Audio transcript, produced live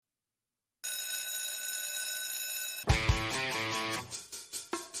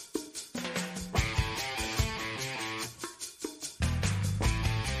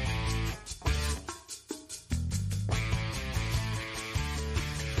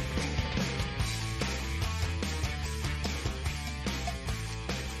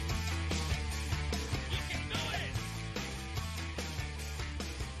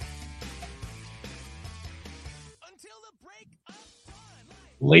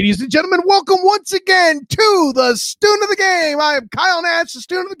Ladies and gentlemen, welcome once again to the Student of the Game. I am Kyle Nash, the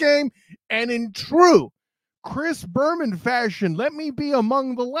Student of the Game, and in true Chris Berman fashion, let me be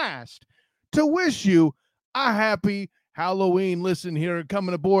among the last to wish you a happy Halloween. Listen here,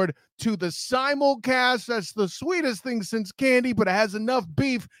 coming aboard to the Simulcast. That's the sweetest thing since candy, but it has enough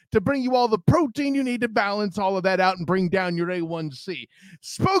beef to bring you all the protein you need to balance all of that out and bring down your A1C.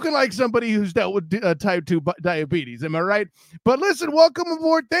 Spoken like somebody who's dealt with type 2 diabetes, am I right? But listen, welcome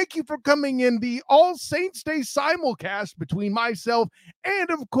aboard. Thank you for coming in the All Saints Day Simulcast between myself and,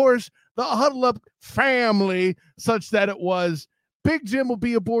 of course, the Huddle Up family, such that it was. Big Jim will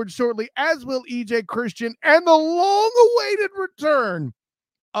be aboard shortly, as will EJ Christian, and the long-awaited return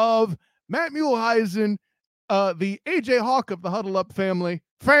of Matt Muehlheisen, the AJ Hawk of the Huddle Up family.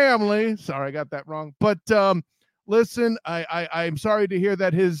 Sorry, I got that wrong. But listen, I'm sorry to hear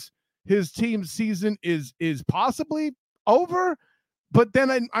that his team's season is possibly over. But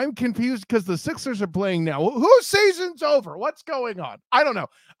then I'm confused because the Sixers are playing now. Whose season's over? What's going on? I don't know.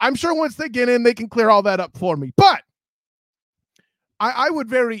 I'm sure once they get in, they can clear all that up for me. But I would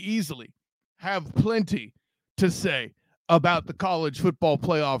very easily have plenty to say about the college football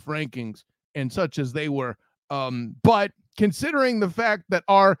playoff rankings and such as they were. But considering the fact that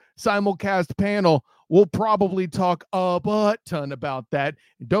our simulcast panel will probably talk a butt ton about that,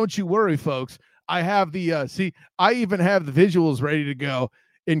 don't you worry, folks. I have the I even have the visuals ready to go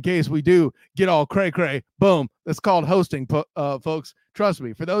in case we do get all cray-cray. Boom. That's called hosting, folks. Trust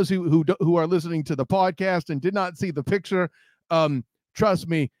me. For those who are listening to the podcast and did not see the picture, trust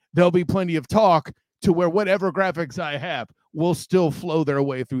me, there'll be plenty of talk to where whatever graphics I have will still flow their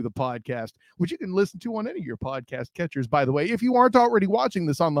way through the podcast, which you can listen to on any of your podcast catchers, by the way. If you aren't already watching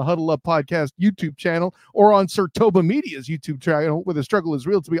this on the Huddle Up Podcast YouTube channel or on Sir Toba Media's YouTube channel, where the struggle is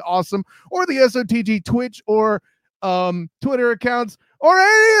real to be awesome, or the SOTG Twitch or Twitter accounts, or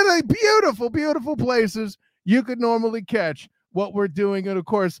any of the beautiful, beautiful places you could normally catch what we're doing. And of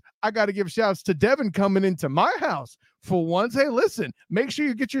course, I got to give shouts to Devin coming into my house for once. Hey, listen, make sure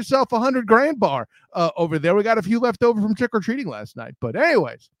you get yourself $100,000 bar over there. We got a few left over from trick-or-treating last night. But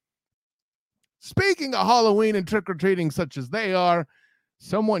anyways, speaking of Halloween and trick-or-treating such as they are,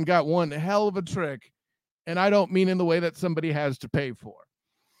 someone got one hell of a trick, and I don't mean in the way that somebody has to pay for.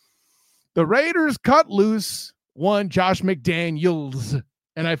 The Raiders cut loose one Josh McDaniels.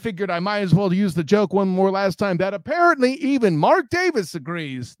 And I figured I might as well use the joke one more last time that apparently even Mark Davis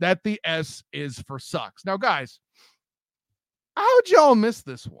agrees that the S is for sucks. Now, guys, how'd y'all miss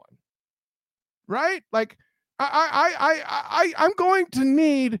this one? Right? Like, I'm going to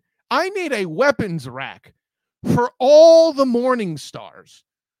need a weapons rack for all the morning stars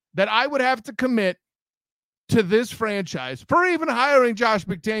that I would have to commit to this franchise for even hiring Josh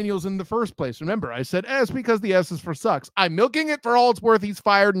McDaniels in the first place. Remember, I said S because the S is for sucks. I'm milking it for all it's worth. He's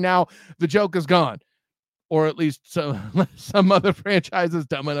fired, and now the joke is gone. Or at least some other franchise is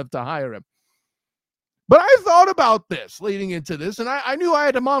dumb enough to hire him. But I thought about this leading into this, and I knew I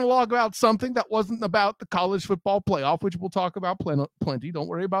had to monologue about something that wasn't about the college football playoff, which we'll talk about plenty. Don't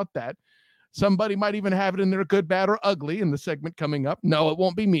worry about that. Somebody might even have it in there, good, bad, or ugly, in the segment coming up. No, it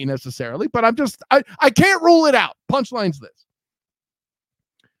won't be me necessarily, but I can't rule it out. Punchline's this.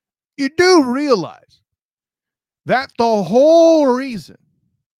 You do realize that the whole reason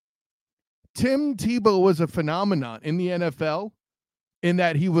Tim Tebow was a phenomenon in the NFL, in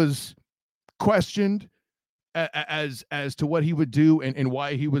that he was questioned as to what he would do and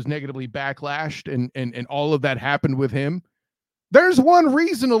why he was negatively backlashed and all of that happened with him. There's one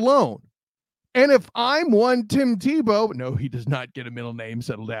reason alone. And if I'm one Tim Tebow, no, he does not get a middle name,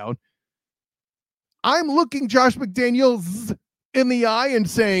 settle down. I'm looking Josh McDaniels in the eye and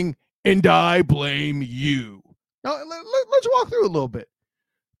saying, and I blame you. Now, let's walk through a little bit.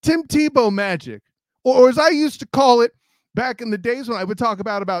 Tim Tebow magic, or as I used to call it back in the days when I would talk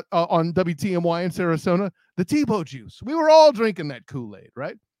about on WTMY in Sarasota, the Tebow juice. We were all drinking that Kool-Aid,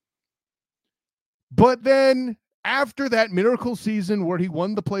 right? But then after that miracle season where he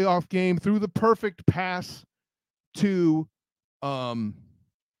won the playoff game through the perfect pass to,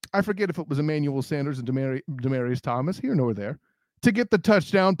 I forget if it was Emmanuel Sanders and Demaryius Thomas, here nor there, to get the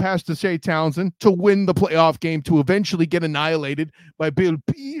touchdown pass to Shea Townsend, to win the playoff game, to eventually get annihilated by Bill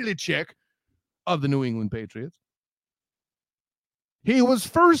Belichick of the New England Patriots. He was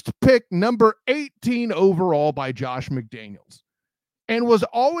first picked number 18 overall by Josh McDaniels, and was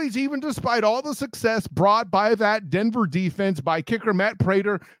always, even despite all the success brought by that Denver defense, by kicker Matt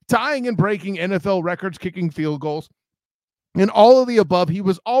Prater, tying and breaking NFL records, kicking field goals, and all of the above, he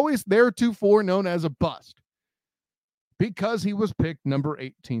was always theretofore known as a bust because he was picked number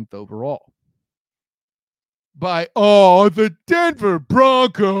 18th overall. by, the Denver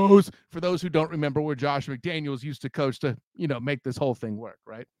Broncos, for those who don't remember where Josh McDaniels used to coach to, make this whole thing work,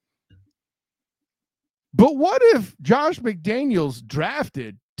 right? But what if Josh McDaniels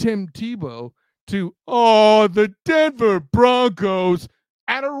drafted Tim Tebow to, the Denver Broncos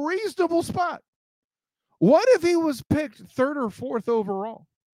at a reasonable spot? What if he was picked third or fourth overall?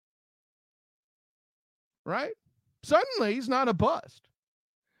 Right? Suddenly, he's not a bust.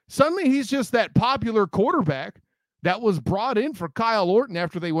 Suddenly, he's just that popular quarterback that was brought in for Kyle Orton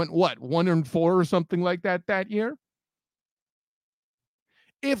after they went, 1-4 or something like that year?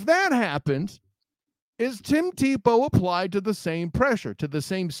 If that happens, is Tim Tebow applied to the same pressure, to the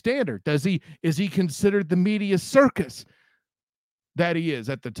same standard? Is he considered the media circus that he is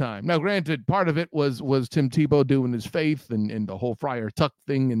at the time? Now, granted, part of it was Tim Tebow doing his faith and the whole Friar Tuck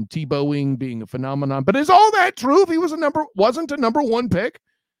thing and Tebowing being a phenomenon. But is all that true if he wasn't a number one pick?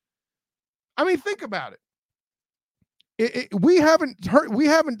 I mean, think about it. We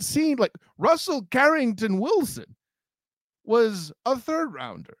haven't seen, like, Russell Carrington Wilson was a third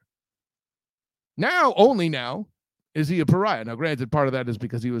rounder. Only now is he a pariah. Now, granted, part of that is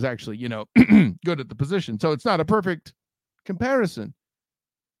because he was actually, good at the position. So it's not a perfect comparison.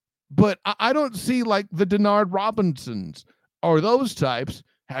 But I don't see, like, the Denard Robinsons or those types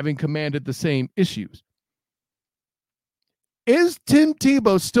having commanded the same issues. Is Tim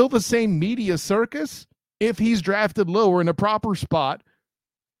Tebow still the same media circus if he's drafted lower in a proper spot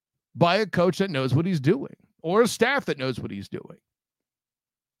by a coach that knows what he's doing or a staff that knows what he's doing?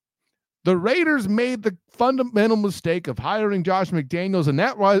 The Raiders made the fundamental mistake of hiring Josh McDaniels, and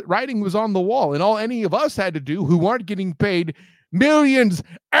that writing was on the wall. And all any of us had to do, who aren't getting paid millions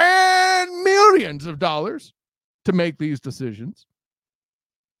and millions of dollars to make these decisions,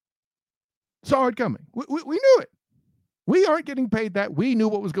 saw it coming. We knew it. We aren't getting paid that. We knew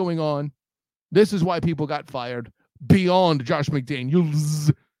what was going on. This is why people got fired beyond Josh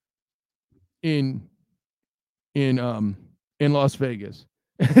McDaniels in Las Vegas.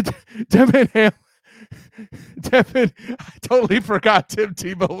 Devin, I totally forgot Tim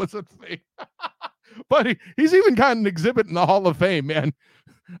Tebow was a thing. But he's even got an exhibit in the Hall of Fame, man.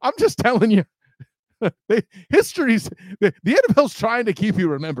 I'm just telling you. The NFL's trying to keep you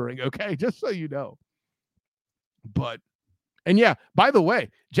remembering, okay? Just so you know. And yeah, by the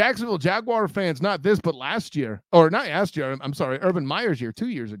way, Jacksonville Jaguar fans, not this, but last year, or not last year, I'm sorry, Urban Meyer's year, 2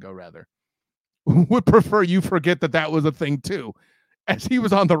 years ago, rather, would prefer you forget that was a thing too, as he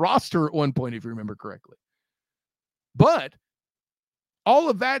was on the roster at one point, if you remember correctly. But all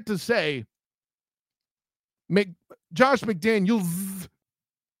of that to say, Josh McDaniels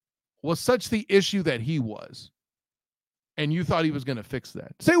was such the issue that he was, and you thought he was going to fix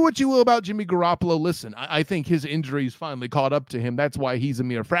that. Say what you will about Jimmy Garoppolo. Listen, I think his injuries finally caught up to him. That's why he's a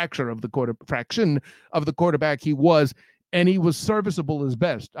mere fraction of the quarterback he was, and he was serviceable as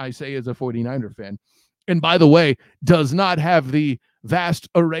best, I say, as a 49er fan. And by the way, does not have the vast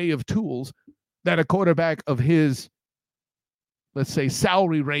array of tools that a quarterback of his, let's say,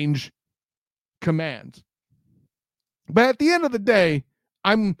 salary range commands. But at the end of the day,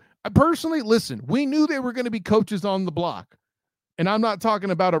 I personally, listen, we knew they were going to be coaches on the block. And I'm not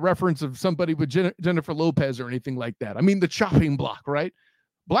talking about a reference of somebody with Jennifer Lopez or anything like that. I mean the chopping block, right?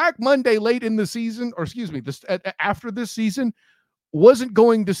 Black Monday late in the season, or excuse me, after this season, wasn't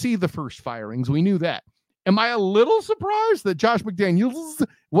going to see the first firings. We knew that. Am I a little surprised that Josh McDaniels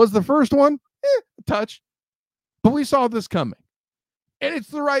was the first one? A touch. But we saw this coming. And it's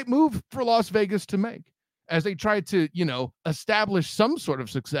the right move for Las Vegas to make as they tried to, establish some sort of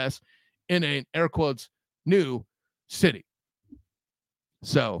success in an, air quotes, new city.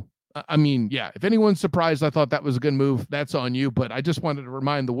 So, I mean, yeah, if anyone's surprised I thought that was a good move, that's on you. But I just wanted to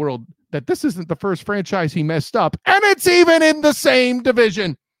remind the world that this isn't the first franchise he messed up, and it's even in the same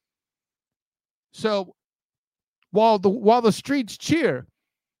division. So while the streets cheer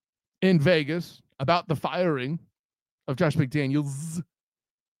in Vegas about the firing of Josh McDaniels,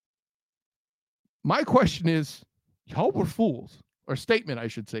 my question is, y'all were fools, or statement I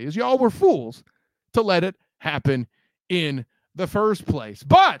should say is y'all were fools to let it happen in the first place.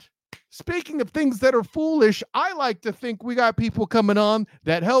 But speaking of things that are foolish, I like to think we got people coming on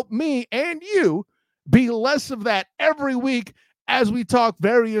that help me and you be less of that every week as we talk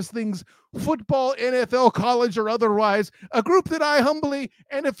various things, football, NFL, college, or otherwise, a group that I humbly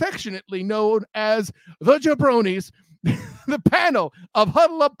and affectionately know as the Jabronis, the panel of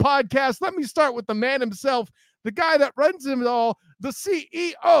Huddle Up Podcast. Let me start with the man himself, the guy that runs it all, the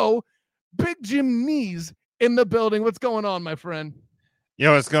CEO, Big Jim Knees in the building. What's going on, my friend?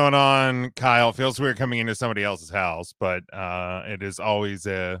 Yo, what's going on, Kyle? Feels weird coming into somebody else's house, but it is always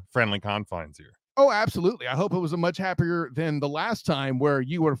friendly confines here. Oh, absolutely. I hope it was a much happier than the last time where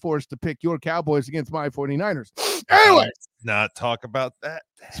you were forced to pick your Cowboys against my 49ers. Anyway, Let's not talk about that.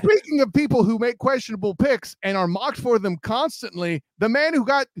 speaking of people who make questionable picks and are mocked for them constantly, the man who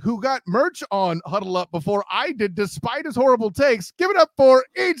got merch on Huddle Up before I did, despite his horrible takes, give it up for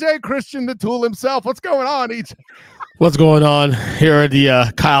EJ Christian, the tool himself. What's going on, EJ? What's going on here at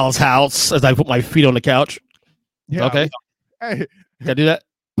the Kyle's house as I put my feet on the couch? Yeah, Okay. Hey, Can I do that?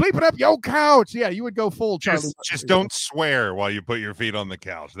 bleep it up, yo couch. Yeah, you would go full Charlie. Just don't swear while you put your feet on the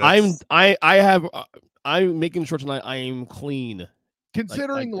couch. I'm making sure tonight I am clean.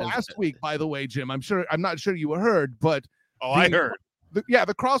 Considering last week, by the way, Jim, I'm not sure you heard, but I heard.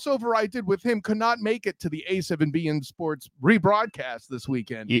 the crossover I did with him could not make it to the A7BN Sports rebroadcast this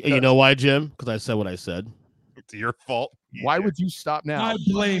weekend. You know why, Jim? Because I said what I said. It's your fault. Why would you stop now? I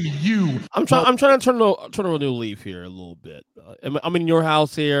blame you. I'm trying to turn a new leaf here a little bit. I'm in your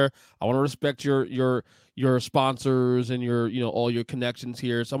house here. I want to respect your sponsors and your all your connections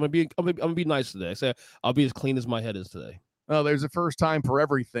here. So I'm gonna be nice today. I say I'll be as clean as my head is today. Well, there's a first time for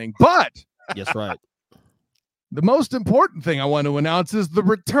everything, but Yes, right. the most important thing I want to announce is the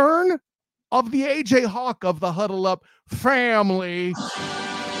return of the AJ Hawk of the Huddle Up family.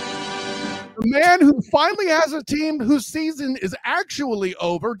 The man who finally has a team whose season is actually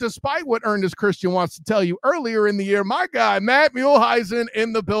over, despite what Ernest Christian wants to tell you earlier in the year. My guy, Matt Muehlheisen,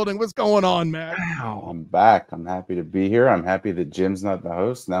 in the building. What's going on, Matt? Wow, I'm back. I'm happy to be here. I'm happy that Jim's not the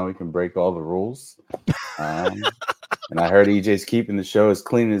host. Now we can break all the rules. And I heard EJ's keeping the show as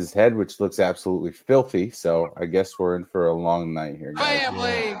clean as his head, which looks absolutely filthy. So I guess we're in for a long night here, guys.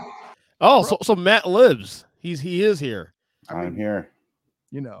 Family. Oh, so Matt lives. He is here. I'm here.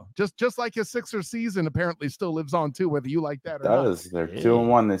 Just like his Sixers season apparently still lives on too, whether you like that or Does. They're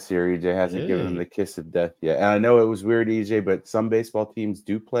 2-1 this year. EJ hasn't given them the kiss of death yet. And I know it was weird, EJ, but some baseball teams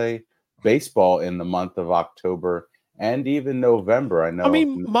do play baseball in the month of October and even November. I know. I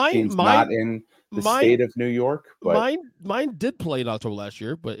mean, teams not in the state of New York, but mine did play in October last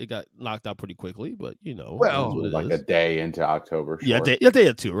year, but it got knocked out pretty quickly. But well, like a day into October. Yeah, a day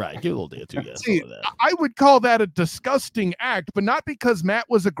or two, right? Give a little day or two. Yeah, see, I would call that a disgusting act, but not because Matt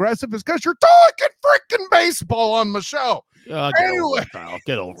was aggressive. It's because you're talking freaking baseball on the show. Anyway,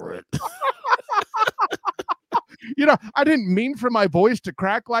 get over it. I didn't mean for my voice to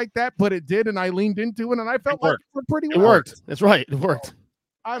crack like that, but it did, and I leaned into it, and I felt like it went pretty well. It worked. That's right. It worked.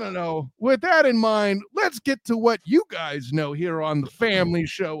 I don't know. With that in mind, let's get to what you guys know here on the family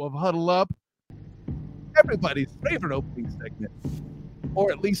show of Huddle Up. Everybody's favorite opening segment,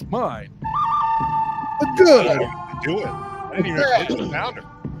 or at least mine. The good. Do it. I didn't even know the founder.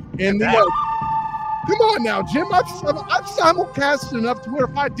 And come on now, Jim. I've simulcasted enough to where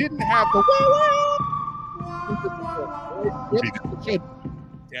if I didn't have the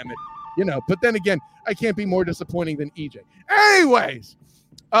damn it. But then again, I can't be more disappointing than EJ. Anyways,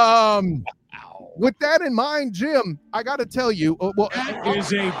 with that in mind, Jim, I got to tell you, That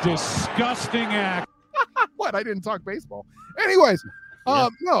is a disgusting act. What? I didn't talk baseball. Anyways,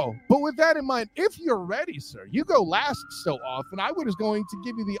 no, but with that in mind, if you're ready, sir, you go last so often. I was going to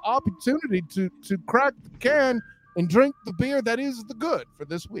give you the opportunity to crack the can and drink the beer that is the good for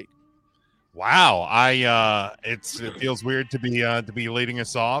this week. Wow, it feels weird to be leading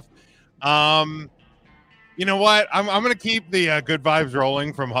us off. You know what? I'm going to keep the good vibes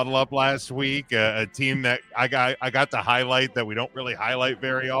rolling from Huddle Up last week, a team that I got to highlight that we don't really highlight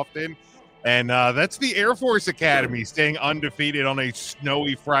very often, and that's the Air Force Academy staying undefeated on a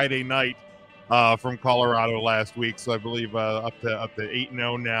snowy Friday night from Colorado last week. So I believe up to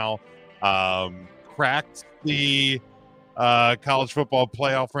 8-0 now. Cracked the college football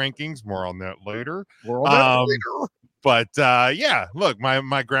playoff rankings. More on that later. But yeah, look,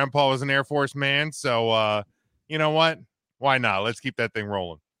 my grandpa was an Air Force man, so you know what? Why not? Let's keep that thing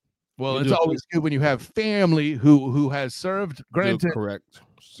rolling. Well, it's always good when you have family who has served. Granted, correct.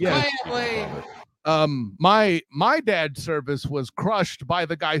 Yeah. My dad's service was crushed by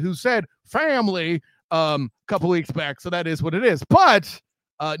the guy who said family a couple weeks back, so that is what it is. But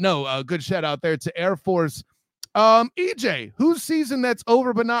no, good shout out there to Air Force. EJ, whose season that's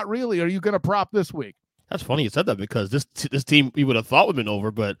over but not really are you going to prop this week? That's funny you said that because this team you would have thought would have been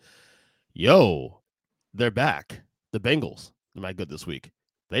over, but they're back. The Bengals, my good this week.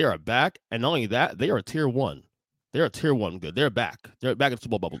 They are back, and not only that, they are a tier 1. They're a tier 1 good. They're back. They're back in the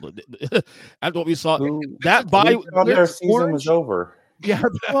Super Bowl bubble. After what we saw, their season was over. Yeah.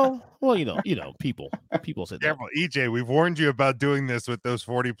 Well, people said that. Careful, EJ. We've warned you about doing this with those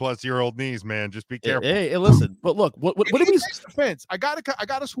 40-plus-year-old knees, man. Just be careful. Hey, listen. But look, what did we? Defense. I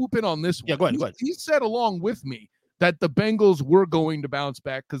gotta swoop in on this one. Yeah, go ahead. He said along with me that the Bengals were going to bounce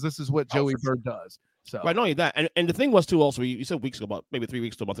back because this is what Joey Bird does. So right, not only that, and the thing was too. Also, you said weeks ago, about maybe 3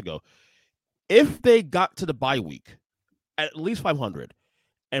 weeks to a month ago, if they got to the bye week at least 500,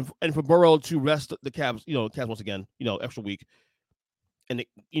 and for Burrow to rest the Cavs, Cavs once again, extra week, and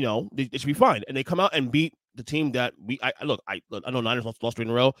they should be fine. And they come out and beat the team that I know Niners lost 3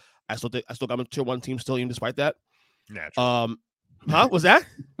 in a row. I still got them a tier 1 team still, even despite that. Natural. Was that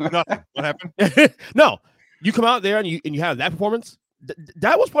nothing? What happened? No, you come out there and you have that performance.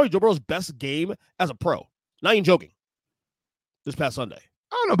 That was probably Joe Burrow's best game as a pro. Not even joking. This past Sunday.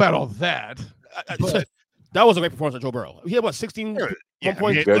 I don't know about all that. That was a great performance of Joe Burrow. He had what 16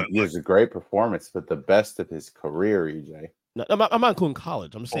 points. It was a great performance, but the best of his career, EJ. No, I'm not including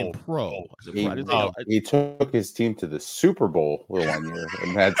college. I'm just saying pro. He took his team to the Super Bowl for 1 year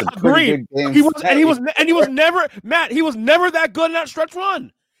and had some pretty good games. He was never Matt. He was never that good in that stretch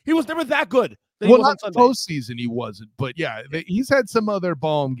run. He was never that good. Well, not the postseason he wasn't, but yeah, he's had some other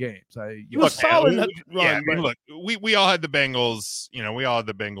bomb games. He was solid. Look, we all had the Bengals. We all had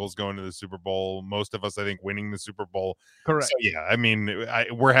the Bengals going to the Super Bowl. Most of us, I think, winning the Super Bowl. Correct. So, yeah, I mean,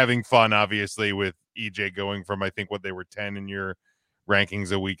 we're having fun, obviously, with EJ going from, I think, what they were 10 in your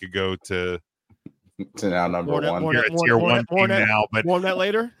rankings a week ago to now number 1. You're a tier 1 team now, but more on that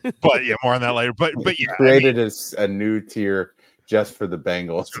later. But yeah, more on that later. But yeah, created a new tier just for the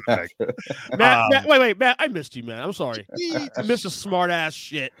Bengals. Matt, wait, Matt, I missed you, man. I'm sorry. I missed your smart ass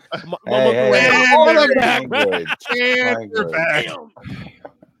shit. We're back.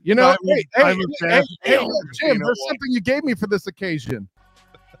 Jim, there's something you gave me for this occasion.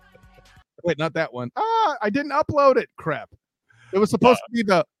 Wait, not that one. I didn't upload it. Crap. It was supposed to be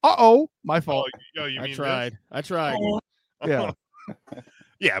the my fault. I tried. Yeah.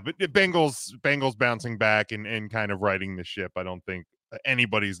 Yeah, but the Bengals bouncing back and kind of riding the ship. I don't think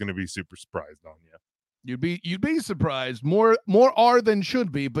anybody's going to be super surprised on you. You'd be surprised. More are than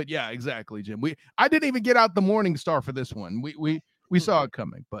should be, but yeah, exactly, Jim. I didn't even get out the Morning Star for this one. We saw it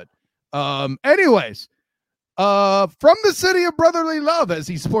coming, but anyways, from the city of brotherly love, as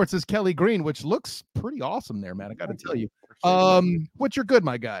he sports his Kelly Green, which looks pretty awesome there, man. I got to tell you. What's your good,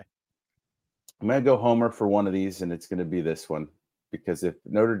 my guy? I'm gonna go homer for one of these, and it's gonna be this one. Because if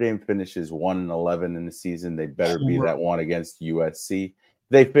Notre Dame finishes 1-11 in the season, they better be that one against USC.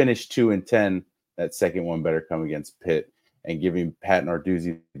 They finish 2-10. That second one better come against Pitt. And giving Pat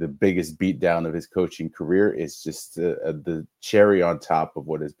Narduzzi the biggest beatdown of his coaching career is just the cherry on top of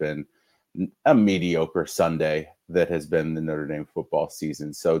what has been a mediocre Sunday that has been the Notre Dame football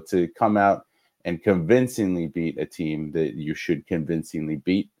season. So to come out and convincingly beat a team that you should convincingly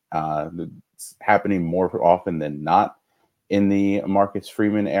beat, it's happening more often than not in the Marcus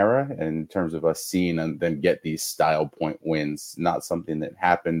Freeman era, in terms of us seeing them get these style point wins, not something that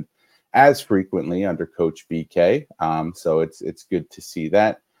happened as frequently under Coach BK. So it's good to see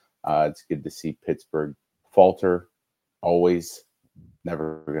that. It's good to see Pittsburgh falter. Always,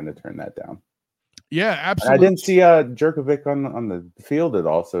 never going to turn that down. Yeah, absolutely. And I didn't see Jerkovic on the field at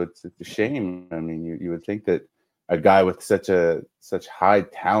all, so it's a shame. I mean, you would think that a guy with such high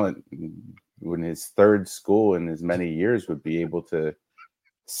talent, in his third school in as many years, would be able to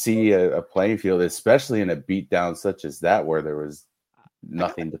see a playing field, especially in a beatdown such as that, where there was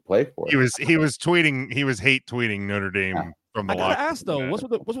nothing to play for. He was hate tweeting Notre Dame from the locker. I gotta ask though, what's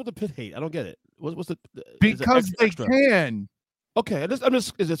with the Pitt hate? I don't get it. What's the because they can. Okay, is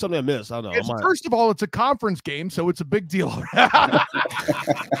it something I missed? I don't know. First of all, it's a conference game, so it's a big deal. Yeah,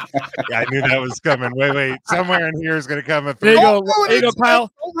 I knew that was coming. Wait, somewhere in here is going to come. There you go. There you go,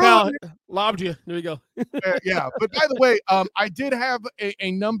 Kyle. Kyle lobbed you. There you go. Yeah, but by the way, I did have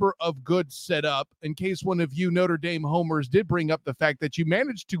a number of goods set up in case one of you Notre Dame homers did bring up the fact that you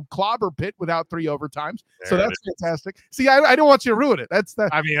managed to clobber Pitt without 3 overtimes. So that's fantastic. See, I don't want you to ruin it.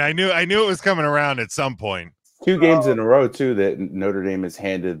 I mean, I knew it was coming around at some point. 2 games in a row, too, that Notre Dame has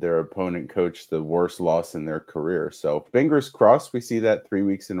handed their opponent coach the worst loss in their career. So fingers crossed we see that 3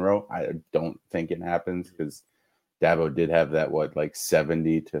 weeks in a row. I don't think it happens because Dabo did have that,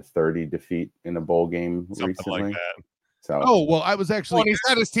 70-30 defeat in a bowl game recently. Like that. So, I was actually... Well, he's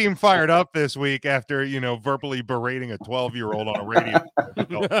had his team fired up this week after, verbally berating a 12-year-old on a radio.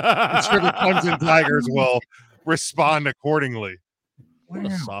 I'm sure the Clemson Tigers will respond accordingly.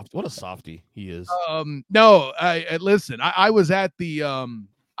 What a softie he is. No, listen. I was at the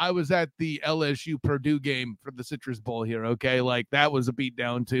LSU Purdue game for the Citrus Bowl here. Okay, like that was a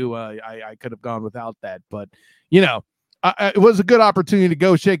beatdown too. I could have gone without that, but it was a good opportunity to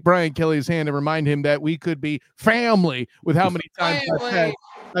go shake Brian Kelly's hand and remind him that we could be family with how many times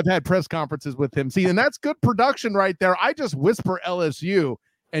I've had press conferences with him. See, and that's good production right there. I just whisper LSU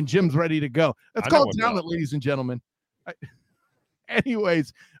and Jim's ready to go. That's called talent, ladies and gentlemen.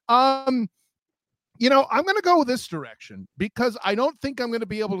 Anyways, I'm going to go this direction because I don't think I'm going to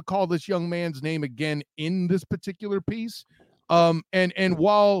be able to call this young man's name again in this particular piece. And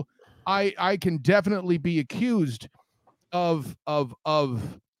while I can definitely be accused of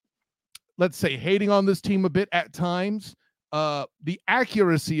let's say hating on this team a bit at times, the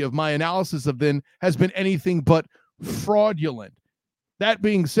accuracy of my analysis of them has been anything but fraudulent. That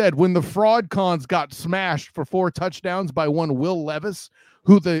being said, when the fraud cons got smashed for 4 touchdowns by one Will Levis,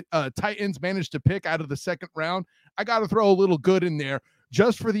 who the Titans managed to pick out of the second round, I got to throw a little good in there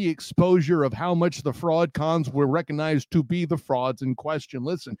just for the exposure of how much the fraud cons were recognized to be the frauds in question.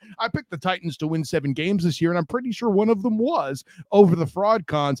 Listen, I picked the Titans to win 7 games this year, and I'm pretty sure one of them was over the fraud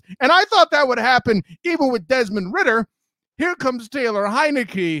cons. And I thought that would happen even with Desmond Ridder. Here comes Taylor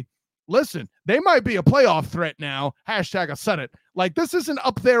Heineke. Listen, they might be a playoff threat now. Hashtag I said it. Like, this isn't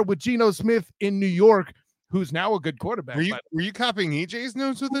up there with Geno Smith in New York, who's now a good quarterback. Were you copying EJ's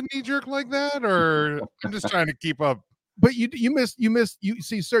notes with a knee jerk like that, or I'm just trying to keep up? But you missed. You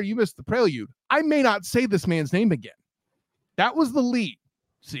see, sir, you missed the prelude. I may not say this man's name again. That was the lead.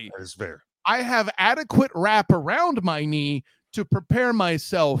 See, that is fair. I have adequate wrap around my knee to prepare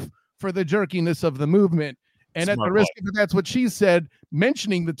myself for the jerkiness of the movement. And at the risk of that's what she said,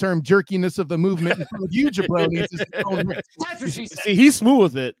 mentioning the term jerkiness of the movement in front of you, jabronis, is its own risk. That's what she said. See, he's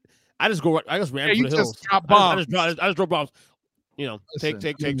smooth with it. I just ran for the hills. I just drove bombs. Listen,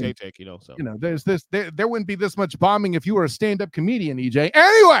 take. So there's this. There wouldn't be this much bombing if you were a stand-up comedian, EJ.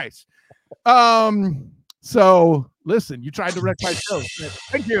 Anyways, so listen, you tried to wreck my show.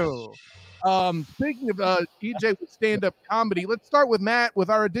 Thank you. Speaking of EJ with stand-up comedy, let's start with Matt with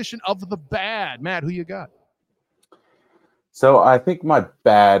our edition of the bad. Matt, who you got? So I think my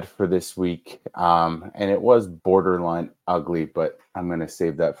bad for this week, and it was borderline ugly, but I'm going to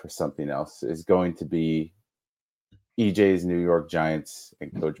save that for something else, is going to be EJ's New York Giants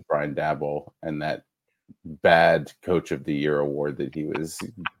and Coach Brian Daboll and that bad Coach of the Year award that he was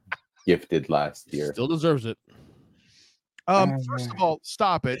gifted last year. Still deserves it. First of all,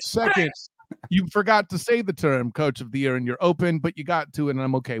 stop it. Second, you forgot to say the term Coach of the Year in your open, but you got to, and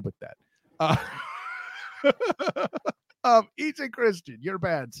I'm okay with that. EJ Christian, you're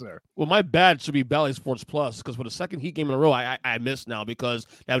bad, sir. Well, my bad should be Bally Sports Plus because for the second Heat game in a row, I missed now because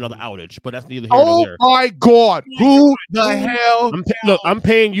they have another outage. But that's neither here nor there. Oh my God! Who the hell? I'm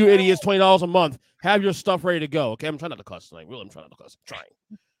paying you idiots $20 a month. Have your stuff ready to go. Okay, I'm trying not to cuss tonight. Really, I'm trying not to cuss. I'm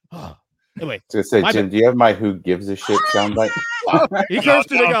trying. Anyway, to say, Jim, do you have my "Who Gives a Shit" soundbite? He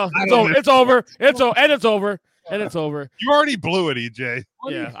cursed it. It's over. It's over. You already blew it, EJ.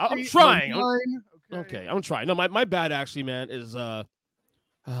 Yeah, I'm trying. Okay, I'm trying. No, my bad actually, man, is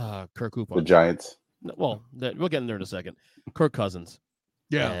Kirk Coupon. The Giants. Well, we'll get in there in a second. Kirk Cousins.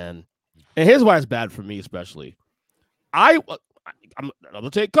 Yeah. And here's why it's bad for me, especially. I'm another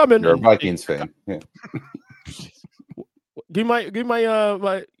take coming. You're a Vikings fan. Yeah. Give my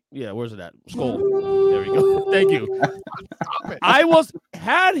yeah, where's it at? Skull. There we go. Thank you.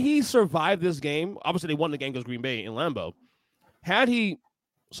 Had he survived this game, obviously they won the game because Green Bay in Lambeau. Had he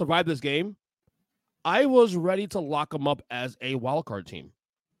survived this game, I was ready to lock him up as a wildcard team.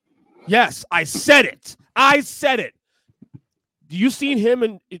 Yes, I said it. Do you seen him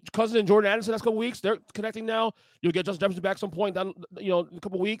and Cousins and Jordan Addison the last couple weeks? They're connecting now. You'll get Justin Jefferson back some point down, in a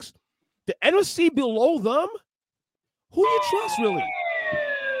couple weeks. The NFC below them? Who do you trust, really?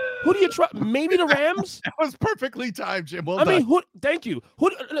 Who do you trust? Maybe the Rams? That was perfectly timed, Jim. Well done. I mean, thank you.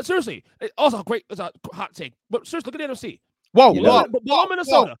 Seriously. Also, great. It's a hot take. But seriously, look at the NFC. Below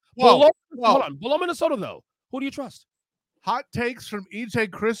Minnesota. Hold on. Below Minnesota, though. Who do you trust? Hot takes from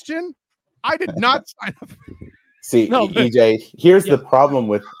EJ Christian? I did not sign up. See, EJ, here's the problem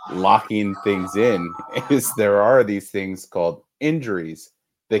with locking things in is there are these things called injuries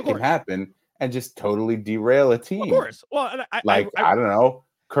that can happen and just totally derail a team. Of course. Well, I don't know,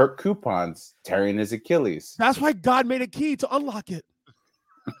 Kirk Coupons tearing his Achilles. That's why God made a key to unlock it.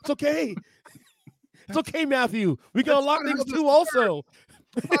 It's okay. It's okay, Matthew. We can unlock things too also.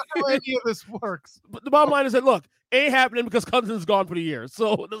 Not how any of this works. But the bottom line is that, look, it ain't happening because Cousins is gone for the year.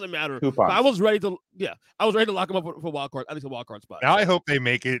 So it doesn't matter. I was ready to lock him up for wild card, at least a wild card spot. Now I hope they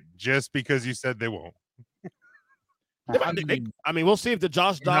make it just because you said they won't. I mean, we'll see if the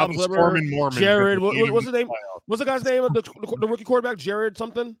Josh Dobbs, Jared, what's his name? What's the guy's name? The rookie quarterback, Jared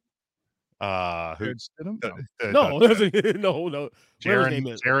something? No.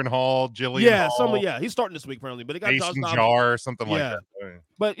 Jaron Hall, Jillian. Yeah, Hall, he's starting this week apparently, but they got Jason Josh Jar or something like that.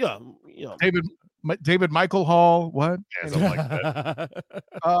 But David, David Michael Hall. What? Yeah, something like that.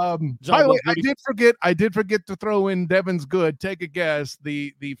 By the way, I did forget to throw in Devin's good. Take a guess.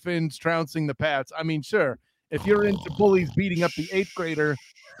 The Finns trouncing the Pats. I mean, sure, if you're into bullies beating up the 8th grader,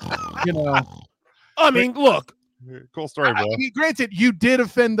 you know. I mean, look. Cool story, bro. Granted, you did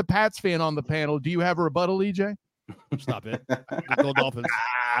offend the Pats fan on the panel. Do you have a rebuttal, EJ? Stop it. Go Dolphins.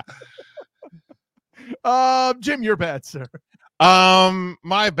 Jim, you're bad, sir.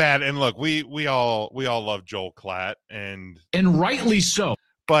 My bad. And look, we all love Joel Klatt, and rightly so.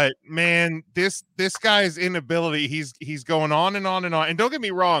 But man, this guy's inability, he's going on and on and on. And don't get me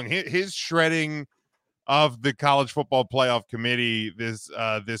wrong, his shredding of the college football playoff committee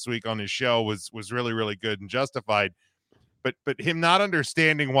this week on his show was really, really good and justified. But him not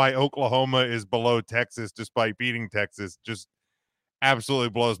understanding why Oklahoma is below Texas despite beating Texas just absolutely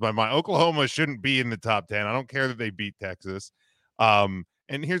blows my mind. Oklahoma shouldn't be in the top 10. I don't care that they beat Texas. And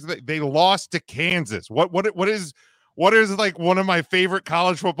here's they lost to Kansas. What is like one of my favorite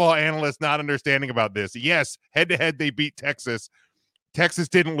college football analysts not understanding about this? Yes, head to head they beat Texas. Texas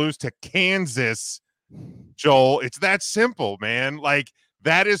didn't lose to Kansas. Joel, it's that simple, man. Like,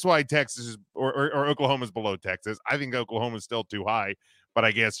 that is why Texas is, or Oklahoma is below Texas. I think Oklahoma is still too high, but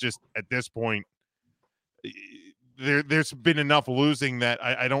I guess just at this point, there's been enough losing that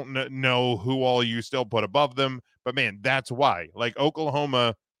I don't know who all you still put above them. But man, that's why. Like,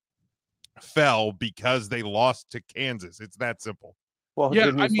 Oklahoma fell because they lost to Kansas. It's that simple. Well,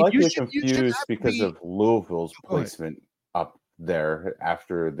 yeah, he's likely confused because of Louisville's placement up there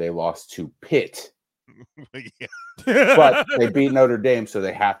after they lost to Pitt. Yeah. But they beat Notre Dame, so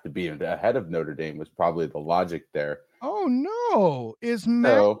they have to be ahead of Notre Dame was probably the logic there. Oh no. Is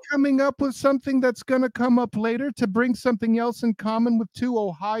Matt coming up with something that's going to come up later to bring something else in common with 2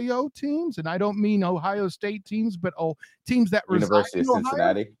 Ohio teams? And I don't mean Ohio State teams, but teams that University of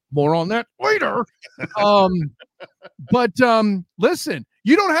Cincinnati. More on that later. But listen,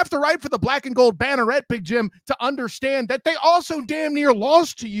 you don't have to write for the black and gold banneret, Big Jim, to understand that they also damn near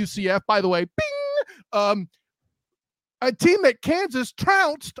lost to UCF, by the way. Bing! A team that Kansas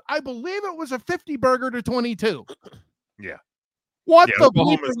trounced, I believe it was a 50-burger to 22. Yeah. What the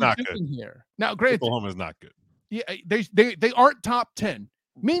Oklahoma's not good here? Now, granted, Oklahoma's not good. Yeah, they aren't top 10.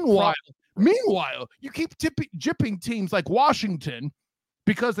 Meanwhile, you keep jipping teams like Washington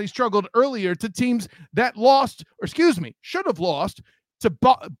because they struggled earlier to teams that should have lost to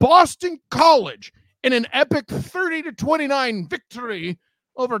Boston College in an epic 30-29 victory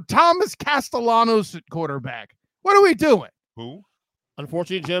over Thomas Castellanos at quarterback. What are we doing? Who?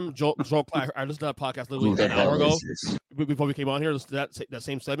 Unfortunately, Jim, Joel I listened to that podcast literally an hour ago before we came on here, that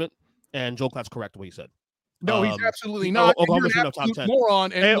same segment, and Joel Klatt's correct what he said. No, he's absolutely not. Oklahoma's in the top 10.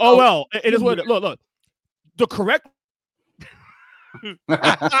 Moron. It is what it is. Look. The correct come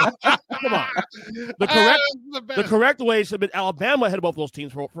on. The correct way should have been Alabama ahead of both those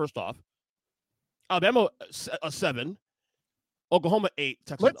teams first off. Alabama 7. Oklahoma 8,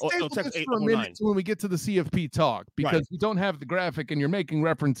 Texas. Let's stay with this for a minute when we get to the CFP talk, because we don't have the graphic and you're making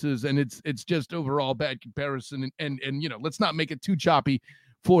references and it's just overall bad comparison and let's not make it too choppy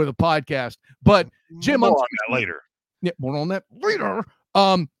for the podcast. But Jim, more on that later. Yeah, more on that later.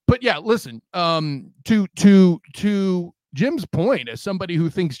 But yeah, listen. To Jim's point, as somebody who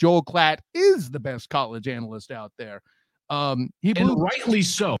thinks Joel Klatt is the best college analyst out there, rightly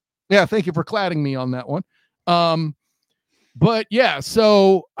so. Yeah, thank you for clatting me on that one. But yeah,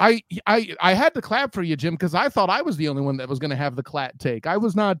 so I had to clap for you, Jim, because I thought I was the only one that was going to have the Klatt take. I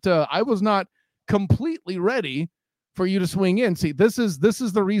was not completely ready for you to swing in. See, this is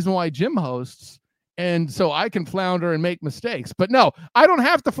the reason why Jim hosts, and so I can flounder and make mistakes. But no, I don't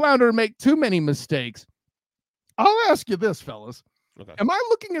have to flounder and make too many mistakes. I'll ask you this, fellas. Okay. Am I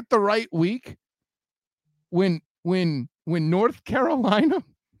looking at the right week when North Carolina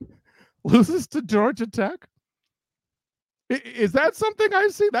loses to Georgia Tech? Is that something I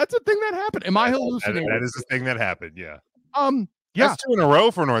see? That's a thing that happened. Am I hallucinating? That is a thing that happened. Yeah. Yeah. That's 2 in a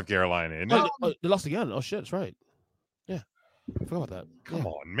row for North Carolina, isn't it? They lost again. Oh shit, that's right. Yeah. I forgot about that. Come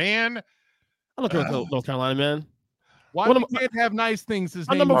on, man. I'm not going to North Carolina, man. Why we can't have nice things?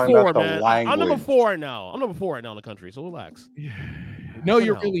 I'm number 4, man. I'm number 4 now. I'm number 4 right now in the country, so relax. No,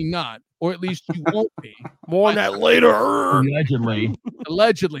 you're really not. Or at least you won't be. More on that later.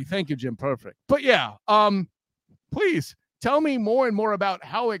 Allegedly. Thank you, Jim. Perfect. But yeah, please tell me more and more about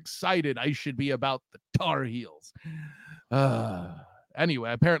how excited I should be about the Tar Heels.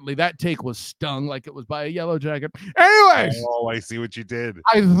 Anyway, apparently that take was stung like it was by a Yellow Jacket. Anyways. Oh, I see what you did.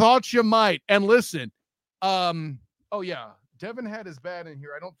 I thought you might. And listen, oh yeah, Devin had his bad in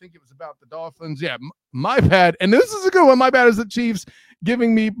here. I don't think it was about the Dolphins. Yeah, my bad. And this is a good one. My bad is the Chiefs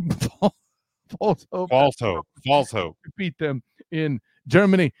giving me False hope. False hope. False hope. Beat them in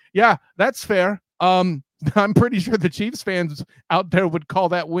Germany. Yeah, that's fair. I'm pretty sure the Chiefs fans out there would call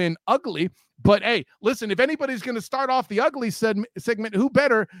that win ugly. But hey, listen, if anybody's going to start off the ugly segment, who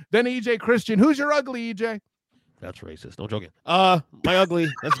better than EJ Christian? Who's your ugly, EJ? That's racist. No joking. My ugly.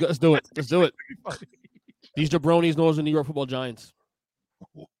 Let's do it. Let's do it. These jabronis knows the New York Football Giants.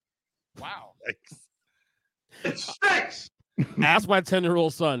 Wow. It stinks. Ask my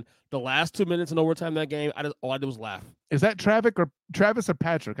 10-year-old son. The last 2 minutes in overtime that game, all I did was laugh. Is that Travis or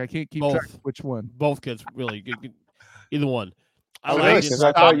Patrick? I can't keep track of which one. Both kids, really. Either one. I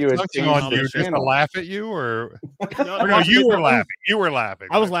thought you had touching on you just to laugh at you, or no, you were laughing. You were laughing.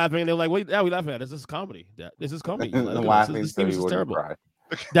 I was laughing, and they were like, "Wait, yeah, we laughing at this. This is comedy. This is comedy. This is terrible." Cry.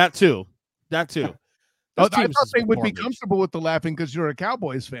 That too. I thought they would be comfortable with the laughing because you're a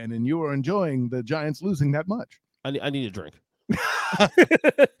Cowboys fan and you were enjoying the Giants losing that much. I need a drink.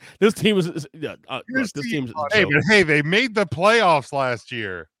 This team is this team's hey, they made the playoffs last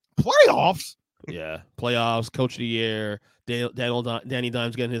year. Playoffs? Yeah, playoffs. Coach of the year. Danny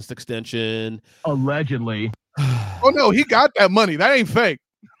Dimes getting his extension. Allegedly. Oh no, he got that money. That ain't fake.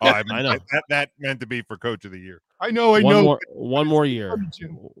 Oh, I know that meant to be for Coach of the Year. I know. One more year.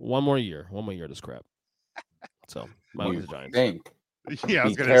 One more year. This crap. So my Giants. Think. Yeah, I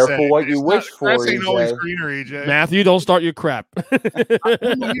was be careful what you wish for. Ain't always greener, EJ. Matthew, don't start your crap.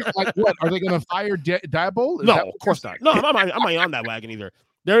 Like what? Are they going to fire Dabo? No, of course not. No, I'm not on that wagon either.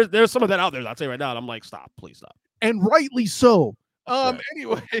 There's some of that out there. I'll tell you right now. And I'm like, stop, please stop. And rightly so. Right.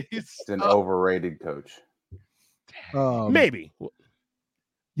 Anyways, it's an overrated coach. Maybe.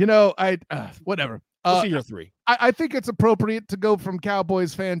 Whatever. We'll see your three. I think it's appropriate to go from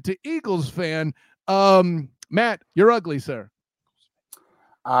Cowboys fan to Eagles fan. Matt, you're ugly, sir.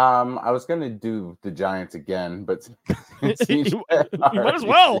 I was gonna do the Giants again, but you might as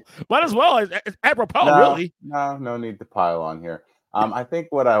well. It's apropos, really. No need to pile on here. I think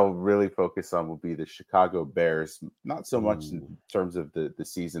what I'll really focus on will be the Chicago Bears, not so much in terms of the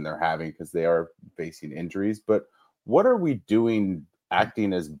season they're having because they are facing injuries, but what are we doing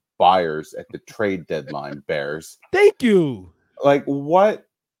acting as buyers at the trade deadline, Bears? Thank you. Like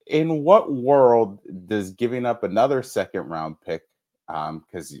in what world does giving up another second round pick,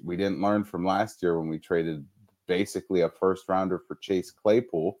 because we didn't learn from last year when we traded basically a first rounder for Chase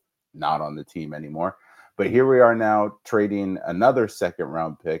Claypool, not on the team anymore. But here we are now trading another second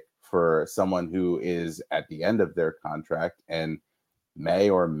round pick for someone who is at the end of their contract and may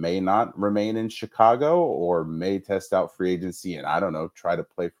or may not remain in Chicago or may test out free agency and, I don't know, try to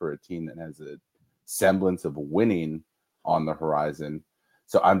play for a team that has a semblance of winning on the horizon.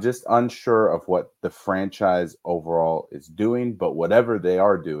 So I'm just unsure of what the franchise overall is doing, but whatever they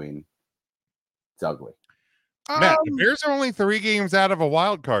are doing, it's ugly. Matt, the Bears are only 3 games out of a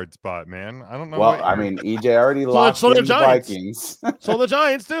wild card spot, man. I don't know. Well, I mean, EJ already lost in the Vikings. So the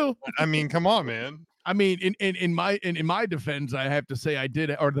Giants too. I mean, come on, man. I mean, in my defense, I have to say I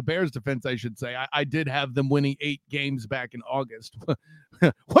did, or the Bears' defense, I should say, I did have them winning 8 games back in August.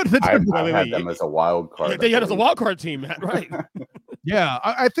 What the I had them as a wild card. They had as a wild card team, Matt, right? Yeah,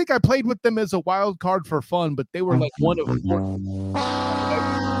 I think I played with them as a wild card for fun, but they were like one of 4.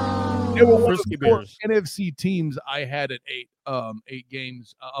 They were one of 4 NFC teams I had at 8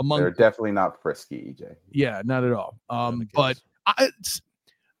 games among. They're definitely not frisky, EJ. Yeah, not at all. But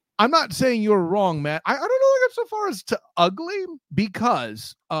I'm not saying you're wrong, Matt. I don't know if I got so far as to ugly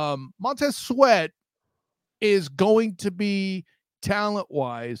because Montez Sweat is going to be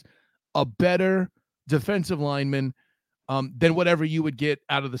talent-wise a better defensive lineman than whatever you would get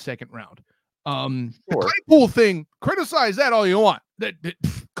out of the second round. The Claypool thing, criticize that all you want.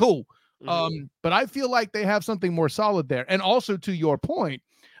 Cool. But I feel like they have something more solid there. And also, to your point,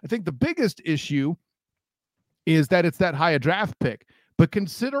 I think the biggest issue is that it's that high a draft pick. But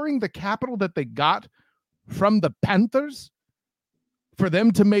considering the capital that they got from the Panthers, for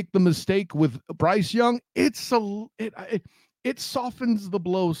them to make the mistake with Bryce Young, it softens the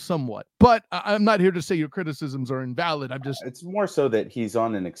blow somewhat. But I'm not here to say your criticisms are invalid. It's more so that he's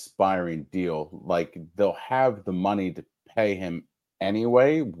on an expiring deal. Like, they'll have the money to pay him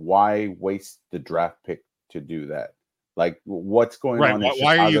anyway. Why waste the draft pick to do that? Like, what's going on?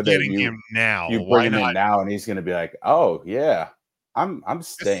 Why are you getting him now? You bring him in now, and he's going to be like, "Oh yeah, I'm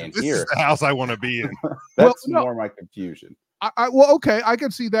staying here. This is the house I want to be in." That's more my confusion. Okay, I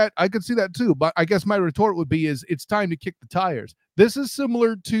can see that. I could see that too. But I guess my retort would be: it's time to kick the tires. This is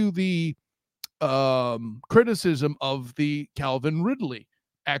similar to the criticism of the Calvin Ridley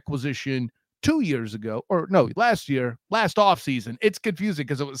acquisition 2 years ago, or no, last offseason. It's confusing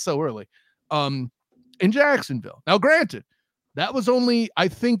because it was so early. In Jacksonville. Now, granted, That was only, I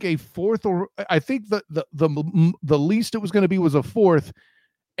think, a fourth, or I think the least it was going to be was a fourth.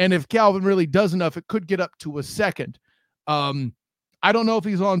 And if Calvin really does enough, it could get up to a second. I don't know if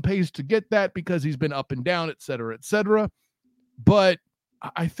he's on pace to get that because he's been up and down, et cetera, et cetera. But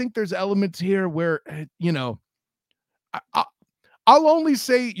I think there's elements here where, I'll only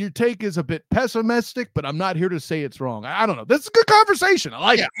say your take is a bit pessimistic, but I'm not here to say it's wrong. I don't know. This is a good conversation. I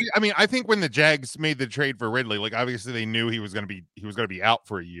like it. I mean, I think when the Jags made the trade for Ridley, like obviously they knew he was going to be out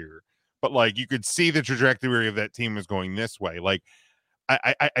for a year, but like you could see the trajectory of that team was going this way. Like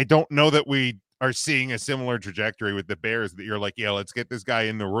I don't know that we are seeing a similar trajectory with the Bears that you're like, yeah, let's get this guy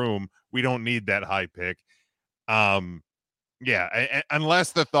in the room. We don't need that high pick. Unless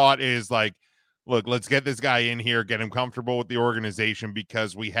the thought is like, look, let's get this guy in here, get him comfortable with the organization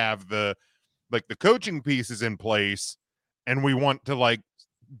because we have the coaching pieces in place and we want to like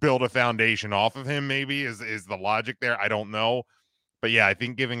build a foundation off of him, maybe is the logic there. I don't know. But yeah, I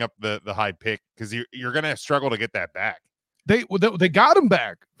think giving up the high pick because you're going to struggle to get that back. They got him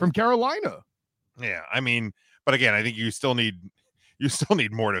back from Carolina. Yeah, I mean, but again, I think you still need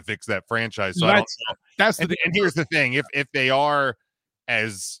more to fix that franchise. So and here's the thing: if they are,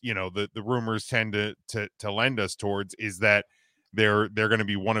 as you know, the rumors tend to lend us towards, is that they're going to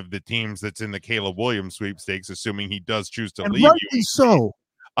be one of the teams that's in the Caleb Williams sweepstakes, assuming he does choose to leave. Rightly so.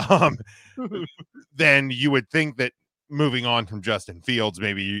 Then you would think that moving on from Justin Fields,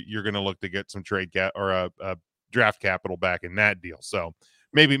 maybe you're going to look to get some trade cap or a draft capital back in that deal. So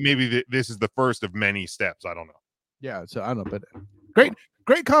maybe this is the first of many steps. I don't know. Yeah, so I don't know, but great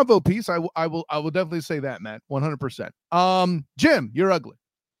convo piece. I will definitely say that, Matt. 100%. Jim, you're ugly.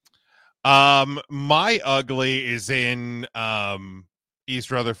 My ugly is in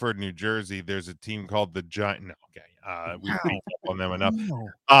East Rutherford, New Jersey. There's a team called the Giant. No, okay. We beat up on them enough.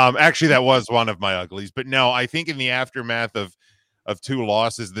 Actually, that was one of my uglies, but no, I think in the aftermath of two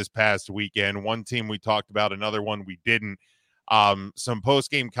losses this past weekend, one team we talked about, another one we didn't. Some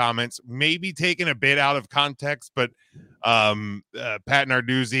post-game comments, maybe taken a bit out of context, but Pat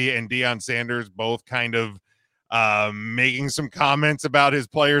Narduzzi and Deion Sanders both kind of making some comments about his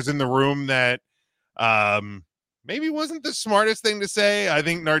players in the room that maybe wasn't the smartest thing to say. I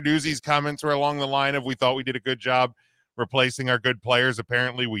think Narduzzi's comments were along the line of, we thought we did a good job replacing our good players.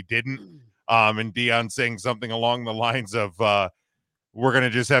 Apparently we didn't. And Deion saying something along the lines of, we're going to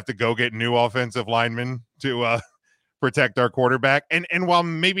just have to go get new offensive linemen to protect our quarterback. And while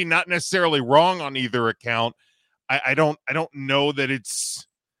maybe not necessarily wrong on either account, I don't know that it's,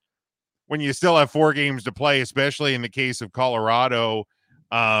 when you still have 4 games to play, especially in the case of Colorado,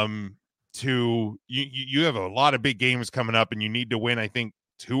 you have a lot of big games coming up and you need to win, I think,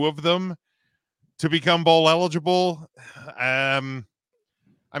 2 of them to become bowl eligible. I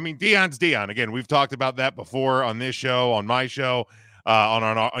mean, Deion's Deion. Again, we've talked about that before on this show, on my show,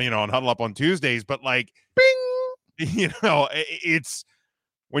 on Huddle Up on Tuesdays, but like, bing, it's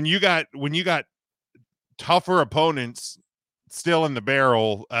when you got tougher opponents still in the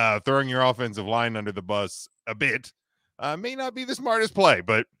barrel, throwing your offensive line under the bus a bit may not be the smartest play,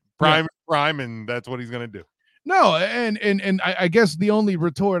 but prime, and that's what he's going to do. No, and I guess the only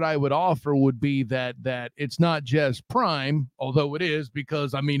retort I would offer would be that it's not just prime, although it is,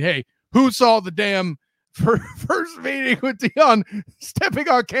 because I mean, hey, who saw the damn first meeting with Deion stepping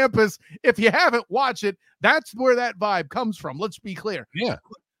on campus? If you haven't watched it, that's where that vibe comes from. Let's be clear. Yeah.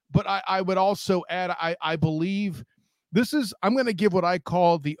 But I would also add, I believe this is, I'm going to give what I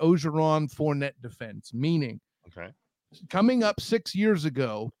call the Orgeron Fournette defense, meaning coming up 6 years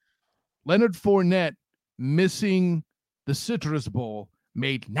ago, Leonard Fournette missing the Citrus Bowl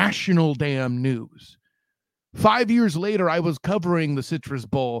made national damn news. 5 years later, I was covering the Citrus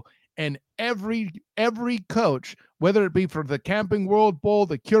Bowl, and every coach, whether it be for the Camping World Bowl,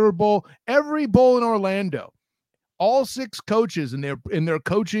 the Cure Bowl, every bowl in Orlando, all 6 coaches in their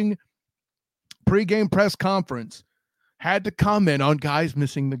coaching pregame press conference had to comment on guys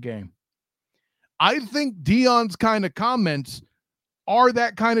missing the game. I think Deion's kind of comments are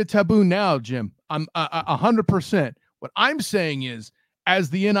that kind of taboo now, Jim. I'm 100%. What I'm saying is, as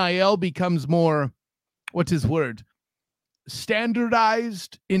the NIL becomes more, what's his word,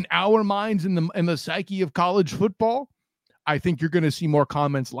 standardized in our minds, in the psyche of college football, I think you're going to see more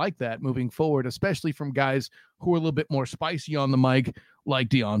comments like that moving forward, especially from guys who are a little bit more spicy on the mic, like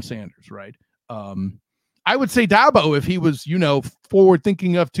Deion Sanders, right? I would say Dabo, if he was, forward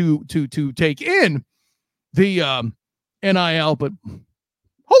thinking enough to take in the NIL, but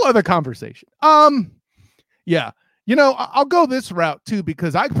whole other conversation. Yeah. I'll go this route too,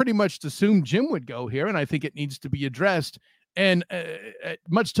 because I pretty much assumed Jim would go here, and I think it needs to be addressed. And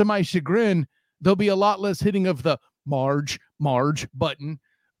much to my chagrin, there'll be a lot less hitting of the Marge, Marge button.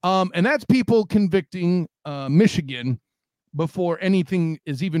 And that's people convicting Michigan before anything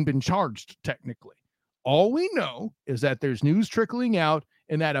has even been charged technically. All we know is that there's news trickling out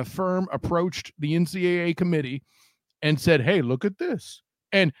and that a firm approached the NCAA committee and said, hey, look at this.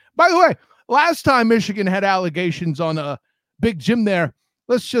 And by the way, last time Michigan had allegations on a Big Jim there,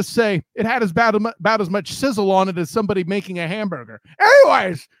 let's just say it had about as much sizzle on it as somebody making a hamburger.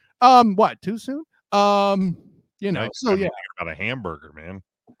 Anyways, what, too soon? So yeah. About a hamburger, man.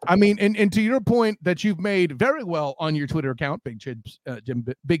 I mean, and to your point that you've made very well on your Twitter account, Big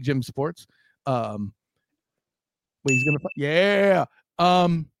Jim Sports. He's gonna,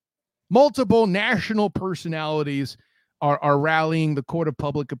 multiple national personalities are rallying the court of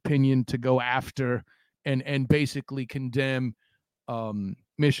public opinion to go after and basically condemn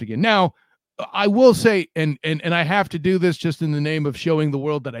Michigan. Now, I will say, and I have to do this just in the name of showing the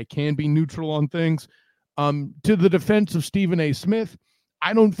world that I can be neutral on things. To the defense of Stephen A. Smith,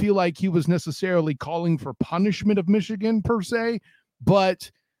 I don't feel like he was necessarily calling for punishment of Michigan per se,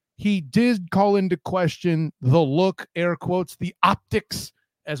 but he did call into question the look, air quotes, the optics,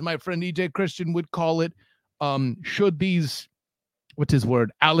 as my friend EJ Christian would call it. Should these, what's his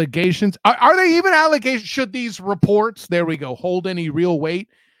word, allegations, are they even allegations? Should these reports, there we go, hold any real weight?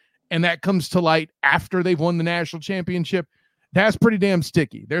 And that comes to light after they've won the national championship. That's pretty damn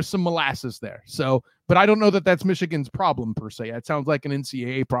sticky. There's some molasses there. So, but I don't know that that's Michigan's problem per se. That sounds like an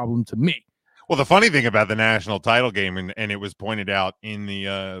NCAA problem to me. Well, the funny thing about the national title game, and it was pointed out in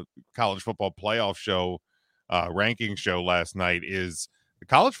the college football playoff show, ranking show last night, is the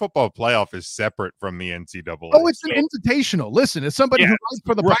college football playoff is separate from the NCAA. Oh, it's an invitational. Listen, as somebody who writes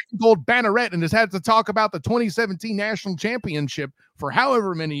for the Black and Gold Banneret and has had to talk about the 2017 national championship for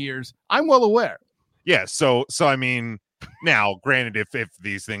however many years, I'm well aware. Yeah. So I mean, now, granted, if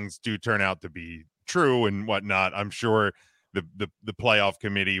these things do turn out to be true and whatnot, I'm sure the playoff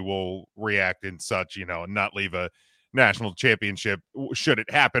committee will react in such, and not leave a national championship should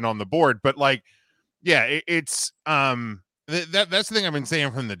it happen on the board. But like, yeah, it's that's the thing I've been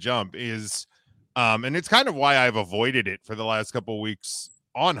saying from the jump is, and it's kind of why I've avoided it for the last couple of weeks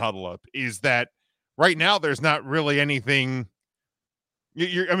on Huddle Up, is that right now there's not really anything.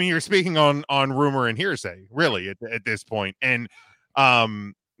 You're speaking on rumor and hearsay, really, at this point. And,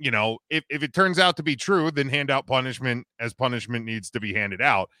 if it turns out to be true, then hand out punishment as punishment needs to be handed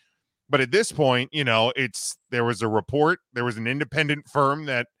out. But at this point, there was a report, there was an independent firm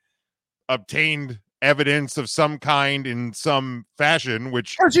that obtained evidence of some kind in some fashion,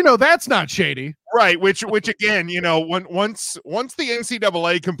 which, that's not shady, right? Which again, once the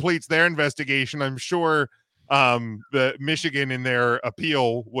NCAA completes their investigation, I'm sure the Michigan in their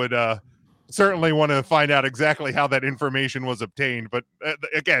appeal would certainly want to find out exactly how that information was obtained. But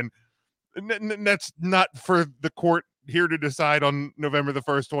again, that's not for the court here to decide on November the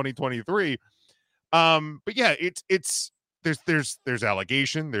 1st, 2023. But yeah, it's there's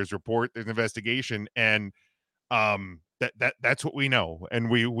allegation, there's report, there's investigation, and that's what we know. And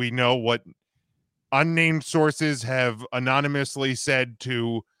we know what unnamed sources have anonymously said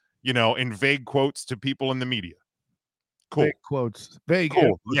to, in vague quotes to people in the media. Cool. Vague quotes. Vague.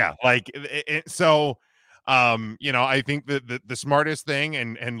 Cool. Yeah. Like, so, I think that the smartest thing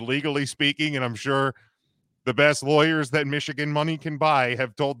and legally speaking, and I'm sure the best lawyers that Michigan money can buy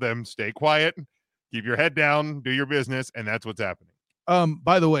have told them, stay quiet, keep your head down, do your business. And that's what's happening.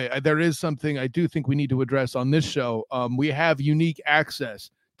 By the way, there is something I do think we need to address on this show. We have unique access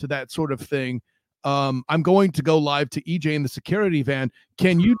to that sort of thing. I'm going to go live to EJ in the security van.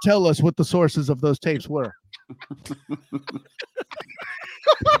 Can you tell us what the sources of those tapes were?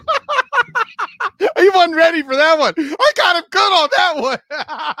 He wasn't ready for that one. I got him good on that one.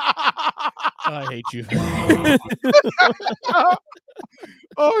 I hate you.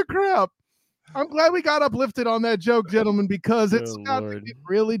 Oh, crap. I'm glad we got uplifted on that joke, gentlemen, because it's got to get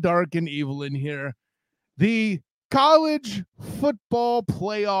really dark and evil in here. The College Football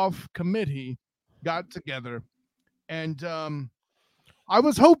Playoff Committee got together, and I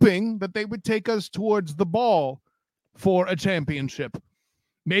was hoping that they would take us towards the ball for a championship.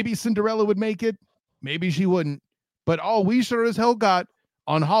 Maybe Cinderella would make it, maybe she wouldn't, but all we sure as hell got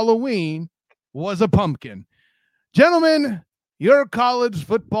on Halloween was a pumpkin. Gentlemen, your college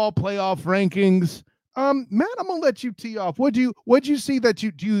football playoff rankings. Matt, I'm gonna let you tee off. What'd you see that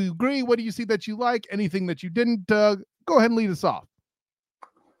do you agree? What do you see that you like? Anything that you didn't? Go ahead and lead us off.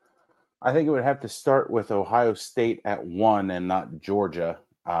 I think it would have to start with Ohio State at 1 and not Georgia.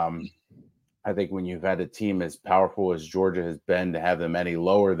 I think when you've had a team as powerful as Georgia has been, to have them any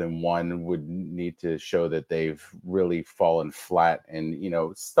lower than 1 would need to show that they've really fallen flat and,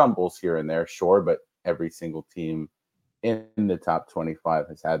 stumbles here and there, sure, but every single team in the top 25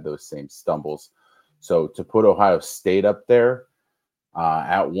 has had those same stumbles. So to put Ohio State up there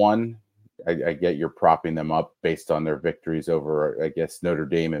at 1, I get you're propping them up based on their victories over, I guess, Notre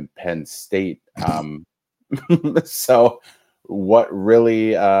Dame and Penn State. So what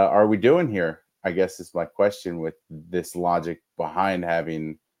really are we doing here? I guess is my question with this logic behind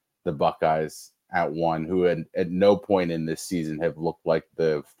having the Buckeyes at 1, who at no point in this season have looked like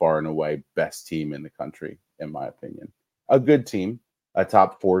the far and away best team in the country, in my opinion. A good team, a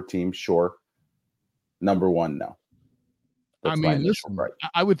top 4 team, sure. Number 1, no. That's listen,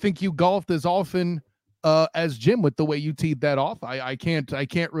 I would think you golfed as often as Jim with the way you teed that off. I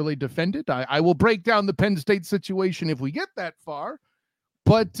can't really defend it. I will break down the Penn State situation if we get that far,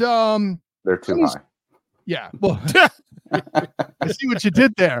 but they're too high. Yeah, well, I see what you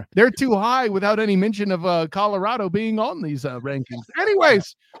did there. They're too high without any mention of Colorado being on these rankings.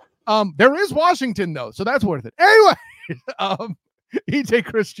 Anyways, there is Washington though, so that's worth it. Anyway, EJ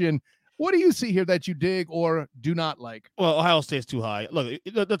Christian, what do you see here that you dig or do not like? Well, Ohio State's too high. Look,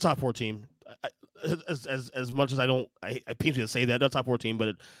 the top 4 team. As much as I painfully to say that, the top 4 team, but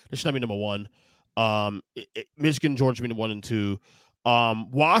it should not be number 1. Michigan, Georgia should be 1 and 2.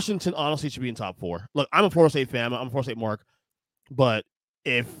 Washington honestly should be in top 4. Look, I'm a Florida State fan. I'm a Florida State mark, but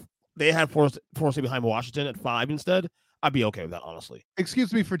if they had Florida State behind Washington at 5 instead, I'd be okay with that, honestly.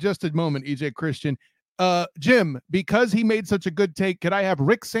 Excuse me for just a moment, EJ Christian. Jim, because he made such a good take, could I have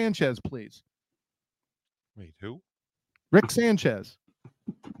Rick Sanchez, please? Wait, who? Rick Sanchez.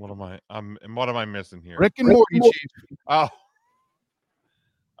 What am I missing here? Rick and Morty, Chief. Oh.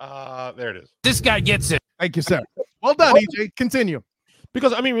 There it is. This guy gets it. Thank you, sir. Well done, EJ. Continue.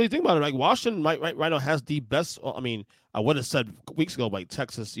 Because really think about it. Like Washington, right now has the best. I would have said weeks ago, like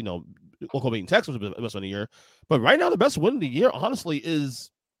Texas. Oklahoma beating Texas was the best one of the year, but right now the best win of the year, honestly,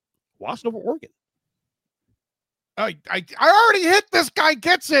 is Washington over Oregon. I already hit this guy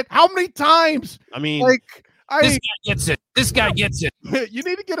gets it. How many times? This guy gets it. This guy gets it. You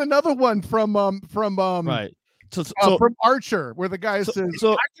need to get another one from right. So from Archer, where the guy says,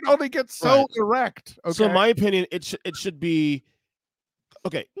 "I can only get so direct." Okay? So in my opinion, it should be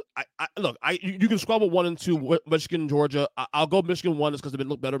okay. You can squabble 1 and 2, Michigan, Georgia. I'll go Michigan 1 just because they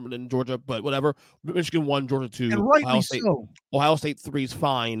look better than Georgia, but whatever. Michigan 1, Georgia 2, and rightly so. Ohio State 3 is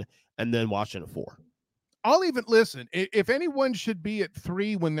fine, and then Washington 4. I'll even listen. If anyone should be at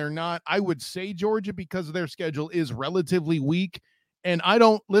 3 when they're not, I would say Georgia because their schedule is relatively weak. And I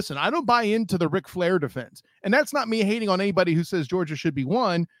don't buy into the Ric Flair defense. And that's not me hating on anybody who says Georgia should be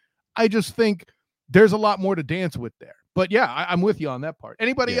 1. I just think there's a lot more to dance with there. But yeah, I'm with you on that part.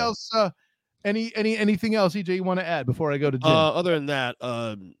 Anybody else? Anything else, EJ, you want to add before I go to Jim? Other than that,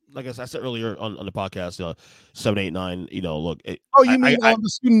 like I said earlier on the podcast, 7, 8, 9. Look. You mean on the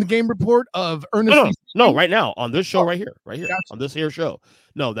student game report of Ernest? No, right now on this show, right here, gotcha. On this here show.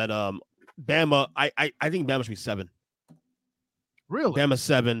 No, that Bama. I think Bama should be 7. Really? Bama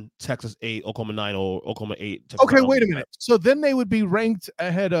 7, Texas 8, Oklahoma 9, or Oklahoma 8. Texas okay, 9, wait a minute. So then they would be ranked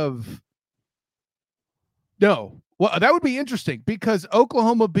ahead of. No, well, that would be interesting because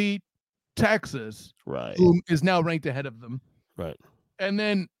Oklahoma beat Texas, right? Who is now ranked ahead of them, right? And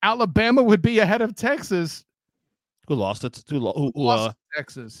then Alabama would be ahead of Texas, who lost it? Who lost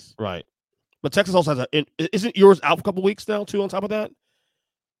Texas, right? But Texas also has isn't yours out for a couple weeks now too? On top of that,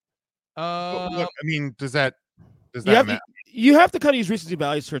 look, does that matter? You have to kind of use recency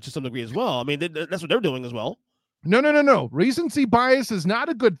bias to some degree as well. That's what they're doing as well. No. Recency bias is not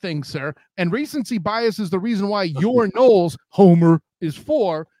a good thing, sir. And recency bias is the reason why your Knowles Homer is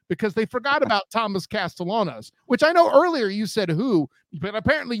 4, because they forgot about Thomas Castellanos, which I know earlier you said who, but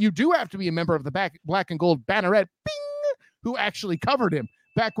apparently you do have to be a member of the Black and Gold Banneret, who actually covered him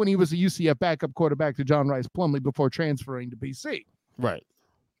back when he was a UCF backup quarterback to John Rice Plumlee before transferring to BC. Right.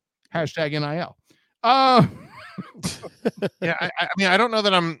 #NIL. Yeah, I don't know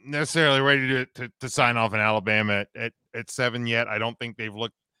that I'm necessarily ready to sign off in Alabama at 7 yet. I don't think they've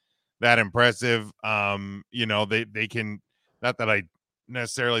looked that impressive. They can, not that I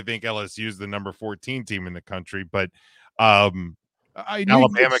necessarily think LSU is the number 14 team in the country, but Alabama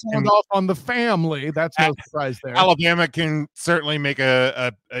can off on the family. That's no surprise there. Alabama can certainly make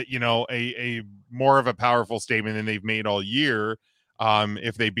a more of a powerful statement than they've made all year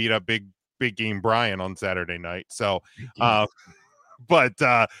if they beat up big game Brian on Saturday night. So no,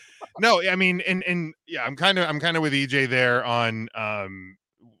 and yeah, I'm kind of with EJ there on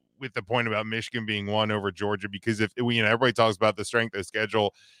with the point about Michigan being 1 over Georgia, because if everybody talks about the strength of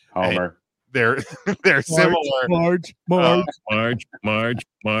schedule, Homer, they're similar. Marge.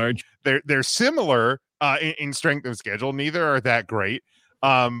 They're similar in strength of schedule. Neither are that great.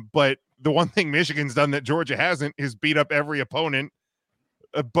 But the one thing Michigan's done that Georgia hasn't is beat up every opponent,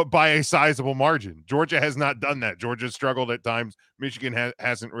 but by a sizable margin. Georgia has not done that. Georgia struggled at times. Michigan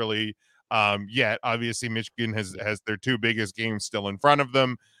hasn't really yet. Obviously, Michigan has their two biggest games still in front of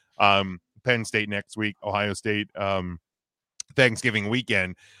them. Penn State next week, Ohio State Thanksgiving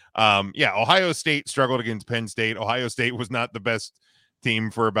weekend. Ohio State struggled against Penn State. Ohio State was not the best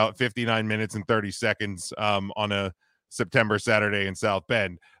team for about 59 minutes and 30 seconds on a September Saturday in South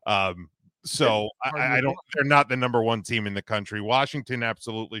Bend. So I don't, they're not the number one team in the country. Washington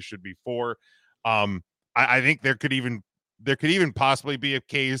absolutely should be 4. I think there could even possibly be a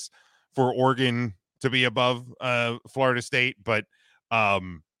case for Oregon to be above Florida State, but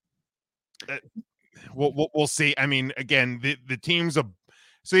we'll see. I mean, again, the teams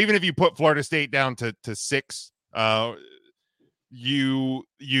so even if you put Florida State down to 6, you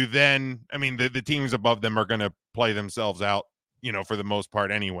then, I mean, the teams above them are going to play themselves out, for the most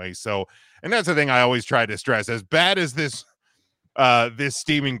part anyway. So, and that's the thing I always try to stress. As bad as this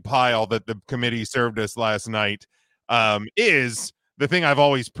steaming pile that the committee served us last night is, the thing I've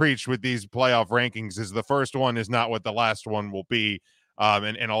always preached with these playoff rankings is the first one is not what the last one will be.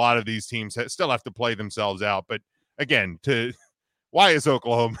 And a lot of these teams still have to play themselves out. But again, why is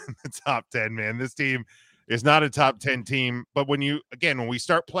Oklahoma in the top 10, man? This team is not a top 10 team. But when we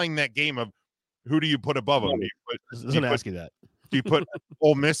start playing that game of who do you put above them? Ask you that. Do you put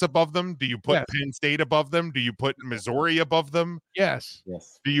Ole Miss above them? Do you put Yes. Penn State above them? Do you put Missouri above them? Yes.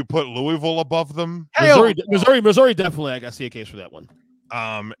 Do you put Louisville above them? Missouri definitely. I see a case for that one.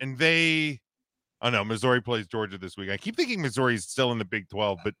 And Missouri plays Georgia this week. I keep thinking Missouri's still in the Big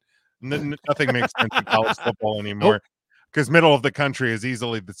 12, but nothing makes sense in college football anymore because middle of the country is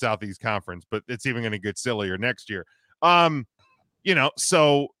easily the Southeast Conference, but it's even going to get sillier next year.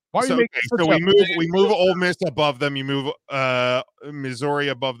 So we move Ole Miss above them. You move Missouri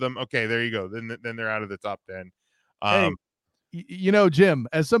above them. Okay, there you go. Then they're out of the top 10. Jim,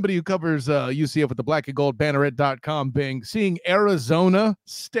 as somebody who covers UCF with the black and gold banneret.com, seeing Arizona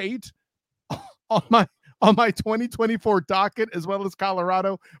State on my 2024 docket as well as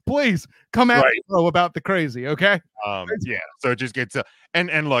Colorado, please come at me, bro, about the crazy. Okay. So it just gets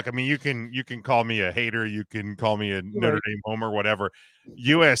and look, I mean, you can call me a hater, you can call me a Notre Dame homer, whatever.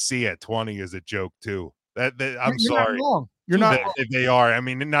 USC at 20 is a joke too. I'm sorry. You're not wrong. They are. I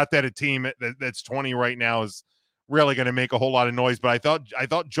mean, not that a team that's 20 right now is really going to make a whole lot of noise, but I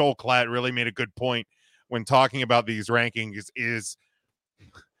thought Joel Klatt really made a good point when talking about these rankings is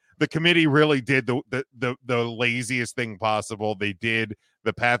the committee really did the laziest thing possible. They did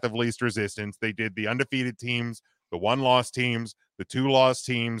the path of least resistance. They did the undefeated teams, the 1-loss teams, the 2-loss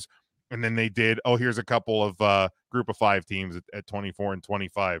teams, and then they did, here's a couple of group of 5 teams at 24 and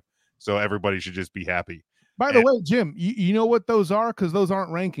 25. So everybody should just be happy. By the way, Jim, you know what those are? Because those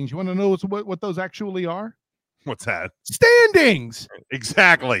aren't rankings. You want to know what those actually are? What's that? Standings.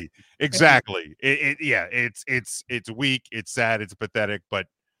 Exactly. It's weak. It's sad. It's pathetic. But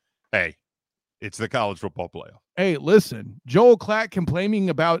hey, it's the college football playoff. Hey, listen, Joel Klatt complaining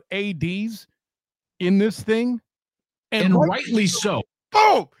about ADs in this thing, and rightly so.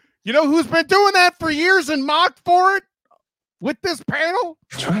 Oh, you know who's been doing that for years and mocked for it with this panel?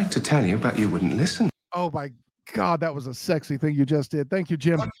 Tried to tell you, but you wouldn't listen. Oh my God, that was a sexy thing you just did. Thank you,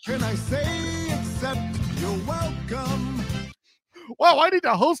 Jim. What can I say except you're welcome? Well, I need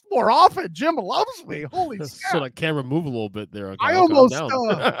to host more often. Jim loves me. Holy Just snap. so the camera move a little bit there. Okay, I almost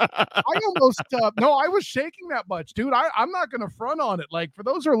no, I was shaking that much, dude. I'm not going to front on it. Like, for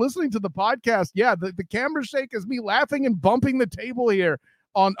those who are listening to the podcast, yeah, the camera shake is me laughing and bumping the table here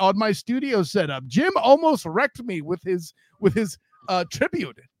on my studio setup. Jim almost wrecked me with his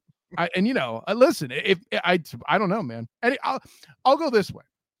tribute. Listen, if I don't know, man. And I'll go this way.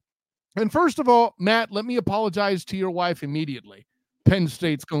 And first of all, Matt, let me apologize to your wife immediately. Penn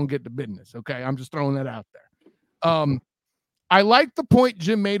State's going to get the business. Okay. I'm just throwing that out there. I like the point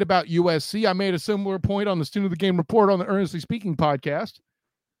Jim made about USC. I made a similar point on the Student of the Game report on the Earnestly Speaking podcast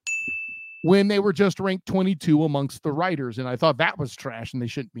when they were just ranked 22 amongst the writers. And I thought that was trash and they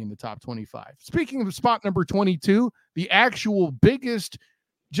shouldn't be in the top 25. Speaking of spot number 22, the actual biggest,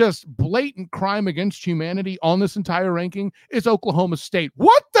 just blatant crime against humanity on this entire ranking is Oklahoma State.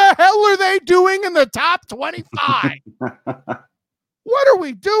 What the hell are they doing in the top 25? What are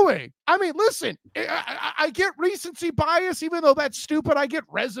we doing? I mean, listen, I get recency bias, even though that's stupid. I get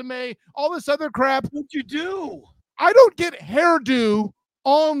resume, all this other crap. What'd you do? I don't get hairdo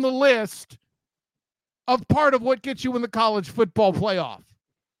on the list of part of what gets you in the college football playoff.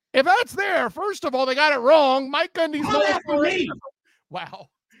 If that's there, first of all, they got it wrong. Mike Gundy's Wow.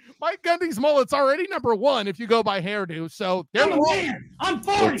 Mike Gundy's mullet's already number one if you go by hairdo. So I'm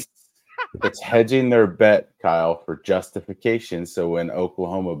 40. It's hedging their bet, Kyle, for justification. So when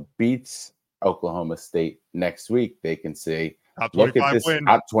Oklahoma beats Oklahoma State next week, they can say, Top look at 25 this win.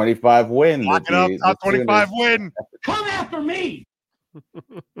 top 25 win. Lock it up. Top 25 win. Come after me.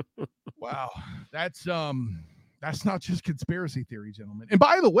 wow, that's not just conspiracy theory, gentlemen. And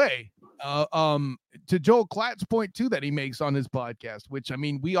by the way, to Joel Klatt's point too that he makes on his podcast, which I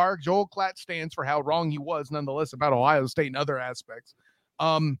mean, we are Joel Klatt stands for how wrong he was, nonetheless, about Ohio State and other aspects.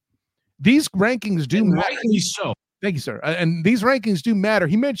 These rankings do matter. Rightly so. Thank you, sir. And these rankings do matter.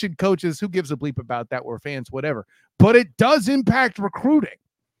 He mentioned coaches. Who gives a bleep about that? We're fans, whatever. But it does impact recruiting.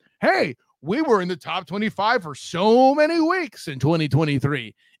 Hey, we were in the top 25 for so many weeks in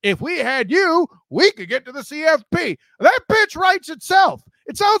 2023. If we had you, we could get to the CFP. That pitch writes itself.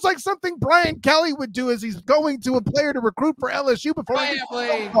 It sounds like something Brian Kelly would do as he's going to a player to recruit for LSU before he gets the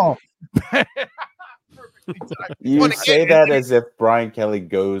phone call. You say that as if Brian Kelly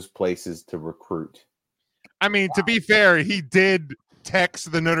goes places to recruit. I mean, to be fair, he did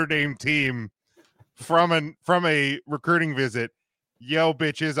text the Notre Dame team from a recruiting visit. Yo,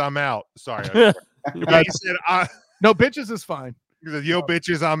 bitches, I'm out. Sorry. He said, no, bitches is fine. He said, yo,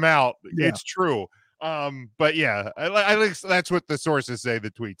 bitches, I'm out. Yeah. It's true. But yeah, I that's what the sources say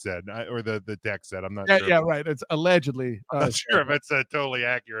the tweet said, or the text said. I'm not sure. Yeah, right. It's allegedly. I'm not sure if it's totally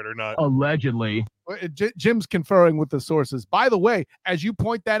accurate or not. Allegedly. Jim's conferring with the sources. By the way, as you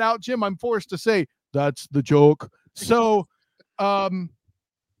point that out, Jim, I'm forced to say that's the joke. So,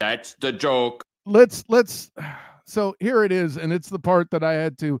 That's the joke. let's. So here it is, and it's the part that I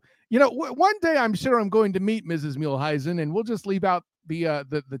had to. One day I'm sure I'm going to meet Mrs. Muehlheisen, and we'll just leave out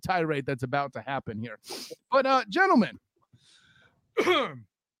the tirade that's about to happen here. But gentlemen,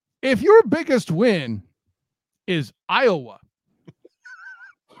 if your biggest win is Iowa,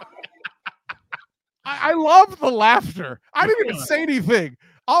 I love the laughter. I didn't even say anything.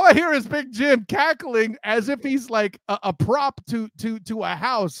 All I hear is Big Jim cackling as if he's like a prop to a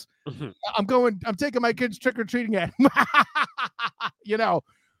house. I'm taking my kids trick-or-treating at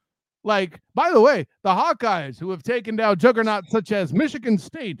like, by the way, the Hawkeyes who have taken down juggernauts such as Michigan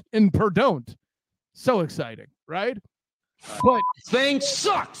State and Purdue. So exciting, right? But Thing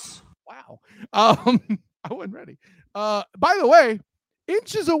sucks. wow. I wasn't ready. By the way,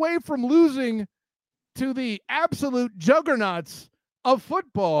 inches away from losing to the absolute juggernauts of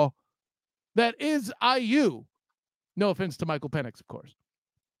football that is IU. No offense to Michael Penix, of course.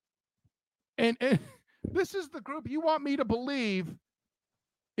 And this is the group you want me to believe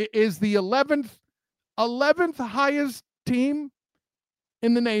is the 11th highest team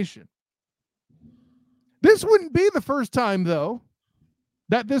in the nation. This wouldn't be the first time, though,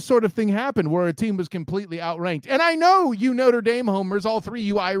 that this sort of thing happened where a team was completely outranked. And I know you Notre Dame homers, all three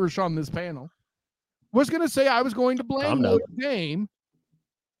you Irish on this panel, was going to say I was going to blame Notre Dame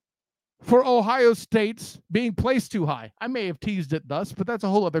for Ohio State's being placed too high. I may have teased it thus, but that's a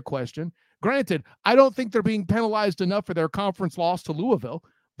whole other question. Granted, I don't think they're being penalized enough for their conference loss to Louisville,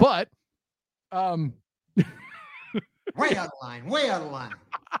 but way out of line.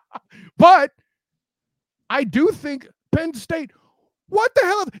 But I do think Penn State, what the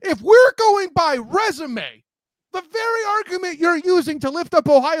hell? If we're going by resume, the very argument you're using to lift up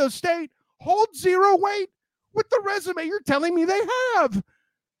Ohio State holds zero weight with the resume you're telling me they have.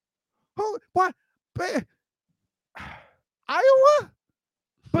 What? Iowa?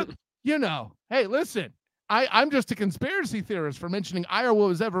 But, hey, listen, I'm just a conspiracy theorist for mentioning Iowa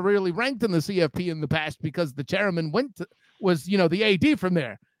was ever really ranked in the CFP in the past because the chairman was the AD from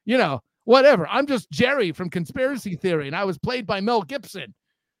there. Whatever. I'm just Jerry from Conspiracy Theory, and I was played by Mel Gibson.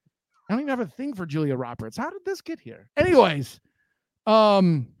 I don't even have a thing for Julia Roberts. How did this get here? Anyways.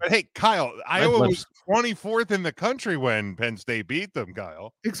 But hey, Kyle, Iowa was 24th in the country when Penn State beat them,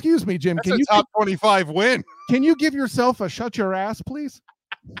 Kyle. Excuse me, Jim. That's top 25 win. Can you give yourself a shut your ass, please?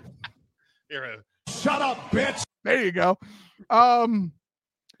 Shut up, bitch. There you go.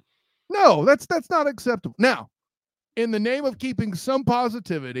 No, that's not acceptable. Now, in the name of keeping some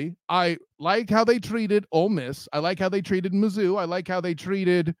positivity, I like how they treated Ole Miss. I like how they treated Mizzou. I like how they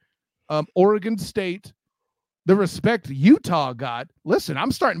treated Oregon State. The respect Utah got. Listen,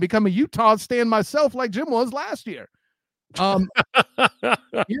 I'm starting to become a Utah stan myself like Jim was last year. And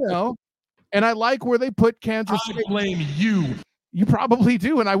I like where they put Kansas State. I blame you. You probably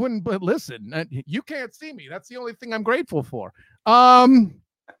do, and I wouldn't, but listen, you can't see me. That's the only thing I'm grateful for. But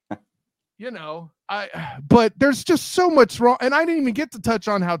there's just so much wrong, and I didn't even get to touch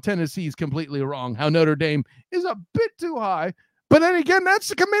on how Tennessee's completely wrong, how Notre Dame is a bit too high. But then again, that's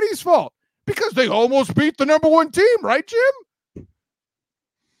the committee's fault because they almost beat the number one team, right, Jim?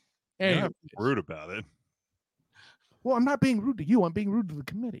 You're Anyway, not rude about it. well, I'm not being rude to you. I'm being rude to the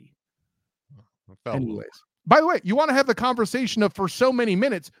committee. I felt a little- Anyways, by the way, you want to have the conversation of for so many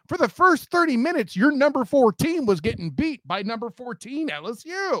minutes. For the first 30 minutes, your number 14 was getting beat by number 14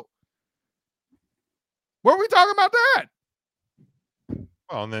 LSU. What are we talking about that?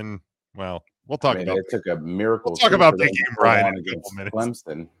 Well, and then, well, we'll talk about it took a miracle. We'll talk too about for Big them Game to hold Brian on in a couple against minutes.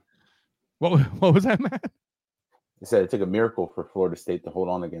 Clemson. What was that, Matt? They said it took a miracle for Florida State to hold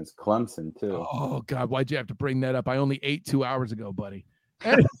on against Clemson too. Oh God, why'd you have to bring that up? I only ate 2 hours ago, buddy.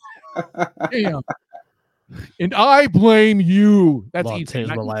 Damn. And I blame you. That's Well, easy. 10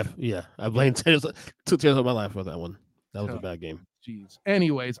 years of my life. Yeah, I blame 2 years of my life for that one. That was a bad game. Jeez.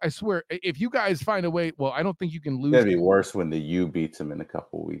 Anyways, I swear, if you guys find a way, well, I don't think you can lose. It'd be worse when the U beats them in a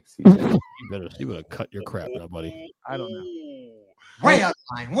couple weeks. You better cut your crap now, buddy. I don't know. Way out of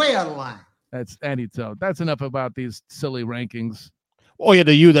line. Way out of line. That's Andy. So that's enough about these silly rankings. Oh yeah,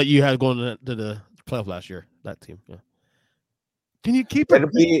 the U that you had going to the playoff last year. That team. Yeah. Can you keep it?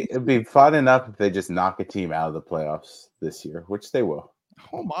 It'd be fun enough if they just knock a team out of the playoffs this year, which they will.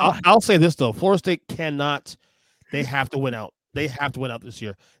 Oh my! I'll say this though: Florida State cannot. They have to win out. They have to win out this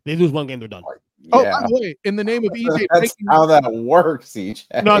year. They lose one game, they're done. Oh, by the way, in the name of EJ, that's how that works,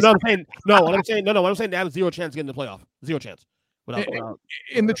 EJ. No, I'm saying no. What I'm saying, no. What I'm saying, they have zero chance to get in the playoff. Zero chance.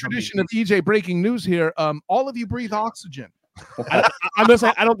 In the tradition of EJ breaking news here, all of you breathe oxygen. I'm just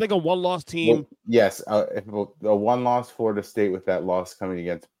saying, I don't think a one-loss team. Well, yes, if a one-loss Florida State with that loss coming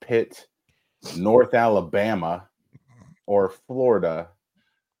against Pitt, North Alabama, or Florida.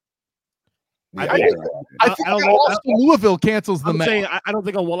 I think loss to Louisville cancels the match. I don't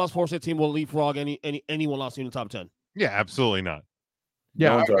think a one-loss Florida State team will leapfrog any one-loss team in the top 10. Yeah, absolutely not.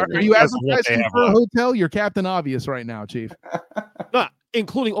 Yeah, are you advertising for a hotel? You're Captain Obvious right now, Chief. No,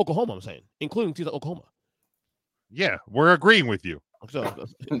 including Oklahoma. I'm saying, including teams like Oklahoma. Yeah, we're agreeing with you.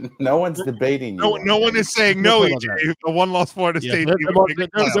 No one's debating. No one is saying no. EJ, a one-loss Florida State.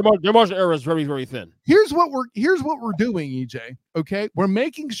 Their margin error is very, very thin. Here's what we're doing, EJ. Okay, we're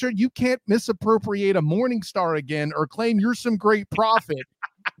making sure you can't misappropriate a Morning Star again or claim you're some great prophet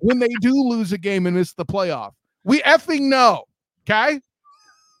when they do lose a game and miss the playoff. We effing know. Okay.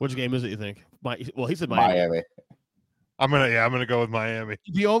 Which game is it? You think? He said Miami. I'm gonna go with Miami.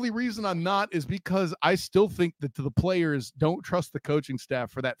 The only reason I'm not is because I still think that the players don't trust the coaching staff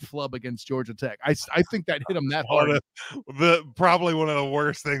for that flub against Georgia Tech. I think that hit them that hard. Probably one of the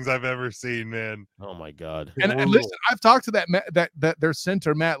worst things I've ever seen, man. Oh my God! And listen, I've talked to that their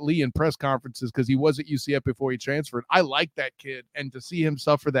center Matt Lee in press conferences because he was at UCF before he transferred. I like that kid, and to see him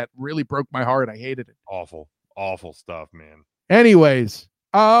suffer that really broke my heart. I hated it. Awful stuff, man. Anyways,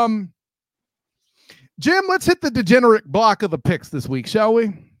 Jim, let's hit the degenerate block of the picks this week, shall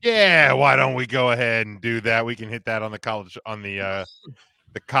we? Yeah, why don't we go ahead and do that? We can hit that on the college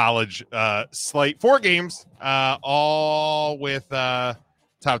slate. 4 games, all with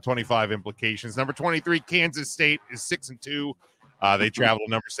top 25 implications. Number 23, Kansas State is 6-2. They travel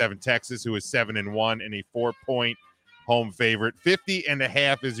to number 7, Texas, who is 7-1, and a 4-point home favorite.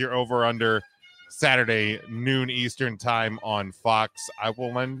 50.5 is your over/under. Saturday, noon Eastern time on Fox. I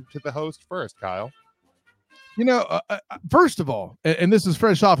will lend to the host first, Kyle. You know, first of all, and this is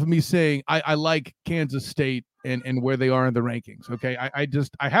fresh off of me saying I like Kansas State and where they are in the rankings. Okay,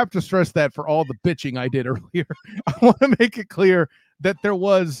 I have to stress that for all the bitching I did earlier. I want to make it clear that there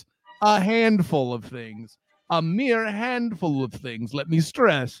was a handful of things, a mere handful of things. Let me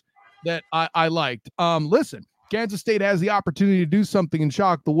stress that I liked. Listen, Kansas State has the opportunity to do something and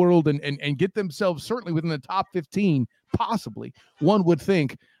shock the world and get themselves certainly within the top 15, possibly. One would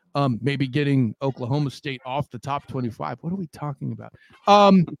think. Maybe getting Oklahoma State off the top 25. What are we talking about?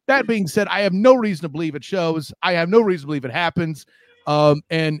 That being said, I have no reason to believe it shows. I have no reason to believe it happens.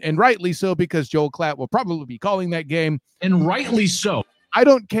 And rightly so, because Joel Klatt will probably be calling that game. And rightly so. I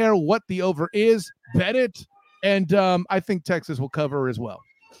don't care what the over is. Bet it. And I think Texas will cover as well.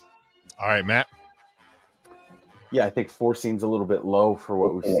 All right, Matt. Yeah, I think 4 seems a little bit low for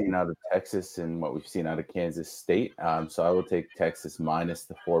what we've seen out of Texas and what we've seen out of Kansas State. So I will take Texas minus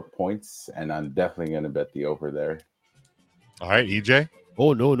the 4 points, and I'm definitely going to bet the over there. All right, EJ.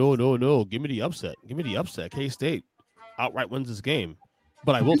 Oh, no. Give me the upset. K-State outright wins this game.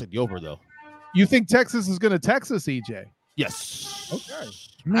 But I will take the over, though. You think Texas is going to Texas, EJ? Yes. Okay.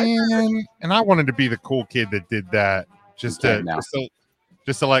 Man, and I wanted to be the cool kid that did that just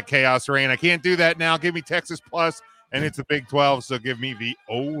to let chaos reign. I can't do that now. Give me Texas plus, and it's a Big 12, so give me the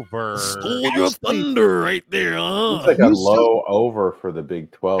over. Stole your thunder right there, huh? It's like a low over for the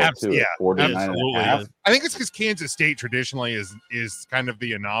Big 12, too. Yeah, 49.5. I think it's because Kansas State traditionally is kind of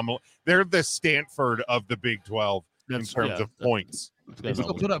the anomaly. They're the Stanford of the Big 12 in terms of points. They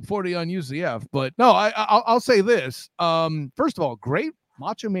still put up 40 on UCF, but no, I'll say this. First of all, great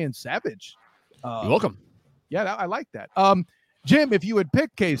Macho Man Savage. You're welcome. Yeah, I like that. Jim, if you had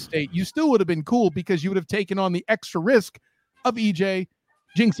picked K-State, you still would have been cool because you would have taken on the extra risk of EJ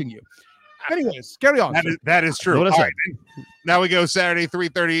jinxing you. Anyways, carry on. That is true. What All is right. Now we go Saturday,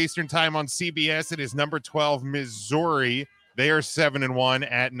 3:30 Eastern time on CBS. It is number 12, Missouri. They are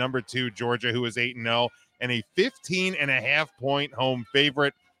 7-1 at number 2, Georgia, who is 8-0, and a 15.5-point home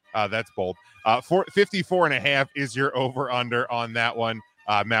favorite. That's bold. 54.5 is your over-under on that one.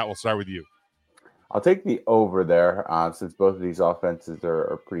 Matt, we'll start with you. I'll take the over there since both of these offenses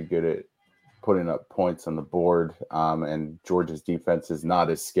are pretty good at putting up points on the board, and Georgia's defense is not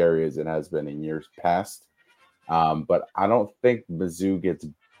as scary as it has been in years past. But I don't think Mizzou gets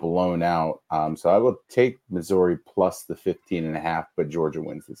blown out. So I will take Missouri plus the 15.5, but Georgia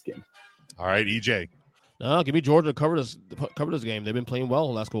wins this game. All right, EJ. No, give me Georgia to cover this game. They've been playing well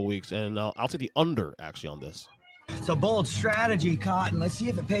the last couple of weeks, and I'll take the under actually on this. It's a bold strategy, Cotton. Let's see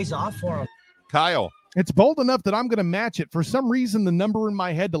if it pays off for him. Kyle. It's bold enough that I'm going to match it. For some reason, the number in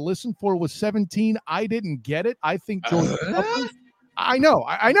my head to listen for was 17. I didn't get it. I think Georgia. I know.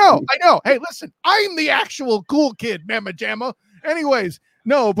 Hey, listen, I'm the actual cool kid, Mama Jamma. Anyways,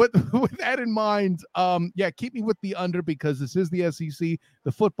 no, but with that in mind, keep me with the under because this is the SEC.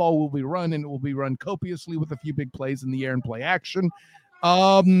 The football will be run, and it will be run copiously with a few big plays in the air and play action.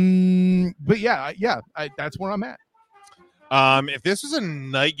 But that's where I'm at. If this was a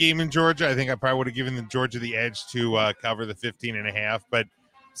night game in Georgia, I think I probably would have given Georgia the edge to cover the 15.5. But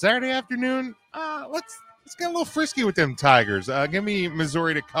Saturday afternoon, let's get a little frisky with them Tigers. Give me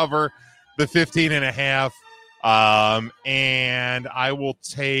Missouri to cover the 15.5. And I will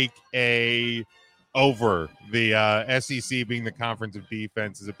take a over. The SEC being the conference of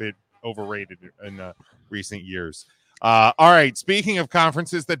defense is a bit overrated in recent years. All right, speaking of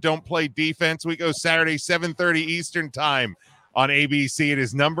conferences that don't play defense, we go Saturday, 7:30 Eastern time on ABC. It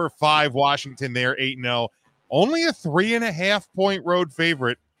is number 5 Washington. They're 8-0. Only a 3.5-point road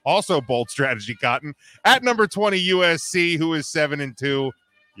favorite. Also bold strategy, Cotton. At number 20 USC, who is 7-2.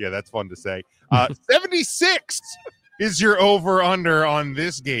 Yeah, that's fun to say. 76 is your over-under on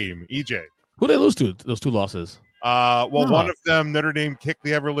this game, EJ. Who they lose to, those 2 losses? One of them, Notre Dame kicked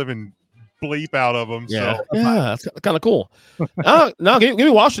the ever-living bleep out of them. Yeah, so. that's kind of cool. No, give me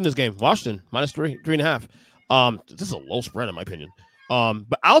Washington this game. Washington minus 3.5. This is a low spread in my opinion.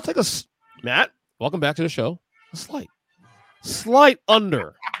 But I'll take Matt. Welcome back to the show. A slight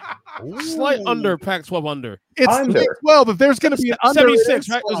under. Slight under Pac-12 under. It's under 12. If there's going to be an under, 76,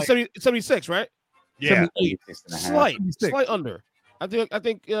 right? 76, right? Yeah. 78. Slight under. I think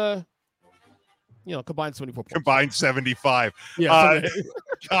combined 74 points. Combined 75. Yeah.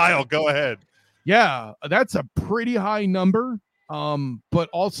 Kyle, go ahead. Yeah, that's a pretty high number. But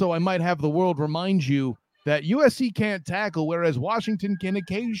also I might have the world remind you that USC can't tackle, whereas Washington can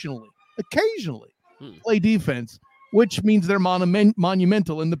occasionally play defense, which means they're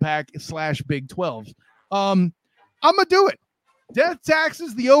monumental in the Pac/Big 12s. I'm gonna do it. Death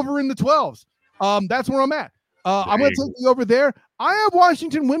taxes the over in the 12s. That's where I'm at. I'm gonna take the over there. I have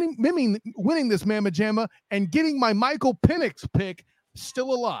Washington winning this Mamma Jamma and getting my Michael Penix pick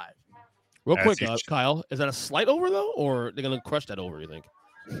still alive. Real quick, Kyle, is that a slight over though, or they're gonna crush that over? You think?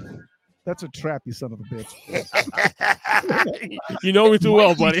 That's a trap, you son of a bitch. You know me too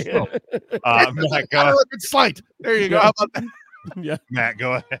well, buddy. Matt, go. It's slight. There you go. How about that? Yeah, Matt,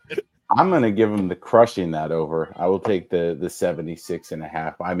 go ahead. I'm going to give them the crushing that over. I will take the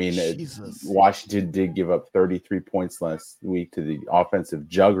 76.5. I mean, Washington did give up 33 points last week to the offensive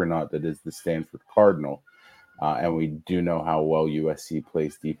juggernaut that is the Stanford Cardinal. And we do know how well USC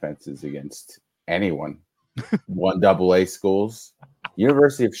plays defenses against anyone. 1AA schools.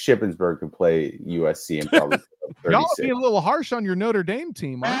 University of Shippensburg can play USC and probably 36. Y'all being a little harsh on your Notre Dame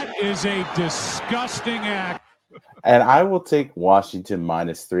team. Huh? That is a disgusting act. And I will take Washington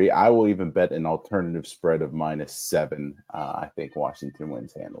 -3. I will even bet an alternative spread of -7. I think Washington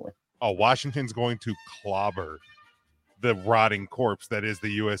wins handily. Oh, Washington's going to clobber the rotting corpse that is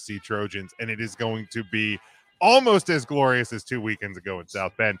the USC Trojans, and it is going to be almost as glorious as 2 weekends ago in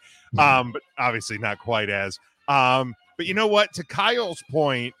South Bend. But obviously not quite as. But you know what? To Kyle's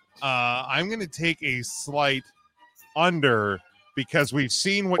point, I'm going to take a slight under because we've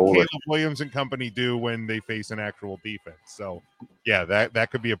seen what Caleb Williams and company do when they face an actual defense. So, yeah,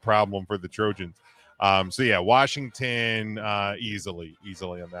 that could be a problem for the Trojans. Washington easily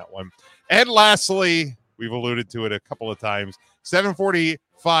on that one. And lastly, we've alluded to it a couple of times,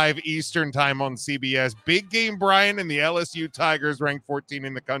 7:45 Eastern time on CBS. Big game, Brian, and the LSU Tigers ranked 14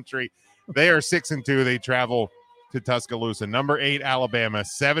 in the country. They are 6-2. They travel to Tuscaloosa. Number 8, Alabama,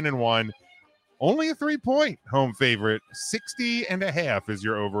 7-1. Only a 3-point home favorite. 60.5 is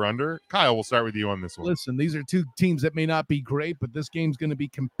your over-under. Kyle, we'll start with you on this one. Listen, these are two teams that may not be great, but this game's going to be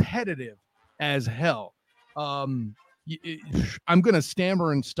competitive as hell. I'm going to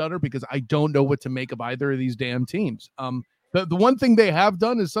stammer and stutter because I don't know what to make of either of these damn teams. The one thing they have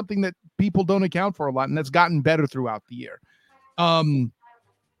done is something that people don't account for a lot, and that's gotten better throughout the year.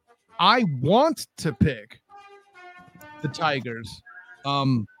 I want to pick the Tigers,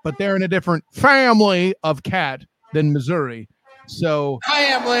 but they're in a different family of cat than Missouri. So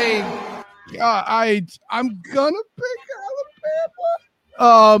Family. I'm gonna pick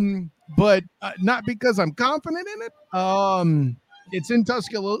Alabama, but not because I'm confident in it. It's in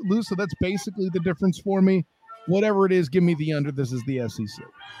Tuscaloosa. That's basically the difference for me. Whatever it is, give me the under. This is the SEC.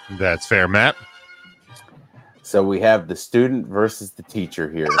 That's fair, Matt. So we have the student versus the teacher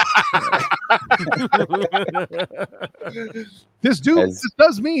here. This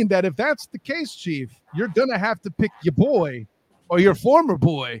does mean that if that's the case, Chief, you're gonna have to pick your boy or your former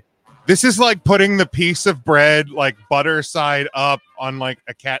boy. This is like putting the piece of bread, like butter side up on like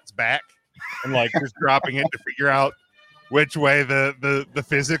a cat's back and like just dropping it to figure out which way the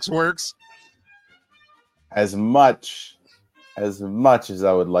physics works. As much as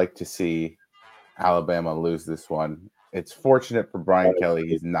I would like to see Alabama lose this one, it's fortunate for Brian Kelly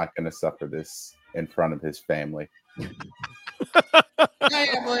he's not going to suffer this in front of his family.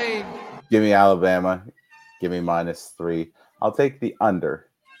 Family. Give me Alabama. Give me -3. I'll take the under.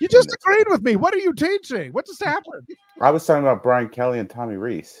 You just agreed with me. What are you teaching? What just happened? I was talking about Brian Kelly and Tommy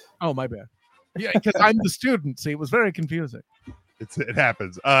Reese. Oh, my bad. Yeah, because I'm the student. See, it was very confusing. It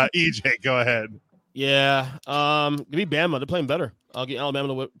happens. EJ, go ahead. Yeah. Give me Bama. They're playing better. I'll get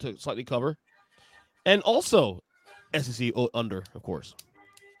Alabama to slightly cover. And also SEC under, of course.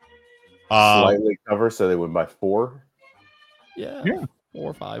 Slightly cover, so they win by 4. Yeah. 4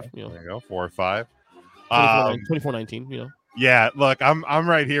 or 5. You know. There you go. 4 or 5. 24-19, you know. Yeah, look, I'm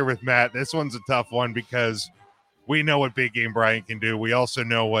right here with Matt. This one's a tough one because we know what Big Game Brian can do. We also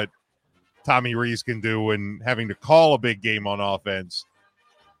know what Tommy Reese can do when having to call a big game on offense.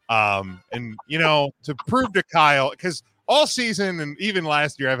 And, you know, to prove to Kyle, because all season and even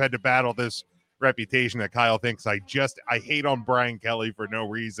last year, I've had to battle this reputation that Kyle thinks I hate on Brian Kelly for no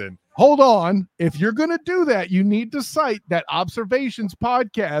reason. Hold on. If you're going to do that, you need to cite that Observations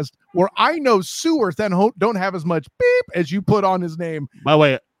podcast where I know sewers that don't have as much beep as you put on his name. By the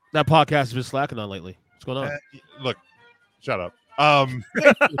way, that podcast has been slacking on lately. What's going on? Look, shut up.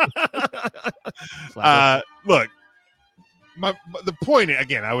 Look, the point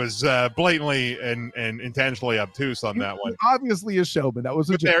again, I was blatantly and intentionally obtuse on that one. Obviously a showman. That was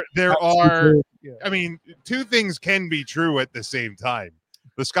a joke. There are, I mean, two things can be true at the same time.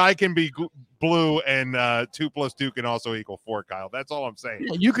 The sky can be blue, and 2 + 2 can also equal 4, Kyle. That's all I'm saying.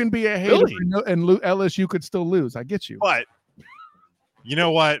 You can be a hater Really? and LSU could still lose. I get you. But you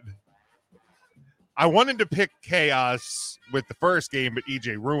know what? I wanted to pick chaos with the first game, but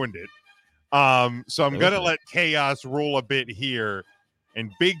EJ ruined it. So I'm going to let chaos rule a bit here.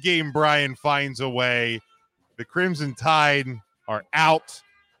 And Big Game Brian finds a way. The Crimson Tide are out.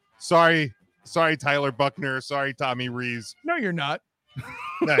 Sorry, Tyler Buckner. Sorry, Tommy Reese. No, you're not.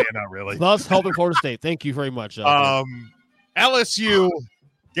 No, you're not really. Thus helping Florida State. Thank you very much. LSU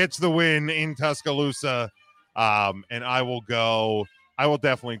gets the win in Tuscaloosa. And I will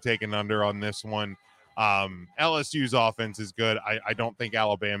definitely take an under on this one. LSU's offense is good. I don't think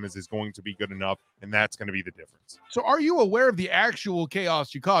Alabama's is going to be good enough, and that's going to be the difference. So are you aware of the actual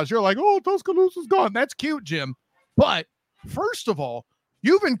chaos you caused? You're like, oh, Tuscaloosa's gone. That's cute, Jim. But first of all,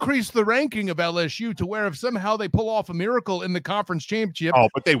 you've increased the ranking of LSU to where if somehow they pull off a miracle in the conference championship. Oh,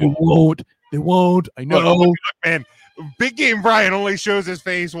 but they won't. They won't. I know. Look, man, Big Game Brian only shows his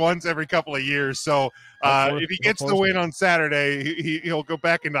face once every couple of years. So if he gets the win on Saturday, he'll go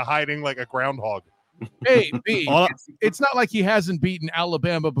back into hiding like a groundhog. Hey, B, it's not like he hasn't beaten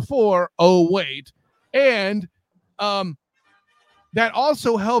Alabama before. Oh, wait. And that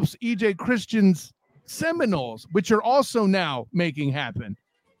also helps EJ Christian's Seminoles, which are also now making happen.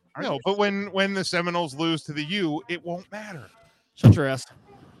 No, but when the Seminoles lose to the U, it won't matter. Shut your ass.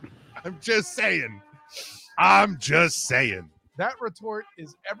 I'm just saying. That retort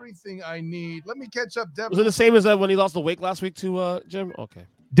is everything I need. Let me catch up, Devin. Was it the same as when he lost the Wake last week to Jim? Okay.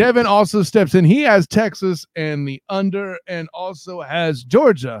 Devin also steps in. He has Texas and the under, and also has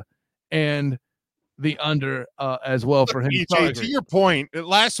Georgia and the under as well for him. EJ, to your point,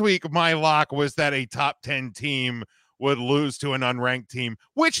 last week my lock was that a top 10 team would lose to an unranked team,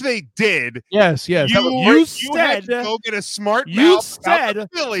 which they did. Yes. You had to go get a smart mouth about the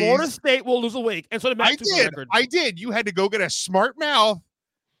Phillies. Florida State will lose a week, and so the Mac I did. You had to go get a smart mouth,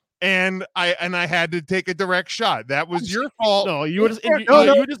 and I had to take a direct shot. That was your fault. No, you were just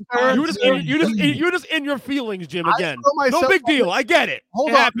in your feelings, Jim. Again, no big deal. I get it.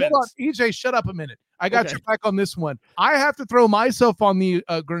 Hold on. EJ, shut up a minute. I got your back on this one. I have to throw myself on the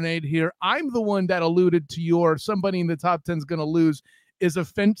grenade here. I'm the one that alluded to your somebody in the top 10 is going to lose is a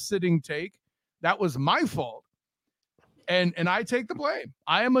fence-sitting take. That was my fault. And I take the blame.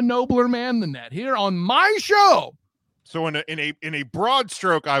 I am a nobler man than that here on my show. So in a broad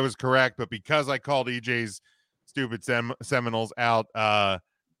stroke, I was correct, but because I called EJ's stupid Seminoles out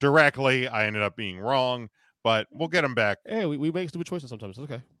directly, I ended up being wrong. But we'll get him back. Hey, we make stupid choices sometimes.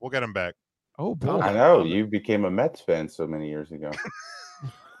 It's okay. We'll get him back. Oh boy! I know you became a Mets fan so many years ago.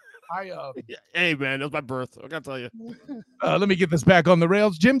 Hey man, that was my birth. I gotta tell you. Let me get this back on the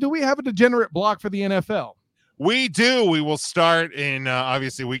rails. Jim, do we have a degenerate block for the NFL? We do. We will start in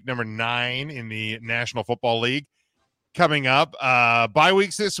obviously week number 9 in the National Football League. Coming up, bye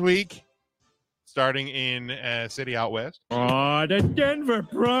weeks this week, starting in city out west. Oh, the Denver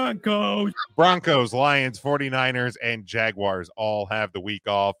Broncos. Broncos, Lions, 49ers, and Jaguars all have the week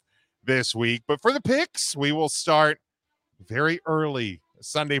off this week. But for the picks, we will start very early,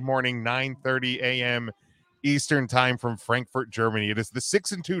 Sunday morning, 9:30 a.m. Eastern time from Frankfurt, Germany. It is the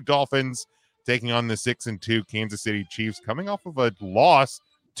 6-2 Dolphins taking on the 6-2 Kansas City Chiefs, coming off of a loss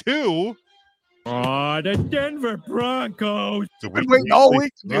to the Denver Broncos. It's all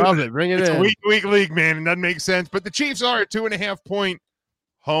week. Love it. Bring it in. It's a week league, man. It doesn't make sense. But the Chiefs are a 2.5-point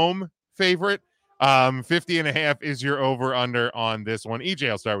home favorite. 50.5 is your over under on this one. EJ,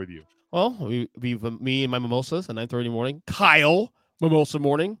 I'll start with you. Well, we've me and my mimosas at 9:30 in the morning. Kyle, mimosa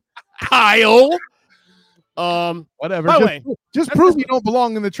morning. Kyle. Whatever. By the way, just prove you don't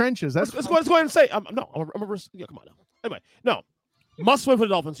belong in the trenches. Let's go ahead and say. I'm come on now. Anyway, no, must win for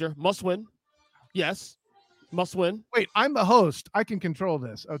the Dolphins here. Must win. Yes, must win. Wait, I'm the host. I can control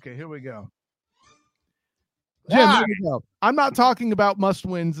this. Okay, here we go. Jim, here we go. I'm not talking about must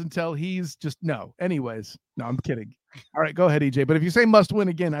wins until he's just no. Anyways, no, I'm kidding. All right, go ahead, EJ. But if you say must win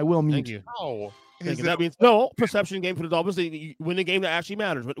again, I will mute. Thank you. Oh, that means no perception game for the Dolphins. You win a game that actually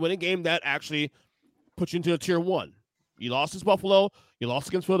matters. But win a game that actually puts you into a tier 1. You lost against Buffalo. You lost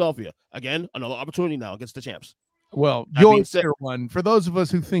against Philadelphia. Again, another opportunity now against the champs. Well, you're tier 1. For those of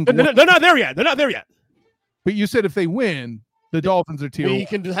us who think they're not there yet. They're not there yet. But you said if they win, the Dolphins are tier 1. We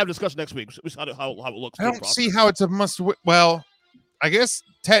can have a discussion next week. How it looks. I don't see how it's a must win. Well, I guess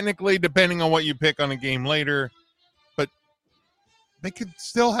technically, depending on what you pick on a game later, but they could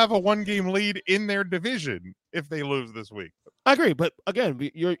still have a 1-game lead in their division if they lose this week. I agree, but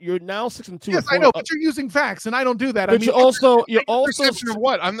again, you're now 6-2. Yes, I know, but you're using facts, and I don't do that. But you're also perception of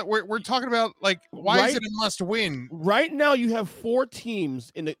what? We're talking about like why is it a must win? Right now, you have 4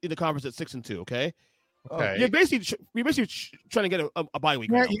 teams in the conference at 6-2. Okay. Okay. You're basically trying to get a bye week.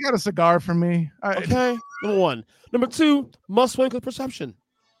 Yeah, right you got a cigar from me. Okay. Number 1. Number 2, must win because perception.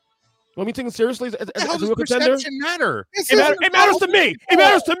 You want me taken seriously as How a does real contender? perception matter? It matters to me. It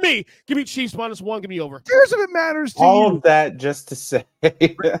matters to me. Give me Chiefs -1. Give me over. Here's if it matters to All you. of that just to say.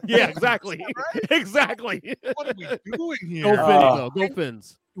 Yeah, exactly. Exactly. What are we doing here? Go Fins, though. Go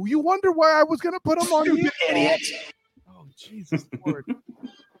Fins. You wonder why I was going to put them on you, idiot. Oh, Jesus Lord.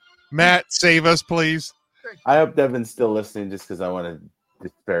 Matt, save us, please. I hope Devin's still listening just because I want to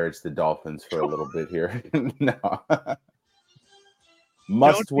disparage the Dolphins for a little bit here. No.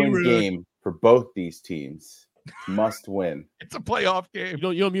 Must-win game for both these teams. Must win. It's a playoff game.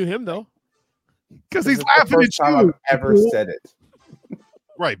 You don't mute him, though. Because he's This is laughing the at first time you. I've ever said it.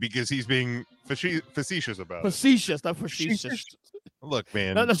 Right, because he's being facetious about it. Facetious, not facetious. Look,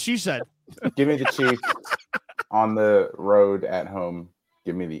 man. No, she said. Give me the Chiefs on the road at home.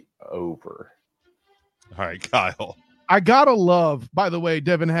 Give me the over. All right, Kyle. I gotta love, by the way,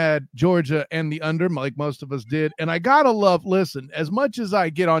 Devin had Georgia and the under, like most of us did. And I gotta love, listen, as much as I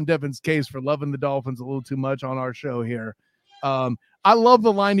get on Devin's case for loving the Dolphins a little too much on our show here, I love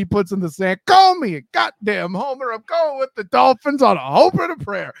the line he puts in the sand. Call me a goddamn homer. I'm going with the Dolphins on a hope and a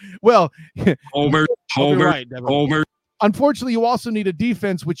prayer. Well, Homer. Right, Homer. Unfortunately, you also need a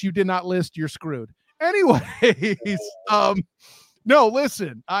defense, which you did not list. You're screwed. Anyways, no,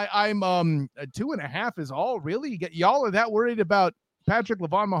 listen, I'm 2.5 is all really. Y'all are that worried about Patrick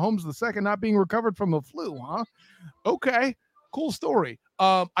LeVon Mahomes II not being recovered from the flu, huh? Okay, cool story.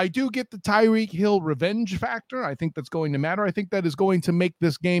 I do get the Tyreek Hill revenge factor. I think that's going to matter. I think that is going to make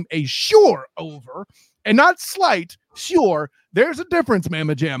this game a sure over, and not slight. Sure, there's a difference,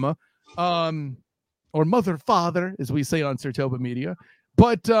 Mama Jamma. or mother father, as we say on Sertoba Media.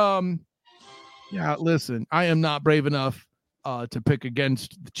 But yeah, listen, I am not brave enough to pick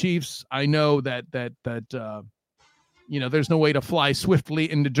against the Chiefs. I know that there's no way to fly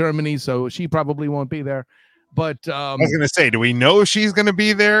swiftly into Germany, so she probably won't be there. But I was going to say, do we know she's going to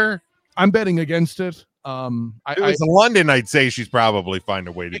be there? I'm betting against it. If it was London, I'd say she's probably find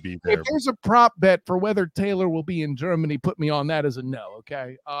a way to be there. If there's a prop bet for whether Taylor will be in Germany, put me on that as a no,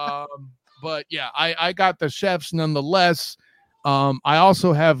 okay? But yeah, I got the chefs nonetheless. I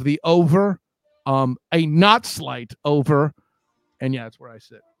also have the over, a not slight over, and yeah, that's where I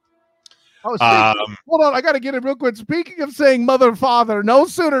sit. Hold on, I got to get it real quick. Speaking of saying mother, father, no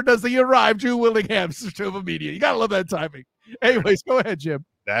sooner does he arrive, Drew Willingham, Sertoba Media. You got to love that timing. Anyways, go ahead, Jim.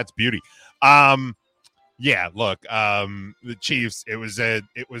 That's beauty. Yeah, look, the Chiefs, it was a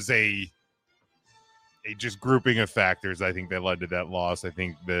just grouping of factors, I think, that led to that loss. I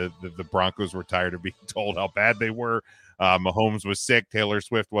think the Broncos were tired of being told how bad they were. Mahomes was sick. Taylor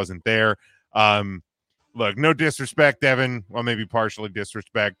Swift wasn't there. Look, no disrespect, Devin. Well, maybe partially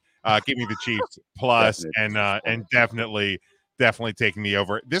disrespect. Give me the Chiefs plus, and definitely taking the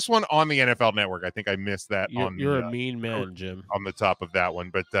over. This one on the NFL Network. I think I missed that. You're a mean man, Jim. On the top of that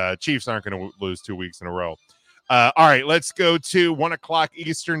one, but Chiefs aren't going to lose 2 weeks in a row. All right, let's go to 1:00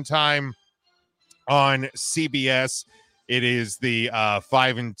 Eastern time on CBS. It is the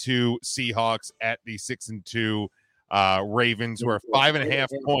 5-2 Seahawks at the 6-2 Ravens, who are 5.5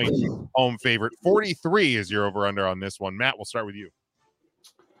 point home favorite. 43 is your over under on this one. Matt, we'll start with you.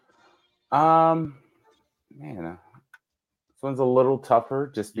 Man, this one's a little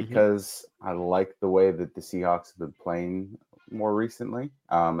tougher just because I like the way that the Seahawks have been playing more recently.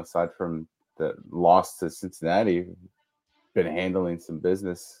 Aside from the loss to Cincinnati, been handling some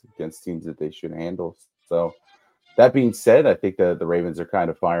business against teams that they should handle. So that being said, I think the Ravens are kind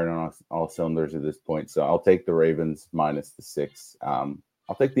of firing on all cylinders at this point. So I'll take the Ravens minus the 6. I'll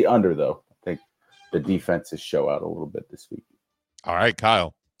take the under, though. I think the defenses show out a little bit this week. All right,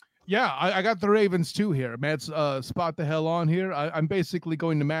 Kyle. Yeah, I got the Ravens too here. Matt's spot the hell on here. I'm basically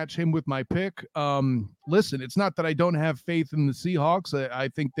going to match him with my pick. Listen, it's not that I don't have faith in the Seahawks. I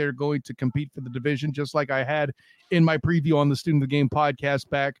think they're going to compete for the division, just like I had in my preview on the Student of the Game podcast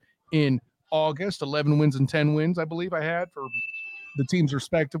back in August. 11 wins and 10 wins, I believe I had for the teams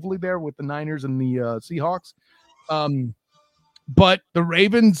respectively there with the Niners and the Seahawks. But the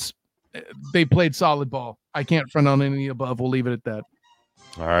Ravens, they played solid ball. I can't front on any above. We'll leave it at that.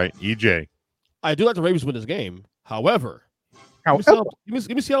 All right, EJ. I do like the Ravens win this game. However, give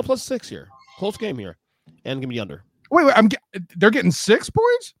me Seattle plus 6 here. Close game here, and give me the under. Wait, they're getting 6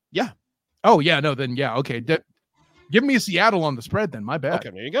 points? Yeah. Oh yeah, no, then yeah, okay. Give me a Seattle on the spread then. My bad.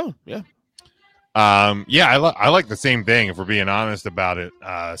 Okay, there you go. Yeah. Yeah, I like the same thing. If we're being honest about it,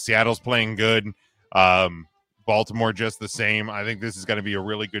 Seattle's playing good. Baltimore just the same. I think this is going to be a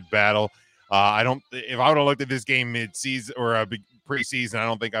really good battle. If I would have looked at this game mid-season or a big preseason, I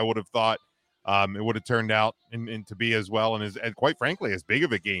don't think I would have thought it would have turned out and to be as well and quite frankly as big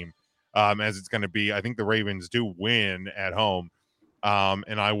of a game as it's going to be. I think the Ravens do win at home,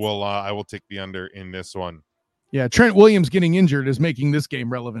 and I will take the under in this one. Yeah, Trent Williams getting injured is making this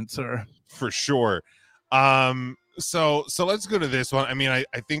game relevant, sir. For sure. So let's go to this one. I mean, I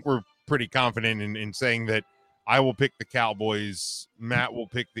think we're pretty confident in saying that I will pick the Cowboys. Matt will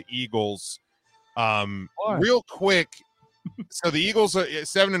pick the Eagles. Real quick. So the Eagles are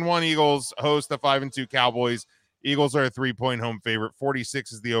 7-1. Eagles host the 5-2 Cowboys. Eagles are a 3-point home favorite.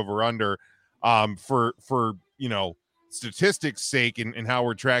 46 is the over/under. For statistics' sake and how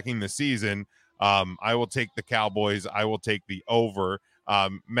we're tracking the season, I will take the Cowboys. I will take the over.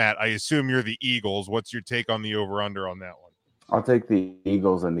 Matt, I assume you're the Eagles. What's your take on the over/under on that one? I'll take the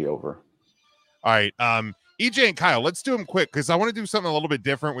Eagles and the over. All right. EJ and Kyle, let's do them quick because I want to do something a little bit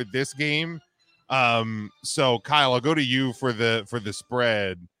different with this game. So Kyle, I'll go to you for the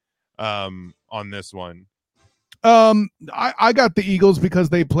spread on this one. I got the Eagles because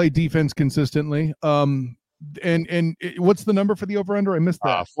they play defense consistently. What's the number for the over under? I missed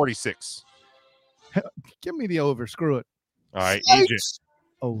that. 46. Give me the over. Screw it. All right, EJ.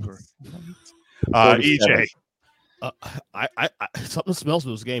 Over. EJ. I something smells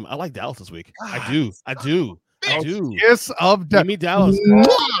with this game. I like Dallas this week. I do. Yes, of Give me Dallas.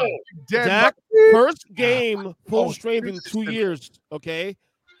 Dak, first game full Oh, strength in 2 years. Okay.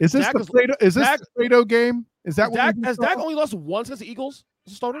 Is this Dak the Fredo game? Is that has Dak only lost once against the Eagles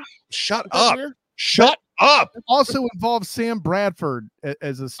as a starter? Shut Is that up. weird? Shut up. It also involves Sam Bradford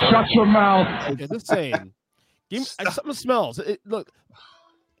as a starter. Shut your mouth. Okay, just saying. Give me, something smells. Look,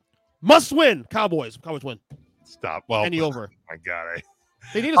 must win. Cowboys win. Stop. Well, Any over. my God.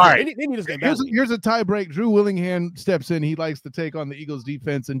 They need All this. right. They need this game Here's badly. a tie break. Drew Willingham steps in. He likes to take on the Eagles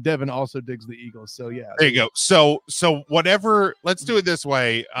defense, and Devin also digs the Eagles. So yeah, There you go. So whatever. Let's do it this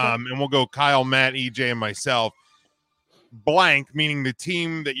way, and we'll go Kyle, Matt, EJ, and myself. Blank, meaning the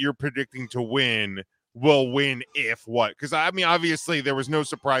team that you're predicting to win will win if what? Because I mean, obviously, there was no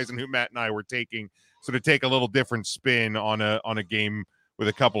surprise in who Matt and I were taking. So to take a little different spin on a game with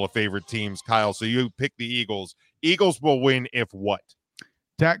a couple of favorite teams, Kyle. So you pick the Eagles. Eagles will win if what?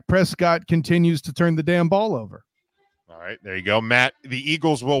 Dak Prescott continues to turn the damn ball over. All right, there you go, Matt. The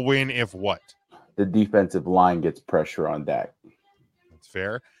Eagles will win if what? The defensive line gets pressure on Dak. That's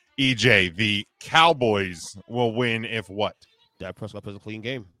fair. EJ, the Cowboys will win if what? Dak Prescott plays a clean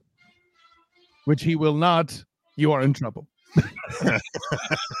game. Which he will not. You are in trouble. Since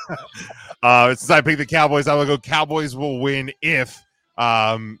I picked the Cowboys, I will go Cowboys will win if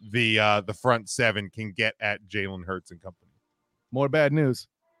the front seven can get at Jalen Hurts and company. More bad news.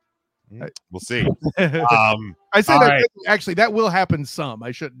 We'll see. I said that, right. actually that will happen some.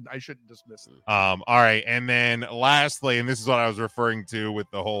 I shouldn't dismiss it. All right, and then lastly, and this is what I was referring to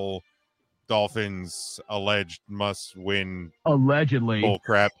with the whole Dolphins alleged must-win Allegedly bull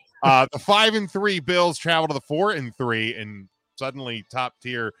crap. The 5-3 Bills travel to the 4-3, and suddenly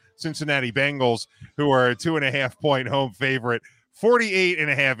top-tier Cincinnati Bengals, who are a 2.5-point home favorite.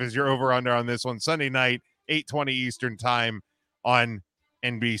 48.5 is your over/under on this one. Sunday night, 8:20 Eastern time on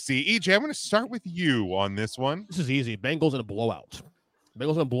NBC. EJ, I'm going to start with you on this one. This is easy. Bengals in a blowout.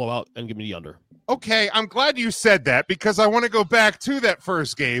 Bengals in a blowout and give me the under. Okay, I'm glad you said that because I want to go back to that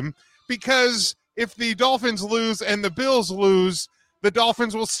first game because if the Dolphins lose and the Bills lose, the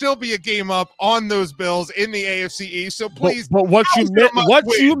Dolphins will still be a game up on those Bills in the AFC East. So please, but what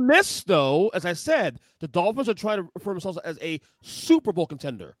Bills you missed though, as I said, the Dolphins are trying to refer themselves as a Super Bowl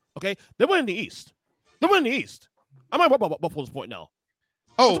contender. Okay, they're winning the East. They're winning the East. I'm not worried about Buffalo's point now.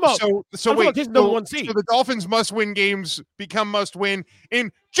 Oh, so wait. Number one seed. So the Dolphins must-win games become must-win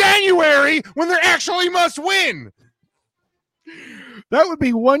in January when they're actually must-win. That would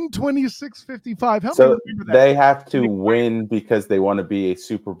be 126.55. Help me So remember that. they have to win because they want to be a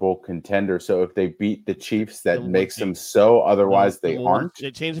Super Bowl contender. So if they beat the Chiefs, that makes them so. Otherwise, they aren't.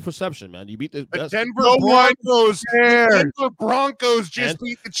 It changed the perception, man. You beat the best. Denver Broncos just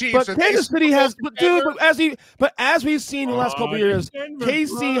beat the Chiefs. But Kansas City has, but as we've seen in the last couple of years,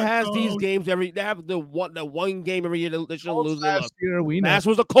 KC has these games every. They have the one game every year they shouldn't lose. Last year, we know. Last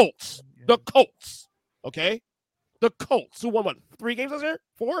was the Colts. The Colts. Okay. The Colts, who won what? 3 games last year?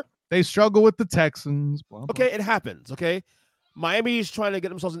 4? They struggle with the Texans. Blah, blah. Okay, it happens. Okay, Miami is trying to get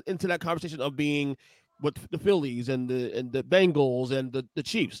themselves into that conversation of being with the Phillies and the Bengals and the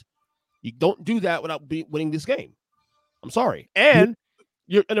Chiefs. You don't do that without winning this game. I'm sorry, and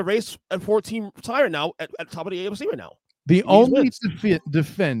you're in a race at 14 tier now at top of the AFC right now. The only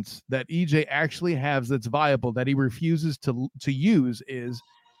defense that EJ actually has that's viable that he refuses to use is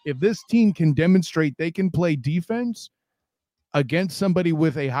if this team can demonstrate they can play defense against somebody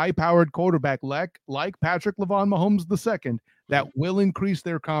with a high-powered quarterback like Patrick LaVon Mahomes II, that will increase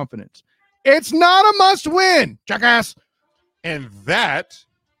their confidence. It's not a must-win, jackass. And that,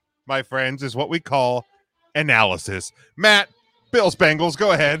 my friends, is what we call analysis. Matt, Bills, Bengals,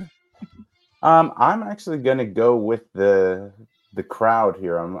 go ahead. I'm actually going to go with the crowd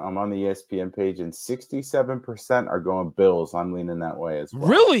here. I'm on the ESPN page, and 67% are going Bills. I'm leaning that way as well.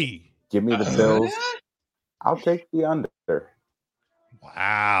 Really? Give me the Bills. I'll take the under.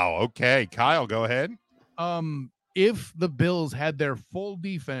 Wow. Okay, Kyle, go ahead. If the Bills had their full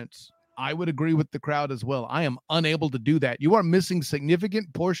defense, I would agree with the crowd as well. I am unable to do that. You are missing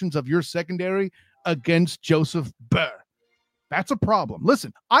significant portions of your secondary against Joseph Burr. That's a problem.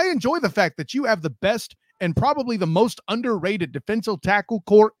 Listen, I enjoy the fact that you have the best and probably the most underrated defensive tackle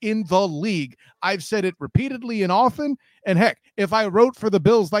core in the league. I've said it repeatedly and often. And heck, if I wrote for the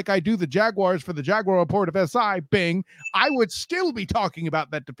Bills like I do the Jaguars for the Jaguar Report of SI, bing, I would still be talking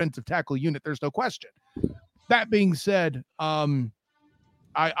about that defensive tackle unit. There's no question. That being said, I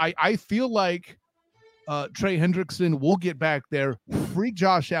feel like Trey Hendrickson will get back there, freak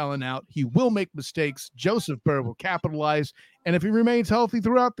Josh Allen out. He will make mistakes. Joseph Burr will capitalize. And if he remains healthy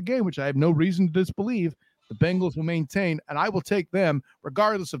throughout the game, which I have no reason to disbelieve, the Bengals will maintain, and I will take them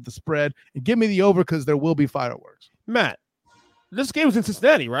regardless of the spread. And give me the over because there will be fireworks. Matt, this game is in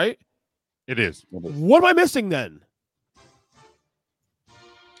Cincinnati, right? It is. What am I missing then?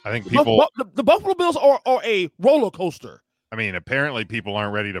 I think people... The Buffalo Bills are a roller coaster. I mean, apparently people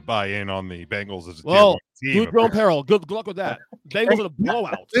aren't ready to buy in on the Bengals as a do team. your own peril. Good luck with that. Bengals in a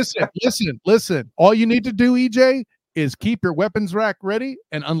blowout. Listen. All you need to do, EJ, is keep your weapons rack ready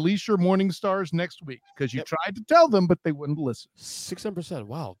and unleash your morning stars next week, because you tried to tell them, but they wouldn't listen. 6%.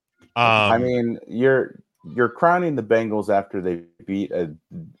 Wow. I mean, you're crowning the Bengals after they beat a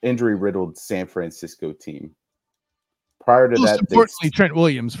injury-riddled San Francisco team. Prior to Most that, importantly, Trent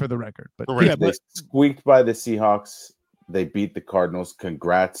Williams, for the record. But they squeaked by the Seahawks. They beat the Cardinals.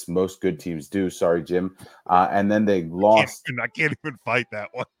 Congrats. Most good teams do. Sorry, Jim. And then they lost. I can't even fight that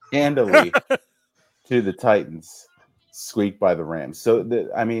one. Handily to the Titans. Squeaked by the Rams. So,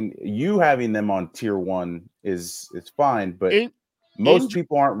 I mean, you having them on tier 1 is fine, but most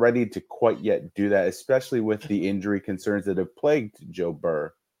people aren't ready to quite yet do that, especially with the injury concerns that have plagued Joe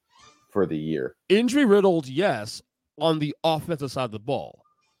Burr for the year. Injury riddled, yes, on the offensive side of the ball.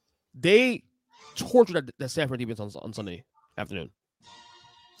 They tortured that San Fran defense on Sunday afternoon.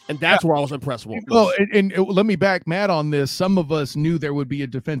 And that's where I was impressed with. Well, and let me back Matt on this. Some of us knew there would be a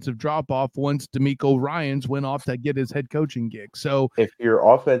defensive drop-off once DeMeco Ryans went off to get his head coaching gig. So if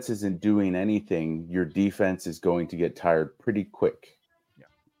your offense isn't doing anything, your defense is going to get tired pretty quick. Yeah.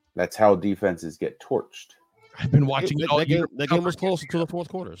 That's how defenses get torched. I've been watching that game was close until the fourth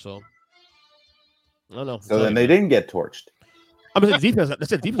quarter, so I don't know. So then they didn't get torched. I mean, the defense got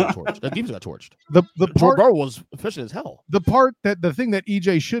torched. The defense got torched. The part Burrow was efficient as hell. The thing that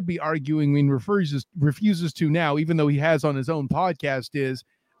EJ should be arguing, refuses to now, even though he has on his own podcast, is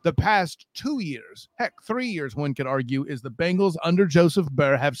the past 2 years, heck, 3 years, one could argue, is the Bengals under Joseph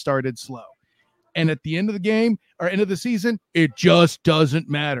Burr have started slow. And at the end of the game or end of the season, it just doesn't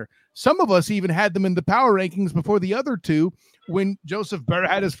matter. Some of us even had them in the power rankings before the other two when Joseph Burr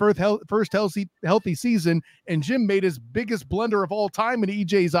had his first healthy season, and Jim made his biggest blunder of all time in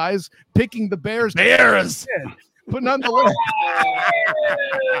EJ's eyes, picking the Bears. But nonetheless,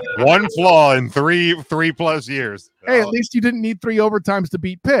 one flaw in three plus years. Hey, at least you didn't need 3 overtimes to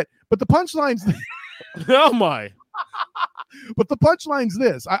beat Pitt. But the punchline's oh my. But the punchline's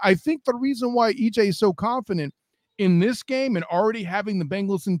this. I think the reason why EJ is so confident in this game and already having the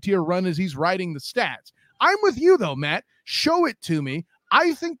Bengals in tier run is he's writing the stats. I'm with you though, Matt. Show it to me.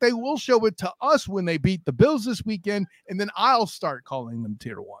 I think they will show it to us when they beat the Bills this weekend, and then I'll start calling them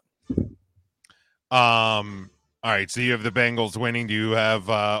tier 1. All right, so you have the Bengals winning. Do you have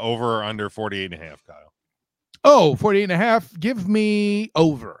over or under 48.5, Kyle? Oh, 48.5. Give me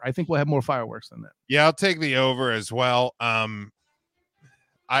over. I think we'll have more fireworks than that. Yeah, I'll take the over as well. I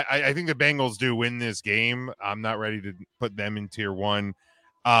think the Bengals do win this game. I'm not ready to put them in tier 1.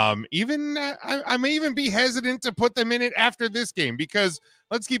 I may even be hesitant to put them in it after this game, because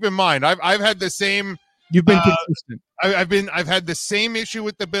let's keep in mind, I've had the same. You've been consistent. I've had the same issue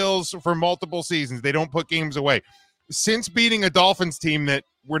with the Bills for multiple seasons. They don't put games away. Since beating a Dolphins team that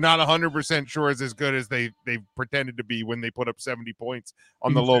we're not 100% sure is as good as they pretended to be when they put up 70 points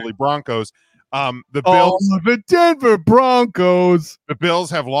on the lowly Broncos. The Bills, the Denver Broncos. The Bills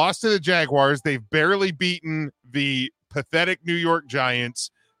have lost to the Jaguars. They've barely beaten the pathetic New York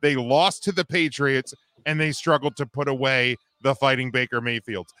Giants. They lost to the Patriots, and they struggled to put away the Fighting Baker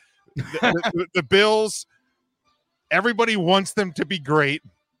Mayfield. The Bills, everybody wants them to be great.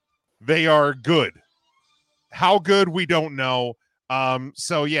 They are good. How good, we don't know.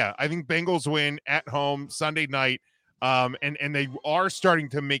 So yeah, I think Bengals win at home Sunday night. And they are starting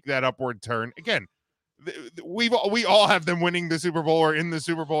to make that upward turn. Again, we all have them winning the Super Bowl or in the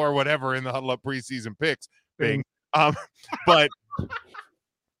Super Bowl or whatever in the Huddle Up preseason picks. Bing. But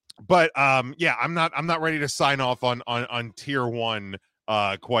yeah, I'm not ready to sign off on tier 1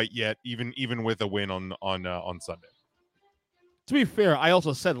 quite yet, even with a win on Sunday. To be fair, I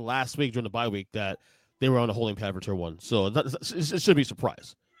also said last week during the bye week that they were on a holding pad for tier 1, so it should be a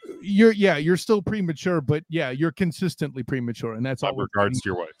surprise. You're still premature, but yeah, you're consistently premature, and that's all. Regards to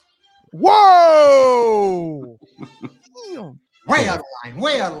your wife. Whoa! Way out of line.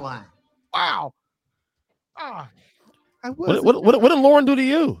 Way out of line. Wow. What did Lauren do to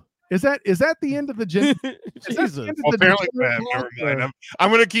you? Is that the end of the gen? Jesus. Well, apparently, never mind. I'm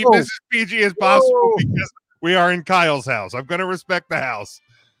going to keep this as PG as possible because we are in Kyle's house. I'm going to respect the house.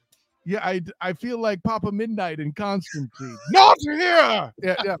 Yeah, I feel like Papa Midnight in Constantine. Not here.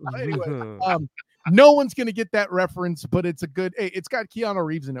 Yeah. Anyway, no one's gonna get that reference, but it's a good. Hey, it's got Keanu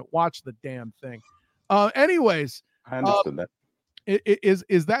Reeves in it. Watch the damn thing. Anyways, I understood that.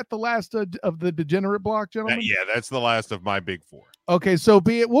 Is that the last of the degenerate block, gentlemen? Yeah, that's the last of my big 4. Okay, so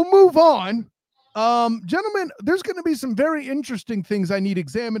be it. We'll move on. Gentlemen, there's going to be some very interesting things I need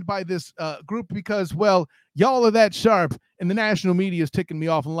examined by this group because, well, y'all are that sharp and the national media is ticking me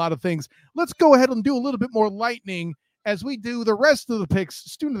off on a lot of things. Let's go ahead and do a little bit more lightning as we do the rest of the picks,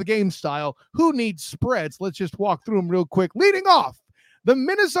 student of the game style. Who needs spreads? Let's just walk through them real quick. Leading off, The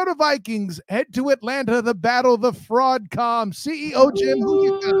Minnesota Vikings head to Atlanta to battle the Fraudcom. CEO Jim, who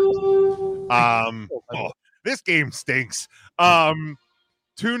you got? This game stinks.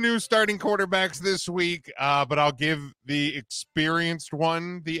 Two new starting quarterbacks this week, but I'll give the experienced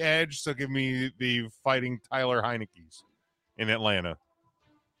one the edge. So give me the fighting Tyler Heineke's in Atlanta.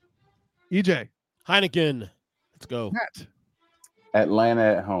 EJ. Heineken. Let's go. Matt. Atlanta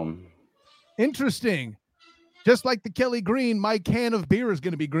at home. Interesting. Just like the Kelly Green, my can of beer is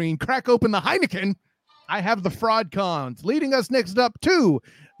going to be green. Crack open the Heineken. I have the Fraudcons. Leading us next up to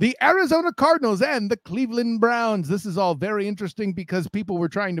the Arizona Cardinals and the Cleveland Browns. This is all very interesting because people were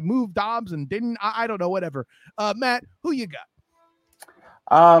trying to move Dobbs and didn't. I don't know, whatever. Matt, who you got?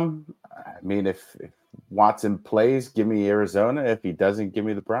 I mean, if Watson plays, give me Arizona. If he doesn't, give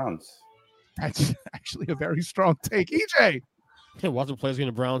me the Browns. That's actually a very strong take. EJ. Yeah, Watson plays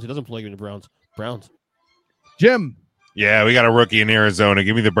against the Browns. He doesn't play against the Browns. Browns. Jim. Yeah, we got a rookie in Arizona.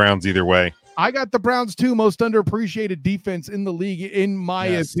 Give me the Browns either way. I got the Browns too. Most underappreciated defense in the league, in my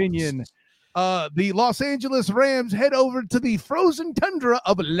opinion. The Los Angeles Rams head over to the frozen tundra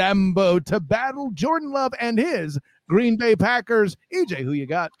of Lambeau to battle Jordan Love and his Green Bay Packers. EJ, who you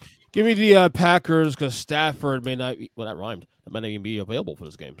got? Give me the Packers because Stafford may not. Well, that rhymed. That might not even be available for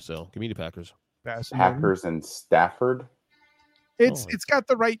this game. So give me the Packers. Packers and Stafford. It's got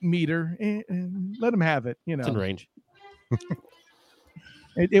the right meter. Let him have it. You know, it's in range.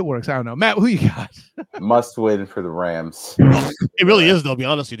 It works. I don't know. Matt, who you got? Must win for the Rams. It really is, though. Be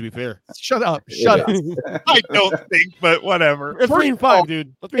honest with you, to be fair. Shut up. Shut up. I don't think, but whatever. It's 3-5,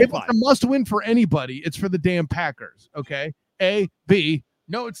 dude. Let's if it's a must win for anybody, it's for the damn Packers. Okay. A, B.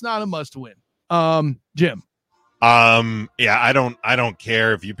 No, it's not a must win. Jim. Yeah, I don't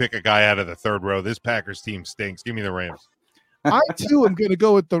care if you pick a guy out of the third row. This Packers team stinks. Give me the Rams. I too am going to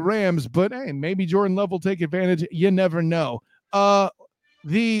go with the Rams, but hey, maybe Jordan Love will take advantage. You never know.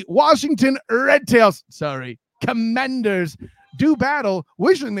 The Washington Commanders do battle,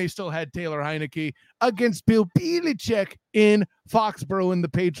 wishing they still had Taylor Heineke against Bill Belichick in Foxborough and the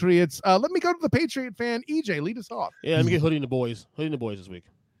Patriots. Let me go to the Patriot fan. EJ, lead us off. Yeah, let me get Hoodie and the boys. Hoodie and the boys this week.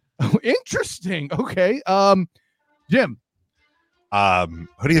 Oh, interesting. Okay. Jim.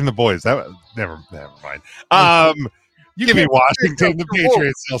 Hoodie and the boys. Never mind. Give me Washington. The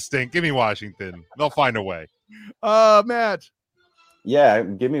Patriots still stink. Give me Washington. They'll find a way. Matt. Yeah,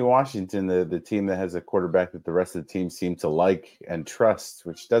 give me Washington, the team that has a quarterback that the rest of the team seem to like and trust,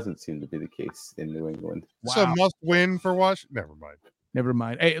 which doesn't seem to be the case in New England. Wow. So must win for Washington. Never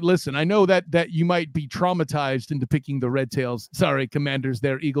mind. Hey, listen, I know that you might be traumatized into picking the Red Tails. Sorry, Commanders,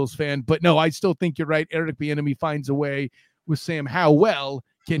 they're Eagles fan. But no, I still think you're right. Eric Bieniemy finds a way with Sam. How well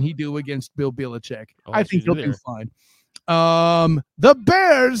can he do against Bill Belichick? I think he'll do fine. The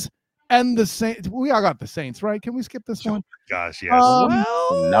Bears and the Saints. We all got the Saints, right? Can we skip this one? Gosh, yes.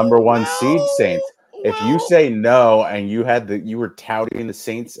 Number one seed Saints. If you say no and you were touting the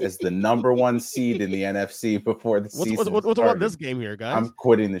Saints as the number one seed in the NFC before the season what's about this game here, guys? I'm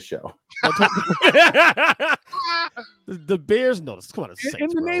quitting the show. The Bears, no, come on, the Saints, in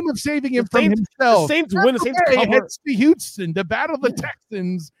the name of saving him the from Saints, himself. The Saints win. The Saints cover. Heads to Houston to battle the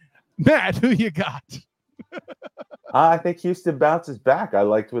Texans. Matt, who you got? I think Houston bounces back. I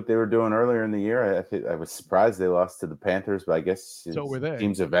liked what they were doing earlier in the year. I was surprised they lost to the Panthers, but I guess so were they.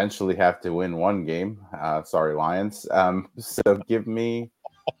 Teams eventually have to win one game. Sorry, Lions. So give me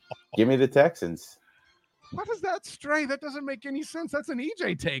the Texans. What is that stray? That doesn't make any sense. That's an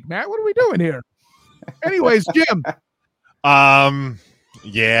EJ take, Matt. What are we doing here? Anyways, Jim.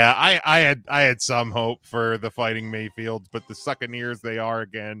 Yeah, I had some hope for the Fighting Mayfields, but the Succaneers they are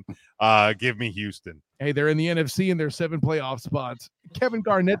again. Give me Houston. Hey, they're in the NFC and they're 7 playoff spots. Kevin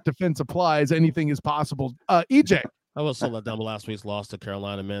Garnett defense applies. Anything is possible. EJ. I was so let down last week's loss to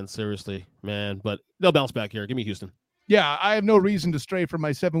Carolina, man. Seriously, man. But they'll bounce back here. Give me Houston. Yeah, I have no reason to stray from my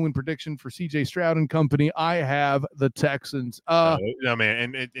 7-win prediction for CJ Stroud and company. I have the Texans. No,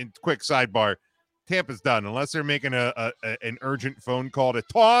 man. And quick sidebar. Tampa's done unless they're making an urgent phone call to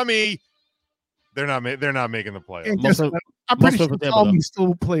Tommy. They're not making the playoffs. I'm pretty sure Tommy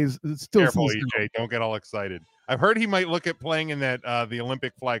still plays. Careful, EJ. Don't get all excited. I've heard he might look at playing in that the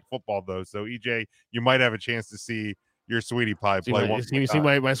Olympic flag football though. So EJ, you might have a chance to see your sweetie pie play. You see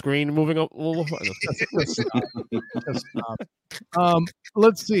my screen moving up? Stop.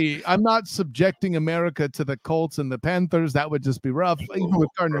 Let's see. I'm not subjecting America to the Colts and the Panthers. That would just be rough. Even with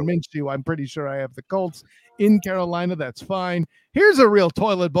Gardner Minshew, I'm pretty sure I have the Colts in Carolina. That's fine. Here's a real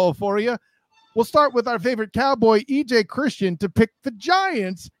toilet bowl for you. We'll start with our favorite Cowboy, EJ Christian, to pick the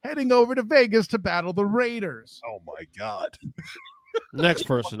Giants heading over to Vegas to battle the Raiders. Oh, my God. Next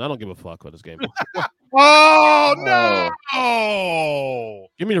person. I don't give a fuck about this game. Oh, Oh. no.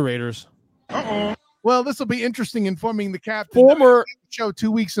 Give me the Raiders. Uh-oh. Well, this will be interesting informing the captain Former show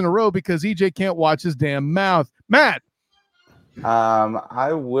 2 weeks in a row because EJ can't watch his damn mouth. Matt,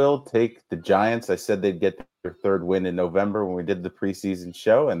 I will take the Giants. I said they'd get their third win in November when we did the preseason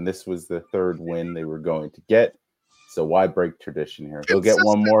show, and this was the third win they were going to get. So why break tradition here? They'll get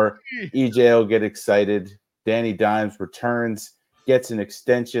one more. EJ will get excited. Danny Dimes returns, gets an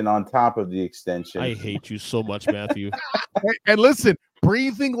extension on top of the extension. I hate you so much, Matthew. and listen,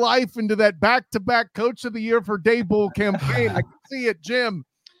 breathing life into that back-to-back Coach of the Year for Daboll campaign. I can see it, Jim.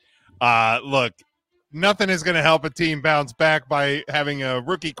 Look, nothing is going to help a team bounce back by having a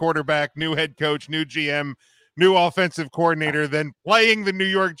rookie quarterback, new head coach, new GM, new offensive coordinator, then playing the New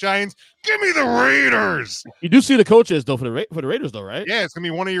York Giants. Give me the Raiders. You do see the coaches though for the Raiders though, right? Yeah, it's going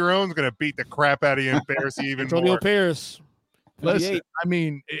to be one of your own going to beat the crap out of you and embarrass you even Antonio more. Pierce. Listen, I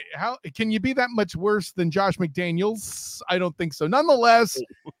mean, how can you be that much worse than Josh McDaniels? I don't think so. Nonetheless,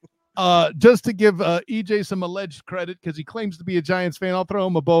 just to give EJ some alleged credit because he claims to be a Giants fan, I'll throw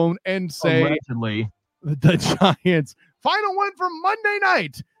him a bone and say Allegedly. the Giants. Final one from Monday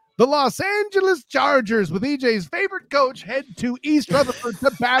night. The Los Angeles Chargers, with EJ's favorite coach, head to East Rutherford to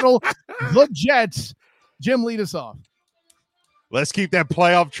battle the Jets. Jim, lead us off. Let's keep that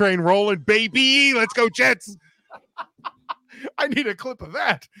playoff train rolling, baby. Let's go, Jets. I need a clip of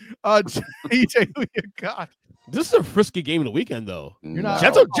that. EJ, who you got? This is a frisky game of the weekend, though. You're not.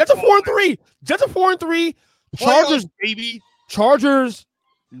 Jets are 4-3. Jets are 4-3. Chargers, Playoffs, baby. Chargers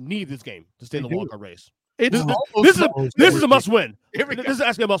need this game to stay in the They do. wild card race. It's This is a must win. Here we This go. is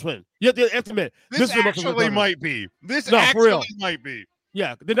actually a must win. You have to admit. This is a must-win actually for might be. This No, for real. actually might be.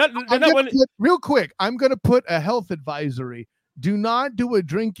 Yeah, they're not I'm gonna winning. put- real quick, I'm going to put a health advisory. Do not do a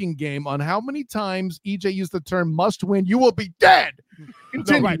drinking game on how many times EJ used the term must win. You will be dead. No,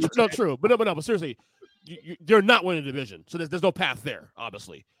 Continue. right. No, true. But seriously, they're not winning the division. So there's no path there,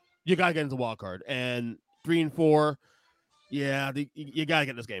 obviously. You got to get into the wild card. And 3 and 4, yeah, you got to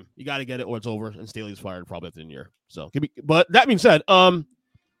get this game. You got to get it or it's over. And Staley's fired probably at the end of the year. So, but that being said, give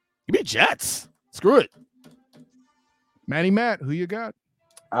me Jets. Screw it. Matt, who you got?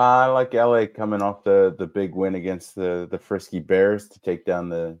 I like LA coming off the big win against the frisky Bears to take down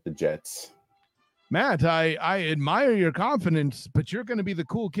the Jets. Matt, I admire your confidence, but you're going to be the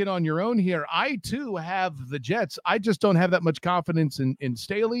cool kid on your own here. I, too, have the Jets. I just don't have that much confidence in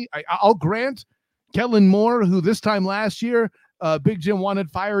Staley. I'll grant Kellen Moore, who this time last year, Big Jim wanted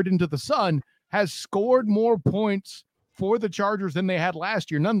fired into the sun, has scored more points for the Chargers than they had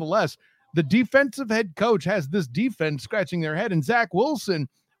last year. Nonetheless, the defensive head coach has this defense scratching their head, and Zach Wilson,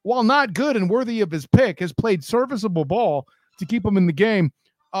 while not good and worthy of his pick, has played serviceable ball to keep him in the game.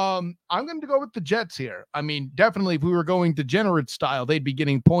 I'm going to go with the Jets here. I mean, definitely if we were going degenerate style, they'd be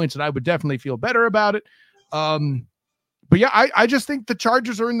getting points, and I would definitely feel better about it. But yeah, I just think the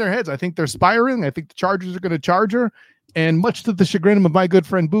Chargers are in their heads. I think they're spiraling. I think the Chargers are going to charger, and much to the chagrin of my good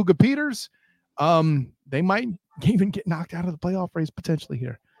friend Booga Peters, they might even get knocked out of the playoff race potentially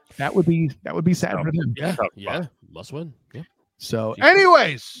here. That would be sad for them. Yeah, must win. Yeah. So,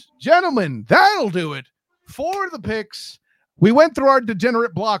 anyways, gentlemen, that'll do it for the picks. We went through our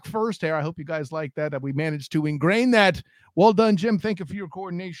degenerate block first here. I hope you guys like that we managed to ingrain that. Well done, Jim. Thank you for your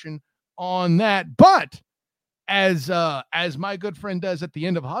coordination on that. But as my good friend does at the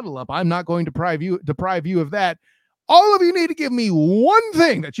end of Huddle Up, I'm not going to deprive you of that. All of you need to give me one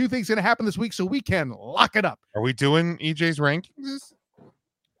thing that you think is going to happen this week so we can lock it up. Are we doing EJ's rankings?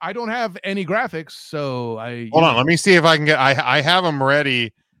 I don't have any graphics, so Hold on. Let me see if I can get. I have them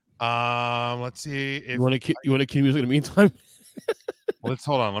ready. Let's see. If, You want to keep music in the meantime? let's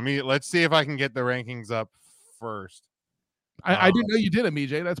hold on. Let's see if I can get the rankings up first. I didn't know you did it,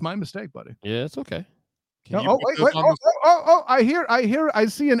 EJ. That's my mistake, buddy. Yeah, it's okay. Can you Oh, put wait. those on the- Oh, I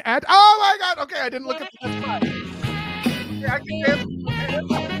see an ad. Oh my God. Okay. I didn't look at the spot. Yeah, I can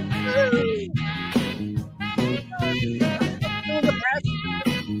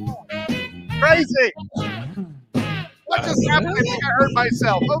Crazy. What just happened? I think I heard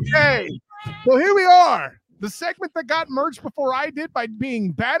myself. Okay. So here we are. The segment that got merged before I did by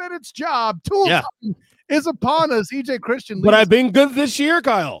being bad at its job. Tool time is upon us. EJ Christian. But I've been good this year,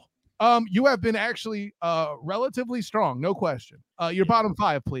 Kyle. You have been actually relatively strong, no question. Your bottom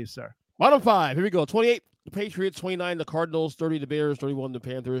 5, please, sir. Bottom 5. Here we go. 28, the Patriots. 29, the Cardinals. 30, the Bears. 31, the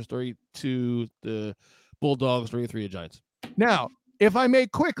Panthers. 32, the Bulldogs. 33, the Giants. Now, if I may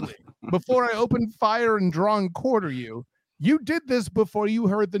quickly, before I open fire and draw and quarter you did this before you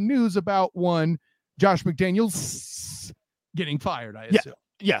heard the news about one Josh McDaniels getting fired, I assume.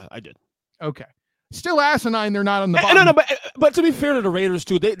 Yeah, I did. Okay. Still asinine they're not on the bottom. No, but But to be fair to the Raiders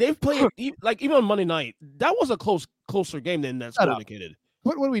too, they've played like even on Monday night. That was a closer game than that score indicated.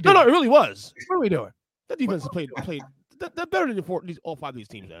 What are we doing? No, it really was. What are we doing? That defense played. They're better than all 5 of these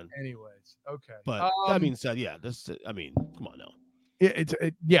teams, man. Anyways, okay. But that being said, yeah, come on now.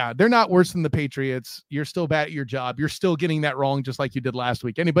 Yeah, they're not worse than the Patriots. You're still bad at your job. You're still getting that wrong, just like you did last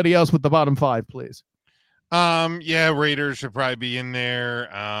week. Anybody else with the bottom 5, please? Yeah, Raiders should probably be in there.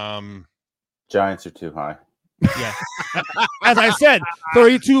 Giants are too high. Yeah. As I said,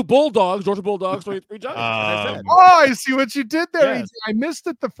 32 Bulldogs, Georgia Bulldogs, 33 Giants. As I said. I see what you did there. Yes. I missed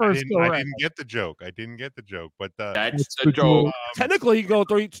it the first go. I didn't get the joke. But That's the joke. Technically, you go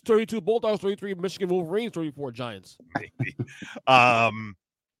 32 Bulldogs, 33 Michigan Wolverines, 34 Giants.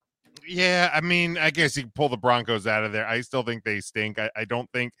 Yeah, I mean, I guess you can pull the Broncos out of there. I still think they stink. I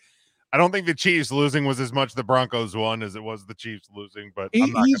don't think the Chiefs losing was as much the Broncos won as it was the Chiefs losing, but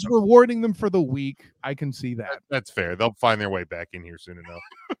he's rewarding them for the week. I can see that. That's fair. They'll find their way back in here soon enough.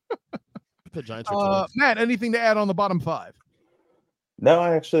 The Giants Matt, anything to add on the bottom 5? No,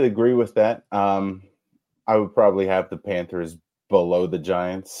 I actually agree with that. I would probably have the Panthers below the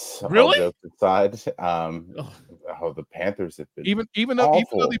Giants. Really? On the side. The Panthers have been even though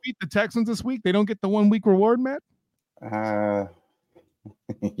they beat the Texans this week, they don't get the 1 week reward, Matt?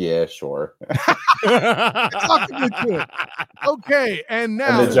 Yeah, sure. Okay, and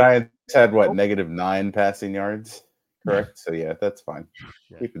now the Giants had -9 passing yards, correct? So yeah, that's fine.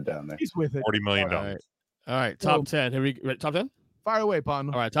 Keep it down there. He's with it. $40 million. All right, top 10. Here we go. Top 10? Fire away, Pon.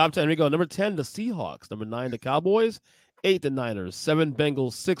 All right, top 10. Here we go. Number 10, the Seahawks. Number 9, the Cowboys. 8, the Niners. 7,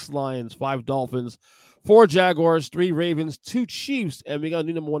 Bengals. 6, Lions. 5, Dolphins. 4, Jaguars. 3, Ravens. 2, Chiefs. And we got a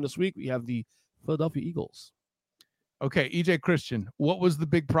new number 1 this week. We have the Philadelphia Eagles. Okay, EJ Christian, what was the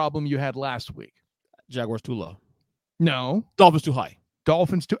big problem you had last week? Jaguars too low. No. Dolphins too high.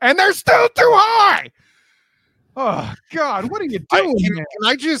 Dolphins too, and they're still too high. Oh God, what are you doing?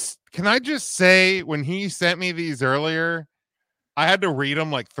 Can I just say, when he sent me these earlier, I had to read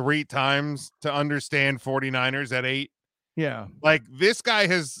them like 3 times to understand 49ers at 8. Yeah. Like, this guy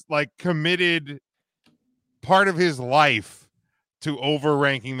has committed part of his life to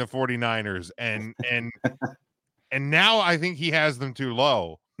overranking the 49ers and now I think he has them too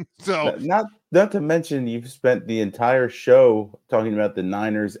low. So not to mention, you've spent the entire show talking about the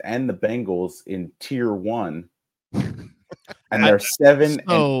Niners and the Bengals in tier 1, and they're 7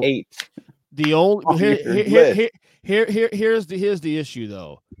 and 8. The only here's the issue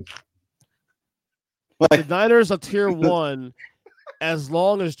though. The Niners are tier 1 as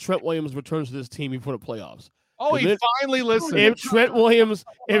long as Trent Williams returns to this team before the playoffs. Oh, he finally listened. If Trent Williams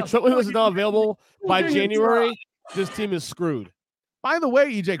is not available by January, this team is screwed. By the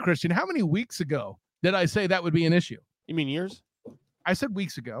way, EJ Christian, how many weeks ago did I say that would be an issue? You mean years? I said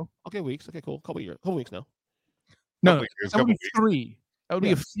weeks ago. Okay, weeks. Okay, cool. Couple weeks now. No, that would be 3. That would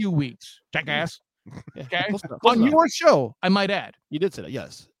be a few weeks. Jackass. Yeah. Okay. Close enough. On your show, I might add. You did say that.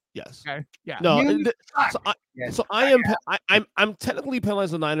 Yes. Okay. Yeah. No. I'm technically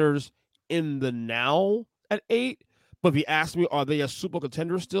penalizing the Niners in the now at 8, but if you ask me, are they a Super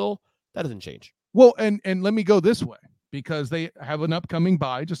contender still? That doesn't change. Well, and let me go this way, because they have an upcoming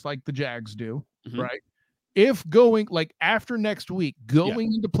bye, just like the Jags do, right? If going after next week,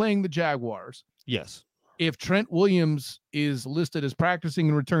 going into playing the Jaguars, yes. If Trent Williams is listed as practicing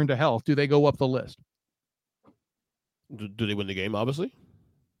and returned to health, do they go up the list? Do they win the game? Obviously,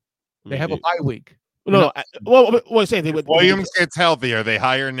 they have a bye week. No, what saying they would. Williams gets healthy. Are they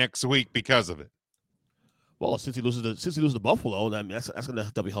higher next week because of it? Well, since he loses to Buffalo, I mean, that's going to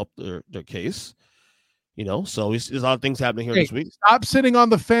definitely help their case. So there's a lot of things happening here this week. Stop sitting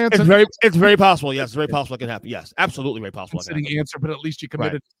on the fence. It's very possible. Yes, it's very possible it can happen. Yes, absolutely very possible. Sitting answer, but at least you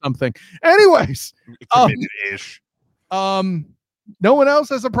committed to something. Anyways, committed-ish. No one else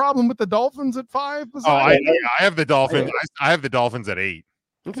has a problem with the Dolphins at 5. I have the Dolphins. I have the Dolphins at 8.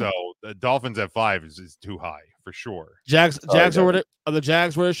 Okay. So the Dolphins at 5 is too high for sure. Jags are the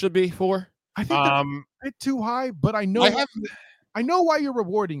Jags where it should be 4. I think a bit too high, but I know why you're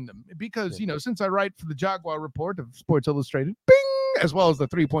rewarding them, because since I write for the Jaguar Report of Sports Illustrated, bing, as well as the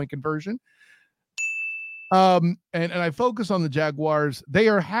 3-point conversion, and I focus on the Jaguars. They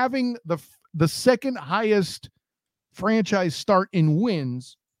are having the second highest franchise start in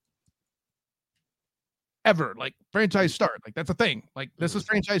wins ever. Franchise start, that's a thing. This is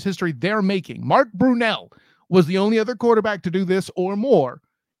franchise history they're making. Mark Brunell was the only other quarterback to do this or more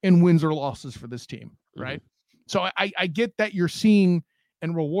in wins or losses for this team, right? So I get that you're seeing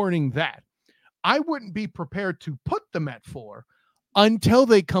and rewarding that. I wouldn't be prepared to put them at 4 until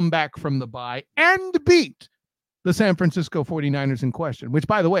they come back from the bye and beat the San Francisco 49ers in question, which,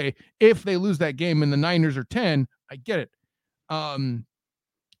 by the way, if they lose that game and the Niners are 10, I get it.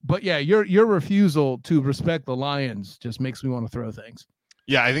 But yeah, your refusal to respect the Lions just makes me want to throw things.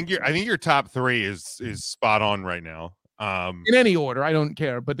 Yeah, I think your top 3 is spot on right now. In any order, I don't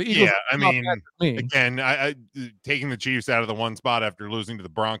care. But the Eagles. Yeah, I mean, me. again, I taking the Chiefs out of the 1 spot after losing to the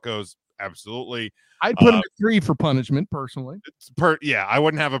Broncos, absolutely. I'd put them at 3 for punishment, personally. Yeah, I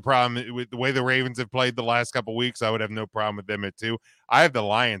wouldn't have a problem with the way the Ravens have played the last couple weeks. I would have no problem with them at 2. I have the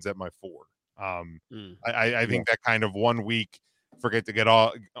Lions at my 4. I think that kind of 1 week forget to get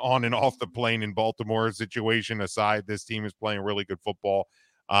on and off the plane in Baltimore situation aside, this team is playing really good football.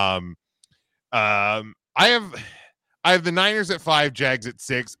 I have the Niners at 5, Jags at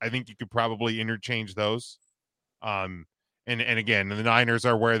 6. I think you could probably interchange those. And again, the Niners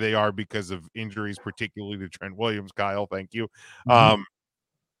are where they are because of injuries, particularly to Trent Williams. Kyle, thank you. I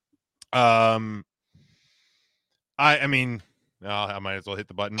mean, I might as well hit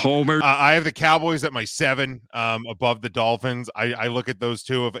the button. Homer. I have the Cowboys at my 7, above the Dolphins. I look at those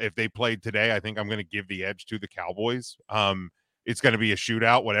two. If they played today, I think I'm going to give the edge to the Cowboys. It's going to be a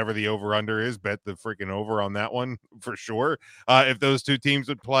shootout, whatever the over-under is. Bet the freaking over on that one for sure. If those two teams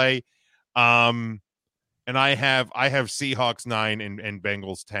would play, and I have Seahawks 9 and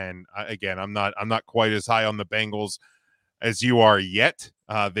Bengals 10. Again, I'm not quite as high on the Bengals as you are yet.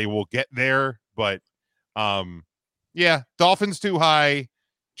 They will get there, but yeah, Dolphins too high,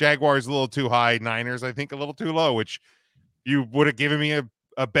 Jaguars a little too high, Niners I think a little too low, which you would have given me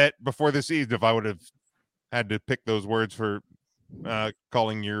a bet before the season if I would have had to pick those words for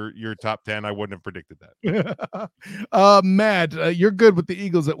calling your top 10. I wouldn't have predicted that. Matt, you're good with the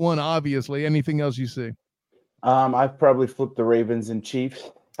Eagles at 1, obviously. Anything else you see? I've probably flipped the Ravens and Chiefs.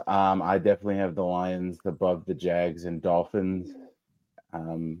 I definitely have the Lions above the Jags and Dolphins.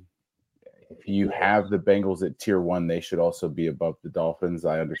 If you have the Bengals at tier 1, they should also be above the Dolphins.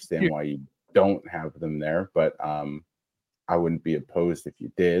 I understand why you don't have them there, but I wouldn't be opposed if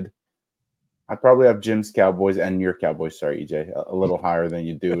you did. I probably have Jim's Cowboys and your Cowboys, sorry, EJ, a little higher than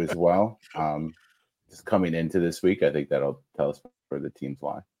you do as well. Just coming into this week, I think that'll tell us where the teams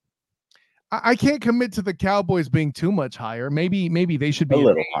lie. I can't commit to the Cowboys being too much higher. Maybe they should be a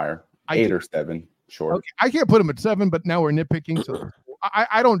little higher, 8 or 7, sure. Okay, I can't put them at 7, but now we're nitpicking. So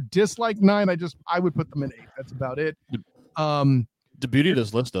I don't dislike 9. I would put them in 8. That's about it. The beauty of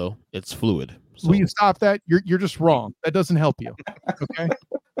this list, though, it's fluid. So. Will you stop that? You're just wrong. That doesn't help you. Okay.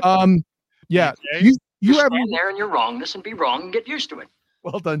 Yeah. You have stand there and you're wrong. Listen, be wrong and get used to it.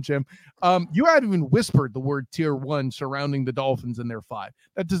 Well done, Jim. You hadn't even whispered the word tier 1 surrounding the Dolphins in their 5.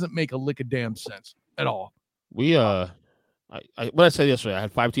 That doesn't make a lick of damn sense at all. We what I said yesterday, I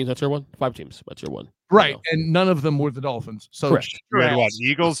had 5 teams at tier 1. 5 teams at tier 1. Right, and none of them were the Dolphins. So correct. You had what?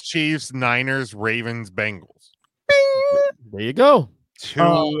 Eagles, Chiefs, Niners, Ravens, Bengals. There you go. 2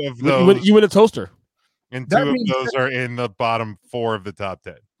 of those. You win a toaster. And 2 of those are in the bottom 4 of the top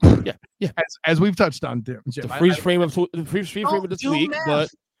 10. Yeah. As we've touched on, Jim. The freeze frame of this week, but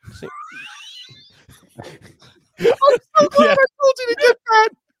I'm so glad I told you to get that.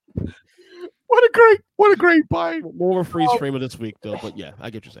 What a great buy. More of a freeze frame of this week, though. But yeah, I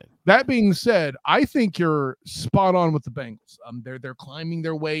get what you're saying. That being said, I think you're spot on with the Bengals. They're climbing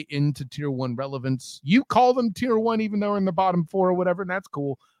their way into tier 1 relevance. You call them tier 1, even though they're in the bottom 4 or whatever, and that's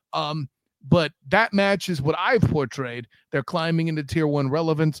cool. But that matches what I've portrayed. They're climbing into tier 1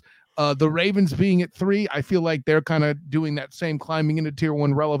 relevance. The Ravens being at 3, I feel like they're kind of doing that same climbing into tier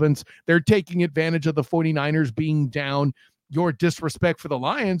 1 relevance. They're taking advantage of the 49ers being down. Your disrespect for the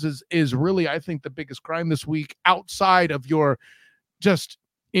Lions is really, I think, the biggest crime this week outside of your just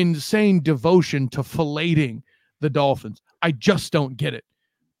insane devotion to filleting the Dolphins. I just don't get it.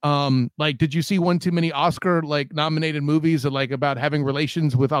 Did you see one too many Oscar nominated movies about having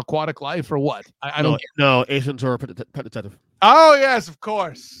relations with aquatic life or what? I don't. No, Ace Ventura, Pet Detective. Oh yes, of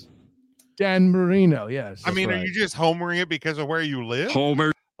course. Dan Marino. Yes. I mean, right. Are you just homering it because of where you live?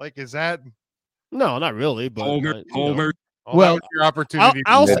 Homer. Is that? No, not really. But Homer. Well, that was your opportunity.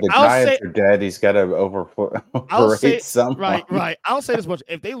 The Giants are dead. He's got to overrate someone. Right. I'll say this much: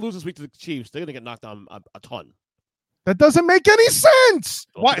 if they lose this week to the Chiefs, they're going to get knocked down a ton. That doesn't make any sense.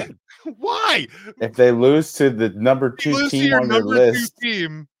 Why? Why? If they lose to the number 2 team on their list,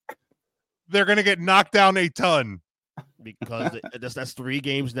 they're going to get knocked down a ton. Because that's 3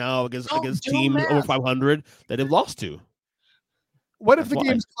 games now against teams over 500 that they've lost to. What if the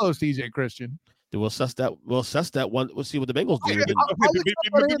game's close, EJ Christian? We'll assess that. We'll see what the Bengals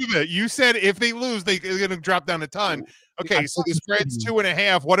do. You said if they lose, they're going to drop down a ton. Okay, so the spread's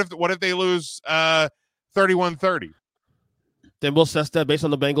 2.5. What if they lose 31-30? Then we'll assess that based on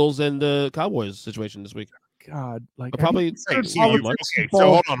the Bengals and the Cowboys situation this week. God, probably. So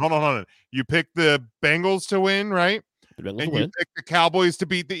hold on. You picked the Bengals to win, right? The Bengals and win. you pick the Cowboys to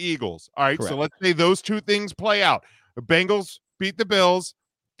beat the Eagles. All right, Correct. so let's say those two things play out. The Bengals beat the Bills,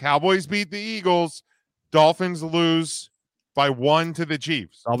 Cowboys beat the Eagles, Dolphins lose by 1 to the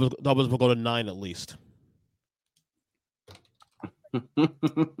Chiefs. Dolphins will go to 9 at least. The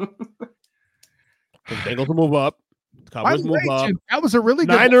Bengals will move up. The Cowboys move up. Jim, that was a really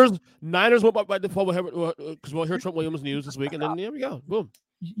good Niners went up by default because we'll hear Trent Williams news this week, and then there we go. Boom.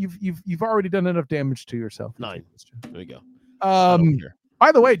 You've already done enough damage to yourself. 9. There we go.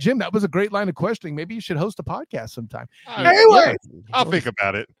 By the way, Jim, that was a great line of questioning. Maybe you should host a podcast sometime. Anyway, I'll think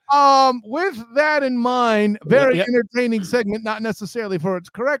about it. With that in mind, very entertaining segment, not necessarily for its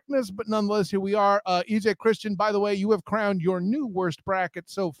correctness, but nonetheless, here we are. EJ Christian, by the way, you have crowned your new worst bracket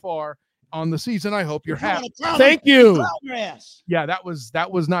so far on the season. I hope you're happy. Thank you. Yeah, that was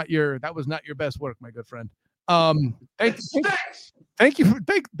not your best work, my good friend. Thank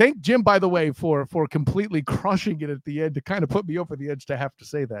Jim, by the way, for completely crushing it at the end to kind of put me over the edge to have to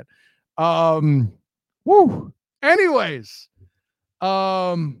say that. Anyways,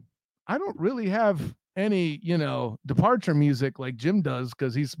 I don't really have any, departure music like Jim does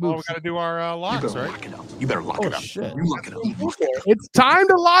because he's smooth. Well, we got to do our locks, right? You better lock it up. Shit. You lock it up. It's time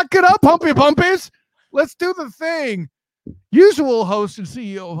to lock it up, Humpy Pumpies. Let's do the thing. Usual host and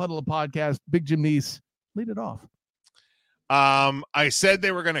CEO of Huddle Podcast, Big Jim Neese. Lead it off. I said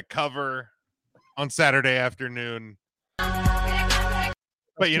they were going to cover on Saturday afternoon.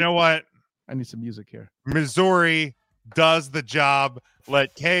 But you know what? I need some music here. Missouri does the job.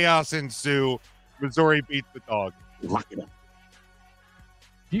 Let chaos ensue. Missouri beats the dog. Lock it up.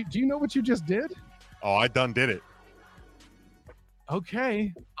 Do you know what you just did? Oh, I done did it.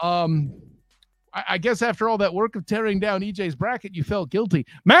 Okay. I guess after all that work of tearing down EJ's bracket, you felt guilty.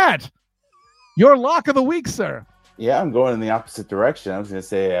 Matt, your lock of the week, sir. Yeah, I'm going in the opposite direction. I was going to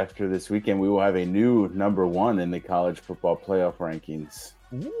say after this weekend, we will have a new number 1 in the college football playoff rankings.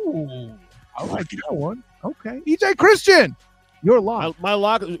 Ooh, I like that one. Okay. EJ Christian, your lock. My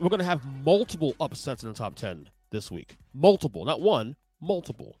lock, we're going to have multiple upsets in the top 10 this week. Multiple, not one,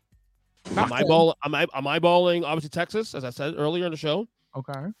 multiple. I'm eyeballing, obviously, Texas, as I said earlier in the show.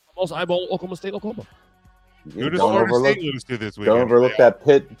 Okay. I'm also eyeballing Oklahoma State, Oklahoma. Who does Florida State lose to this week? Don't overlook that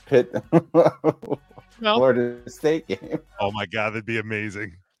Pitt No. Florida State game. Oh, my God, that'd be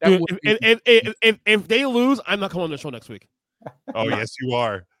amazing. Dude, if they lose, I'm not coming on the show next week. Oh, yes, you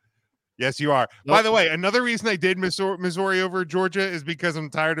are. Yes, you are. Nope. By the way, another reason I did Missouri over Georgia is because I'm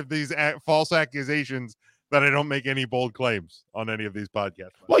tired of these false accusations that I don't make any bold claims on any of these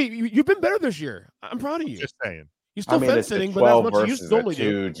podcasts. Well, you've been better this year. I'm proud of you. Just saying. You're still fence-sitting, but not as much as you normally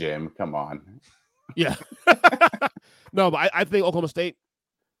do. Jim, come on. Yeah. No, but I think Oklahoma State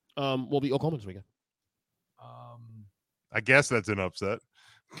will be Oklahoma this weekend. I guess that's an upset.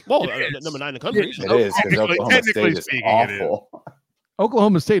 Well, number 9 in the country. It is, because Oklahoma State is awful.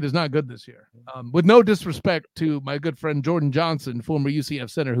 Oklahoma State is not good this year. With no disrespect to my good friend Jordan Johnson, former UCF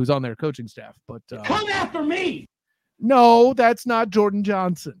center, who's on their coaching staff. But Come after me. No, that's not Jordan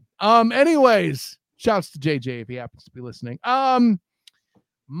Johnson. Anyways, shouts to JJ if he happens to be listening.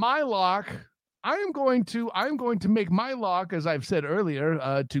 My lock. I'm going to make my lock, as I've said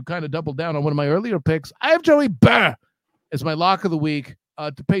earlier, to kind of double down on one of my earlier picks. I have Joey Burr as my lock of the week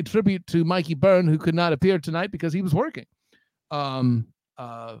to pay tribute to Mikey Byrne, who could not appear tonight because he was working. And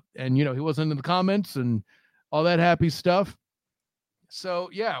he wasn't in the comments and all that happy stuff. So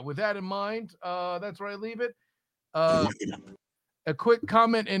yeah, with that in mind, that's where I leave it. A quick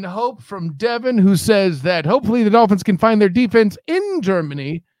comment in hope from Devin, who says that hopefully the Dolphins can find their defense in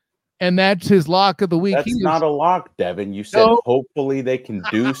Germany. And that's his lock of the week. That's not a lock, Devin. You said hopefully they can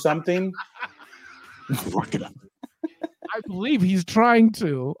do something. Lock it up. I believe he's trying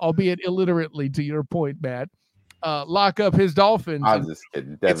to, albeit illiterately, to your point, Matt, lock up his Dolphins. I'm just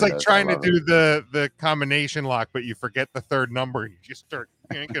kidding. Devin, it's like trying to do the combination lock, but you forget the third number. You just start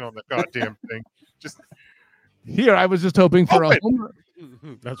yanking on the goddamn thing. Just here, I was just hoping for a homer.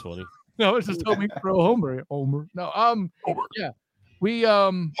 That's funny. No, I was just hoping for a homer. Homer. No, Homer. Yeah. We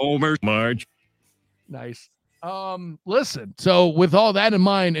Homer Marge. Nice. Listen, so with all that in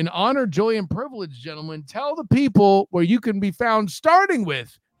mind, in honor, joy, and privilege, gentlemen, tell the people where you can be found, starting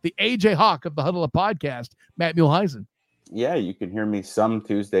with the AJ Hawk of the Huddle Up podcast, Matt Muehlheisen. Yeah, you can hear me some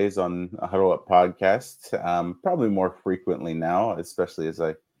Tuesdays on a Huddle Up podcast, probably more frequently now, especially as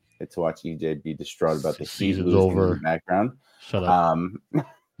I get to watch EJ be distraught about the season's over in the background. Shut up.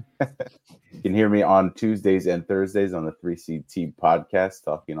 You can hear me on Tuesdays and Thursdays on the 3CT podcast,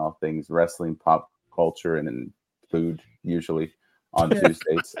 talking all things wrestling, pop culture, and food, usually on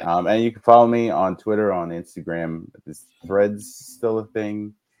Tuesdays. And you can follow me on Twitter, on Instagram. Is Threads still a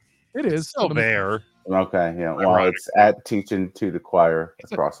thing? It is Still there. Okay, yeah. Well, Ironic. it's at Teaching to the Choir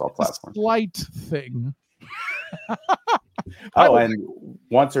across all It's a platforms. slight thing. Oh, and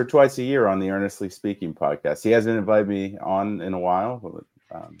once or twice a year on the Earnestly Speaking podcast. He hasn't invited me on in a while.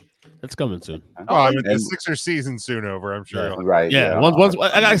 But, It's coming soon. Well, I mean, the and- Sixers season soon over. I'm sure. Yeah. he'll- right. Yeah, once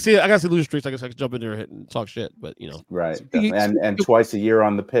I gotta see Losers Streaks. I guess I can jump in there and talk shit, but Right. Speaking- Definitely. And twice a year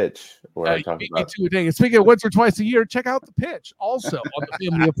on the pitch, where I talk me about. too, dang it. Speaking of once or twice a year, check out The Pitch also on the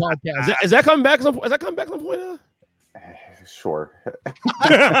Family of Podcasts. is that coming back? Is that coming back some point? Sure.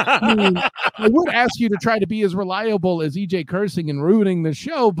 I mean, I would ask you to try to be as reliable as EJ cursing and ruining the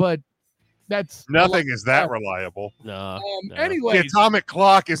show, but that's Nothing is that reliable. No. The Anyways, atomic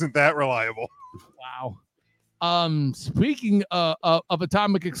clock isn't that reliable. wow. Speaking of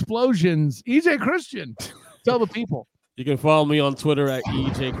atomic explosions, EJ Christian, tell the people. You can follow me on Twitter at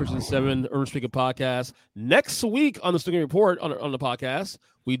EJ Christian7, Urban Speaker Podcast. Next week on the Student Report on the podcast,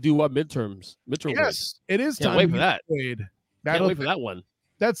 we do what midterm grades. Yes, it is Can't time wait to for that. grade. Can't wait for that one.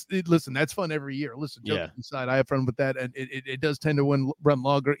 Listen, that's fun every year. Listen, Yeah. joking aside, I have fun with that, and it does tend to run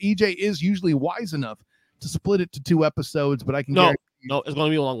longer. EJ is usually wise enough to split it to 2 episodes, but I can guarantee No, it's going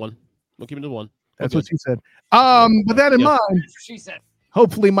to be a long one. We'll keep it to one. that's Okay. what she said. With that in mind, She said.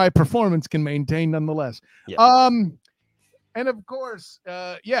 hopefully my performance can maintain nonetheless. Yeah. And of course,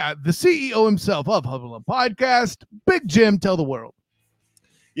 the CEO himself of Huddle Podcast, Big Jim, tell the world.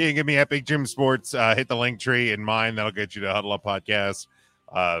 Yeah, you can get me at Big Jim Sports. Hit the link tree in mine. That'll get you to Huddle Up Podcast,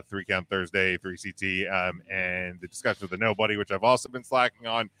 3 Count Thursday, 3CT, and the discussion with the Nobody, which I've also been slacking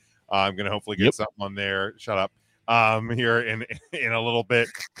on. I'm going to hopefully get something on there. Shut up. Here in a little bit.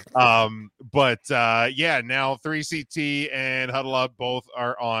 But now 3CT and Huddle Up both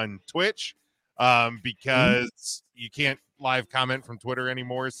are on Twitch because you can't live comment from Twitter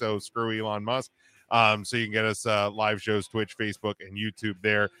anymore. So screw Elon Musk. So you can get us live shows, Twitch, Facebook, and YouTube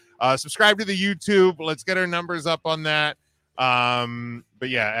there. Subscribe to the YouTube. Let's get our numbers up on that. But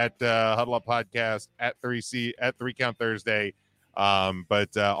yeah, at Huddle Up Podcast at 3 Count Thursday.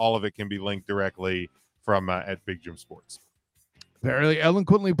 But all of it can be linked directly from at Big Jim Sports. Very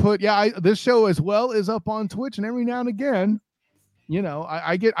eloquently put. Yeah, this show as well is up on Twitch, and every now and again,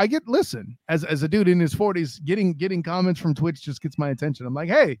 I get listen as a dude in his 40s, getting comments from Twitch just gets my attention. I'm like,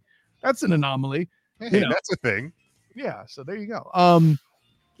 hey, that's an anomaly. Hey, that's a thing. Yeah, so there you go.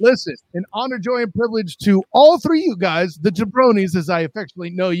 Listen, an honor, joy, and privilege to all three of you guys, the jabronis, as I affectionately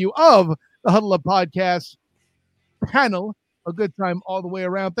know you, of the Huddle Up Podcast panel. A good time all the way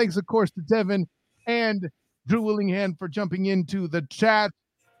around. Thanks, of course, to Devin and Drew Willingham for jumping into the chat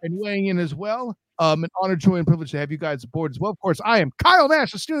and weighing in as well. An honor, joy, and privilege to have you guys aboard as well. Of course, I am Kyle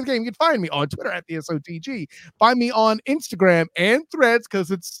Nash, the student of the game. You can find me on Twitter at the SOTG. Find me on Instagram and Threads because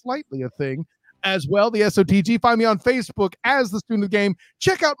it's slightly a thing as well, the SOTG. Find me on Facebook as the student of the game.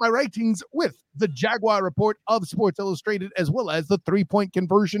 Check out my writings with the Jaguar Report of Sports Illustrated, as well as the 3-point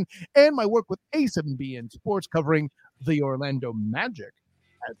conversion and my work with A7BN Sports covering the Orlando Magic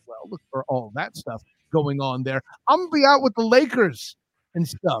as well. Look for all that stuff going on there. I'm going to be out with the Lakers and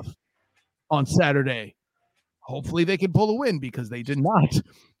stuff on Saturday. Hopefully they can pull a win because they did not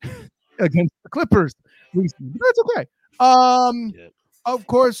against the Clippers recently. That's okay. Of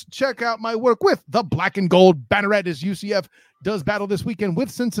course, check out my work with the Black and Gold Banneret as UCF does battle this weekend with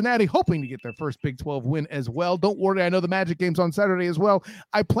Cincinnati, hoping to get their first Big 12 win as well. Don't worry, I know the Magic game's on Saturday as well.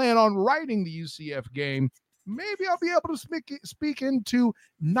 I plan on writing the UCF game. Maybe I'll be able to speak into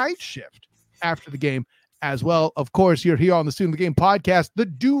Night Shift after the game as well. Of course, you're here on the Student of the Game podcast. The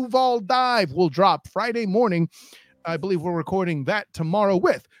Duval Dive will drop Friday morning. I believe we're recording that tomorrow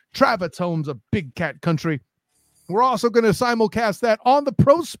with Travis Holmes of Big Cat Country. We're also going to simulcast that on the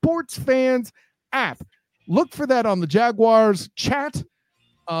Pro Sports Fans app. Look for that on the Jaguars chat.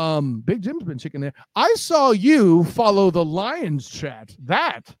 Big Jim's been checking there. I saw you follow the Lions chat.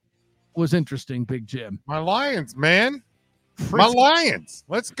 That was interesting, Big Jim. My Lions, man. My Lions.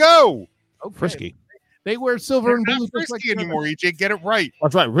 Let's go. Okay. Frisky. They wear silver and They're blue. not frisky anymore, EJ. Get it right.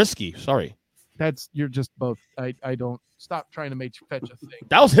 That's right. Risky. Sorry. You're just both. I don't stop trying to make you fetch a thing.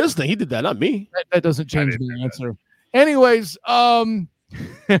 That was his thing. He did that, not me. That doesn't change the answer. Anyways,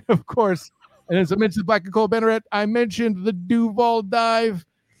 of course, and as I mentioned, Black and Gold Banneret, I mentioned the Duval Dive.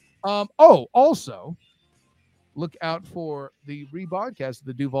 Also, look out for the rebroadcast of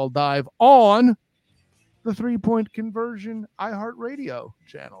the Duval Dive on the 3-point conversion iHeartRadio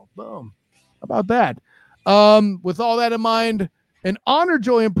channel. Boom. How about that? With all that in mind, an honor,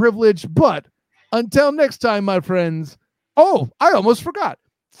 joy, and privilege. But until next time, my friends. Oh, I almost forgot.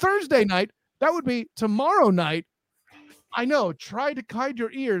 Thursday night, that would be tomorrow night. I know, try to hide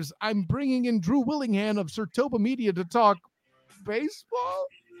your ears. I'm bringing in Drew Willingham of Sertoba Media to talk baseball.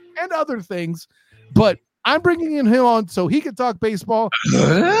 and other things. But I'm bringing him on so he can talk baseball.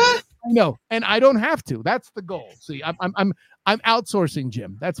 I know, and I don't have to. That's the goal. See, I'm outsourcing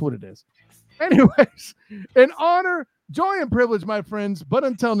Jim. That's what it is. Anyways, an honor, joy, and privilege, my friends. But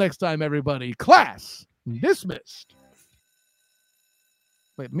until next time, everybody, class dismissed.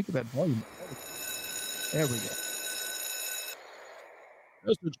 Wait, make that volume. There we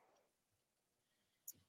go.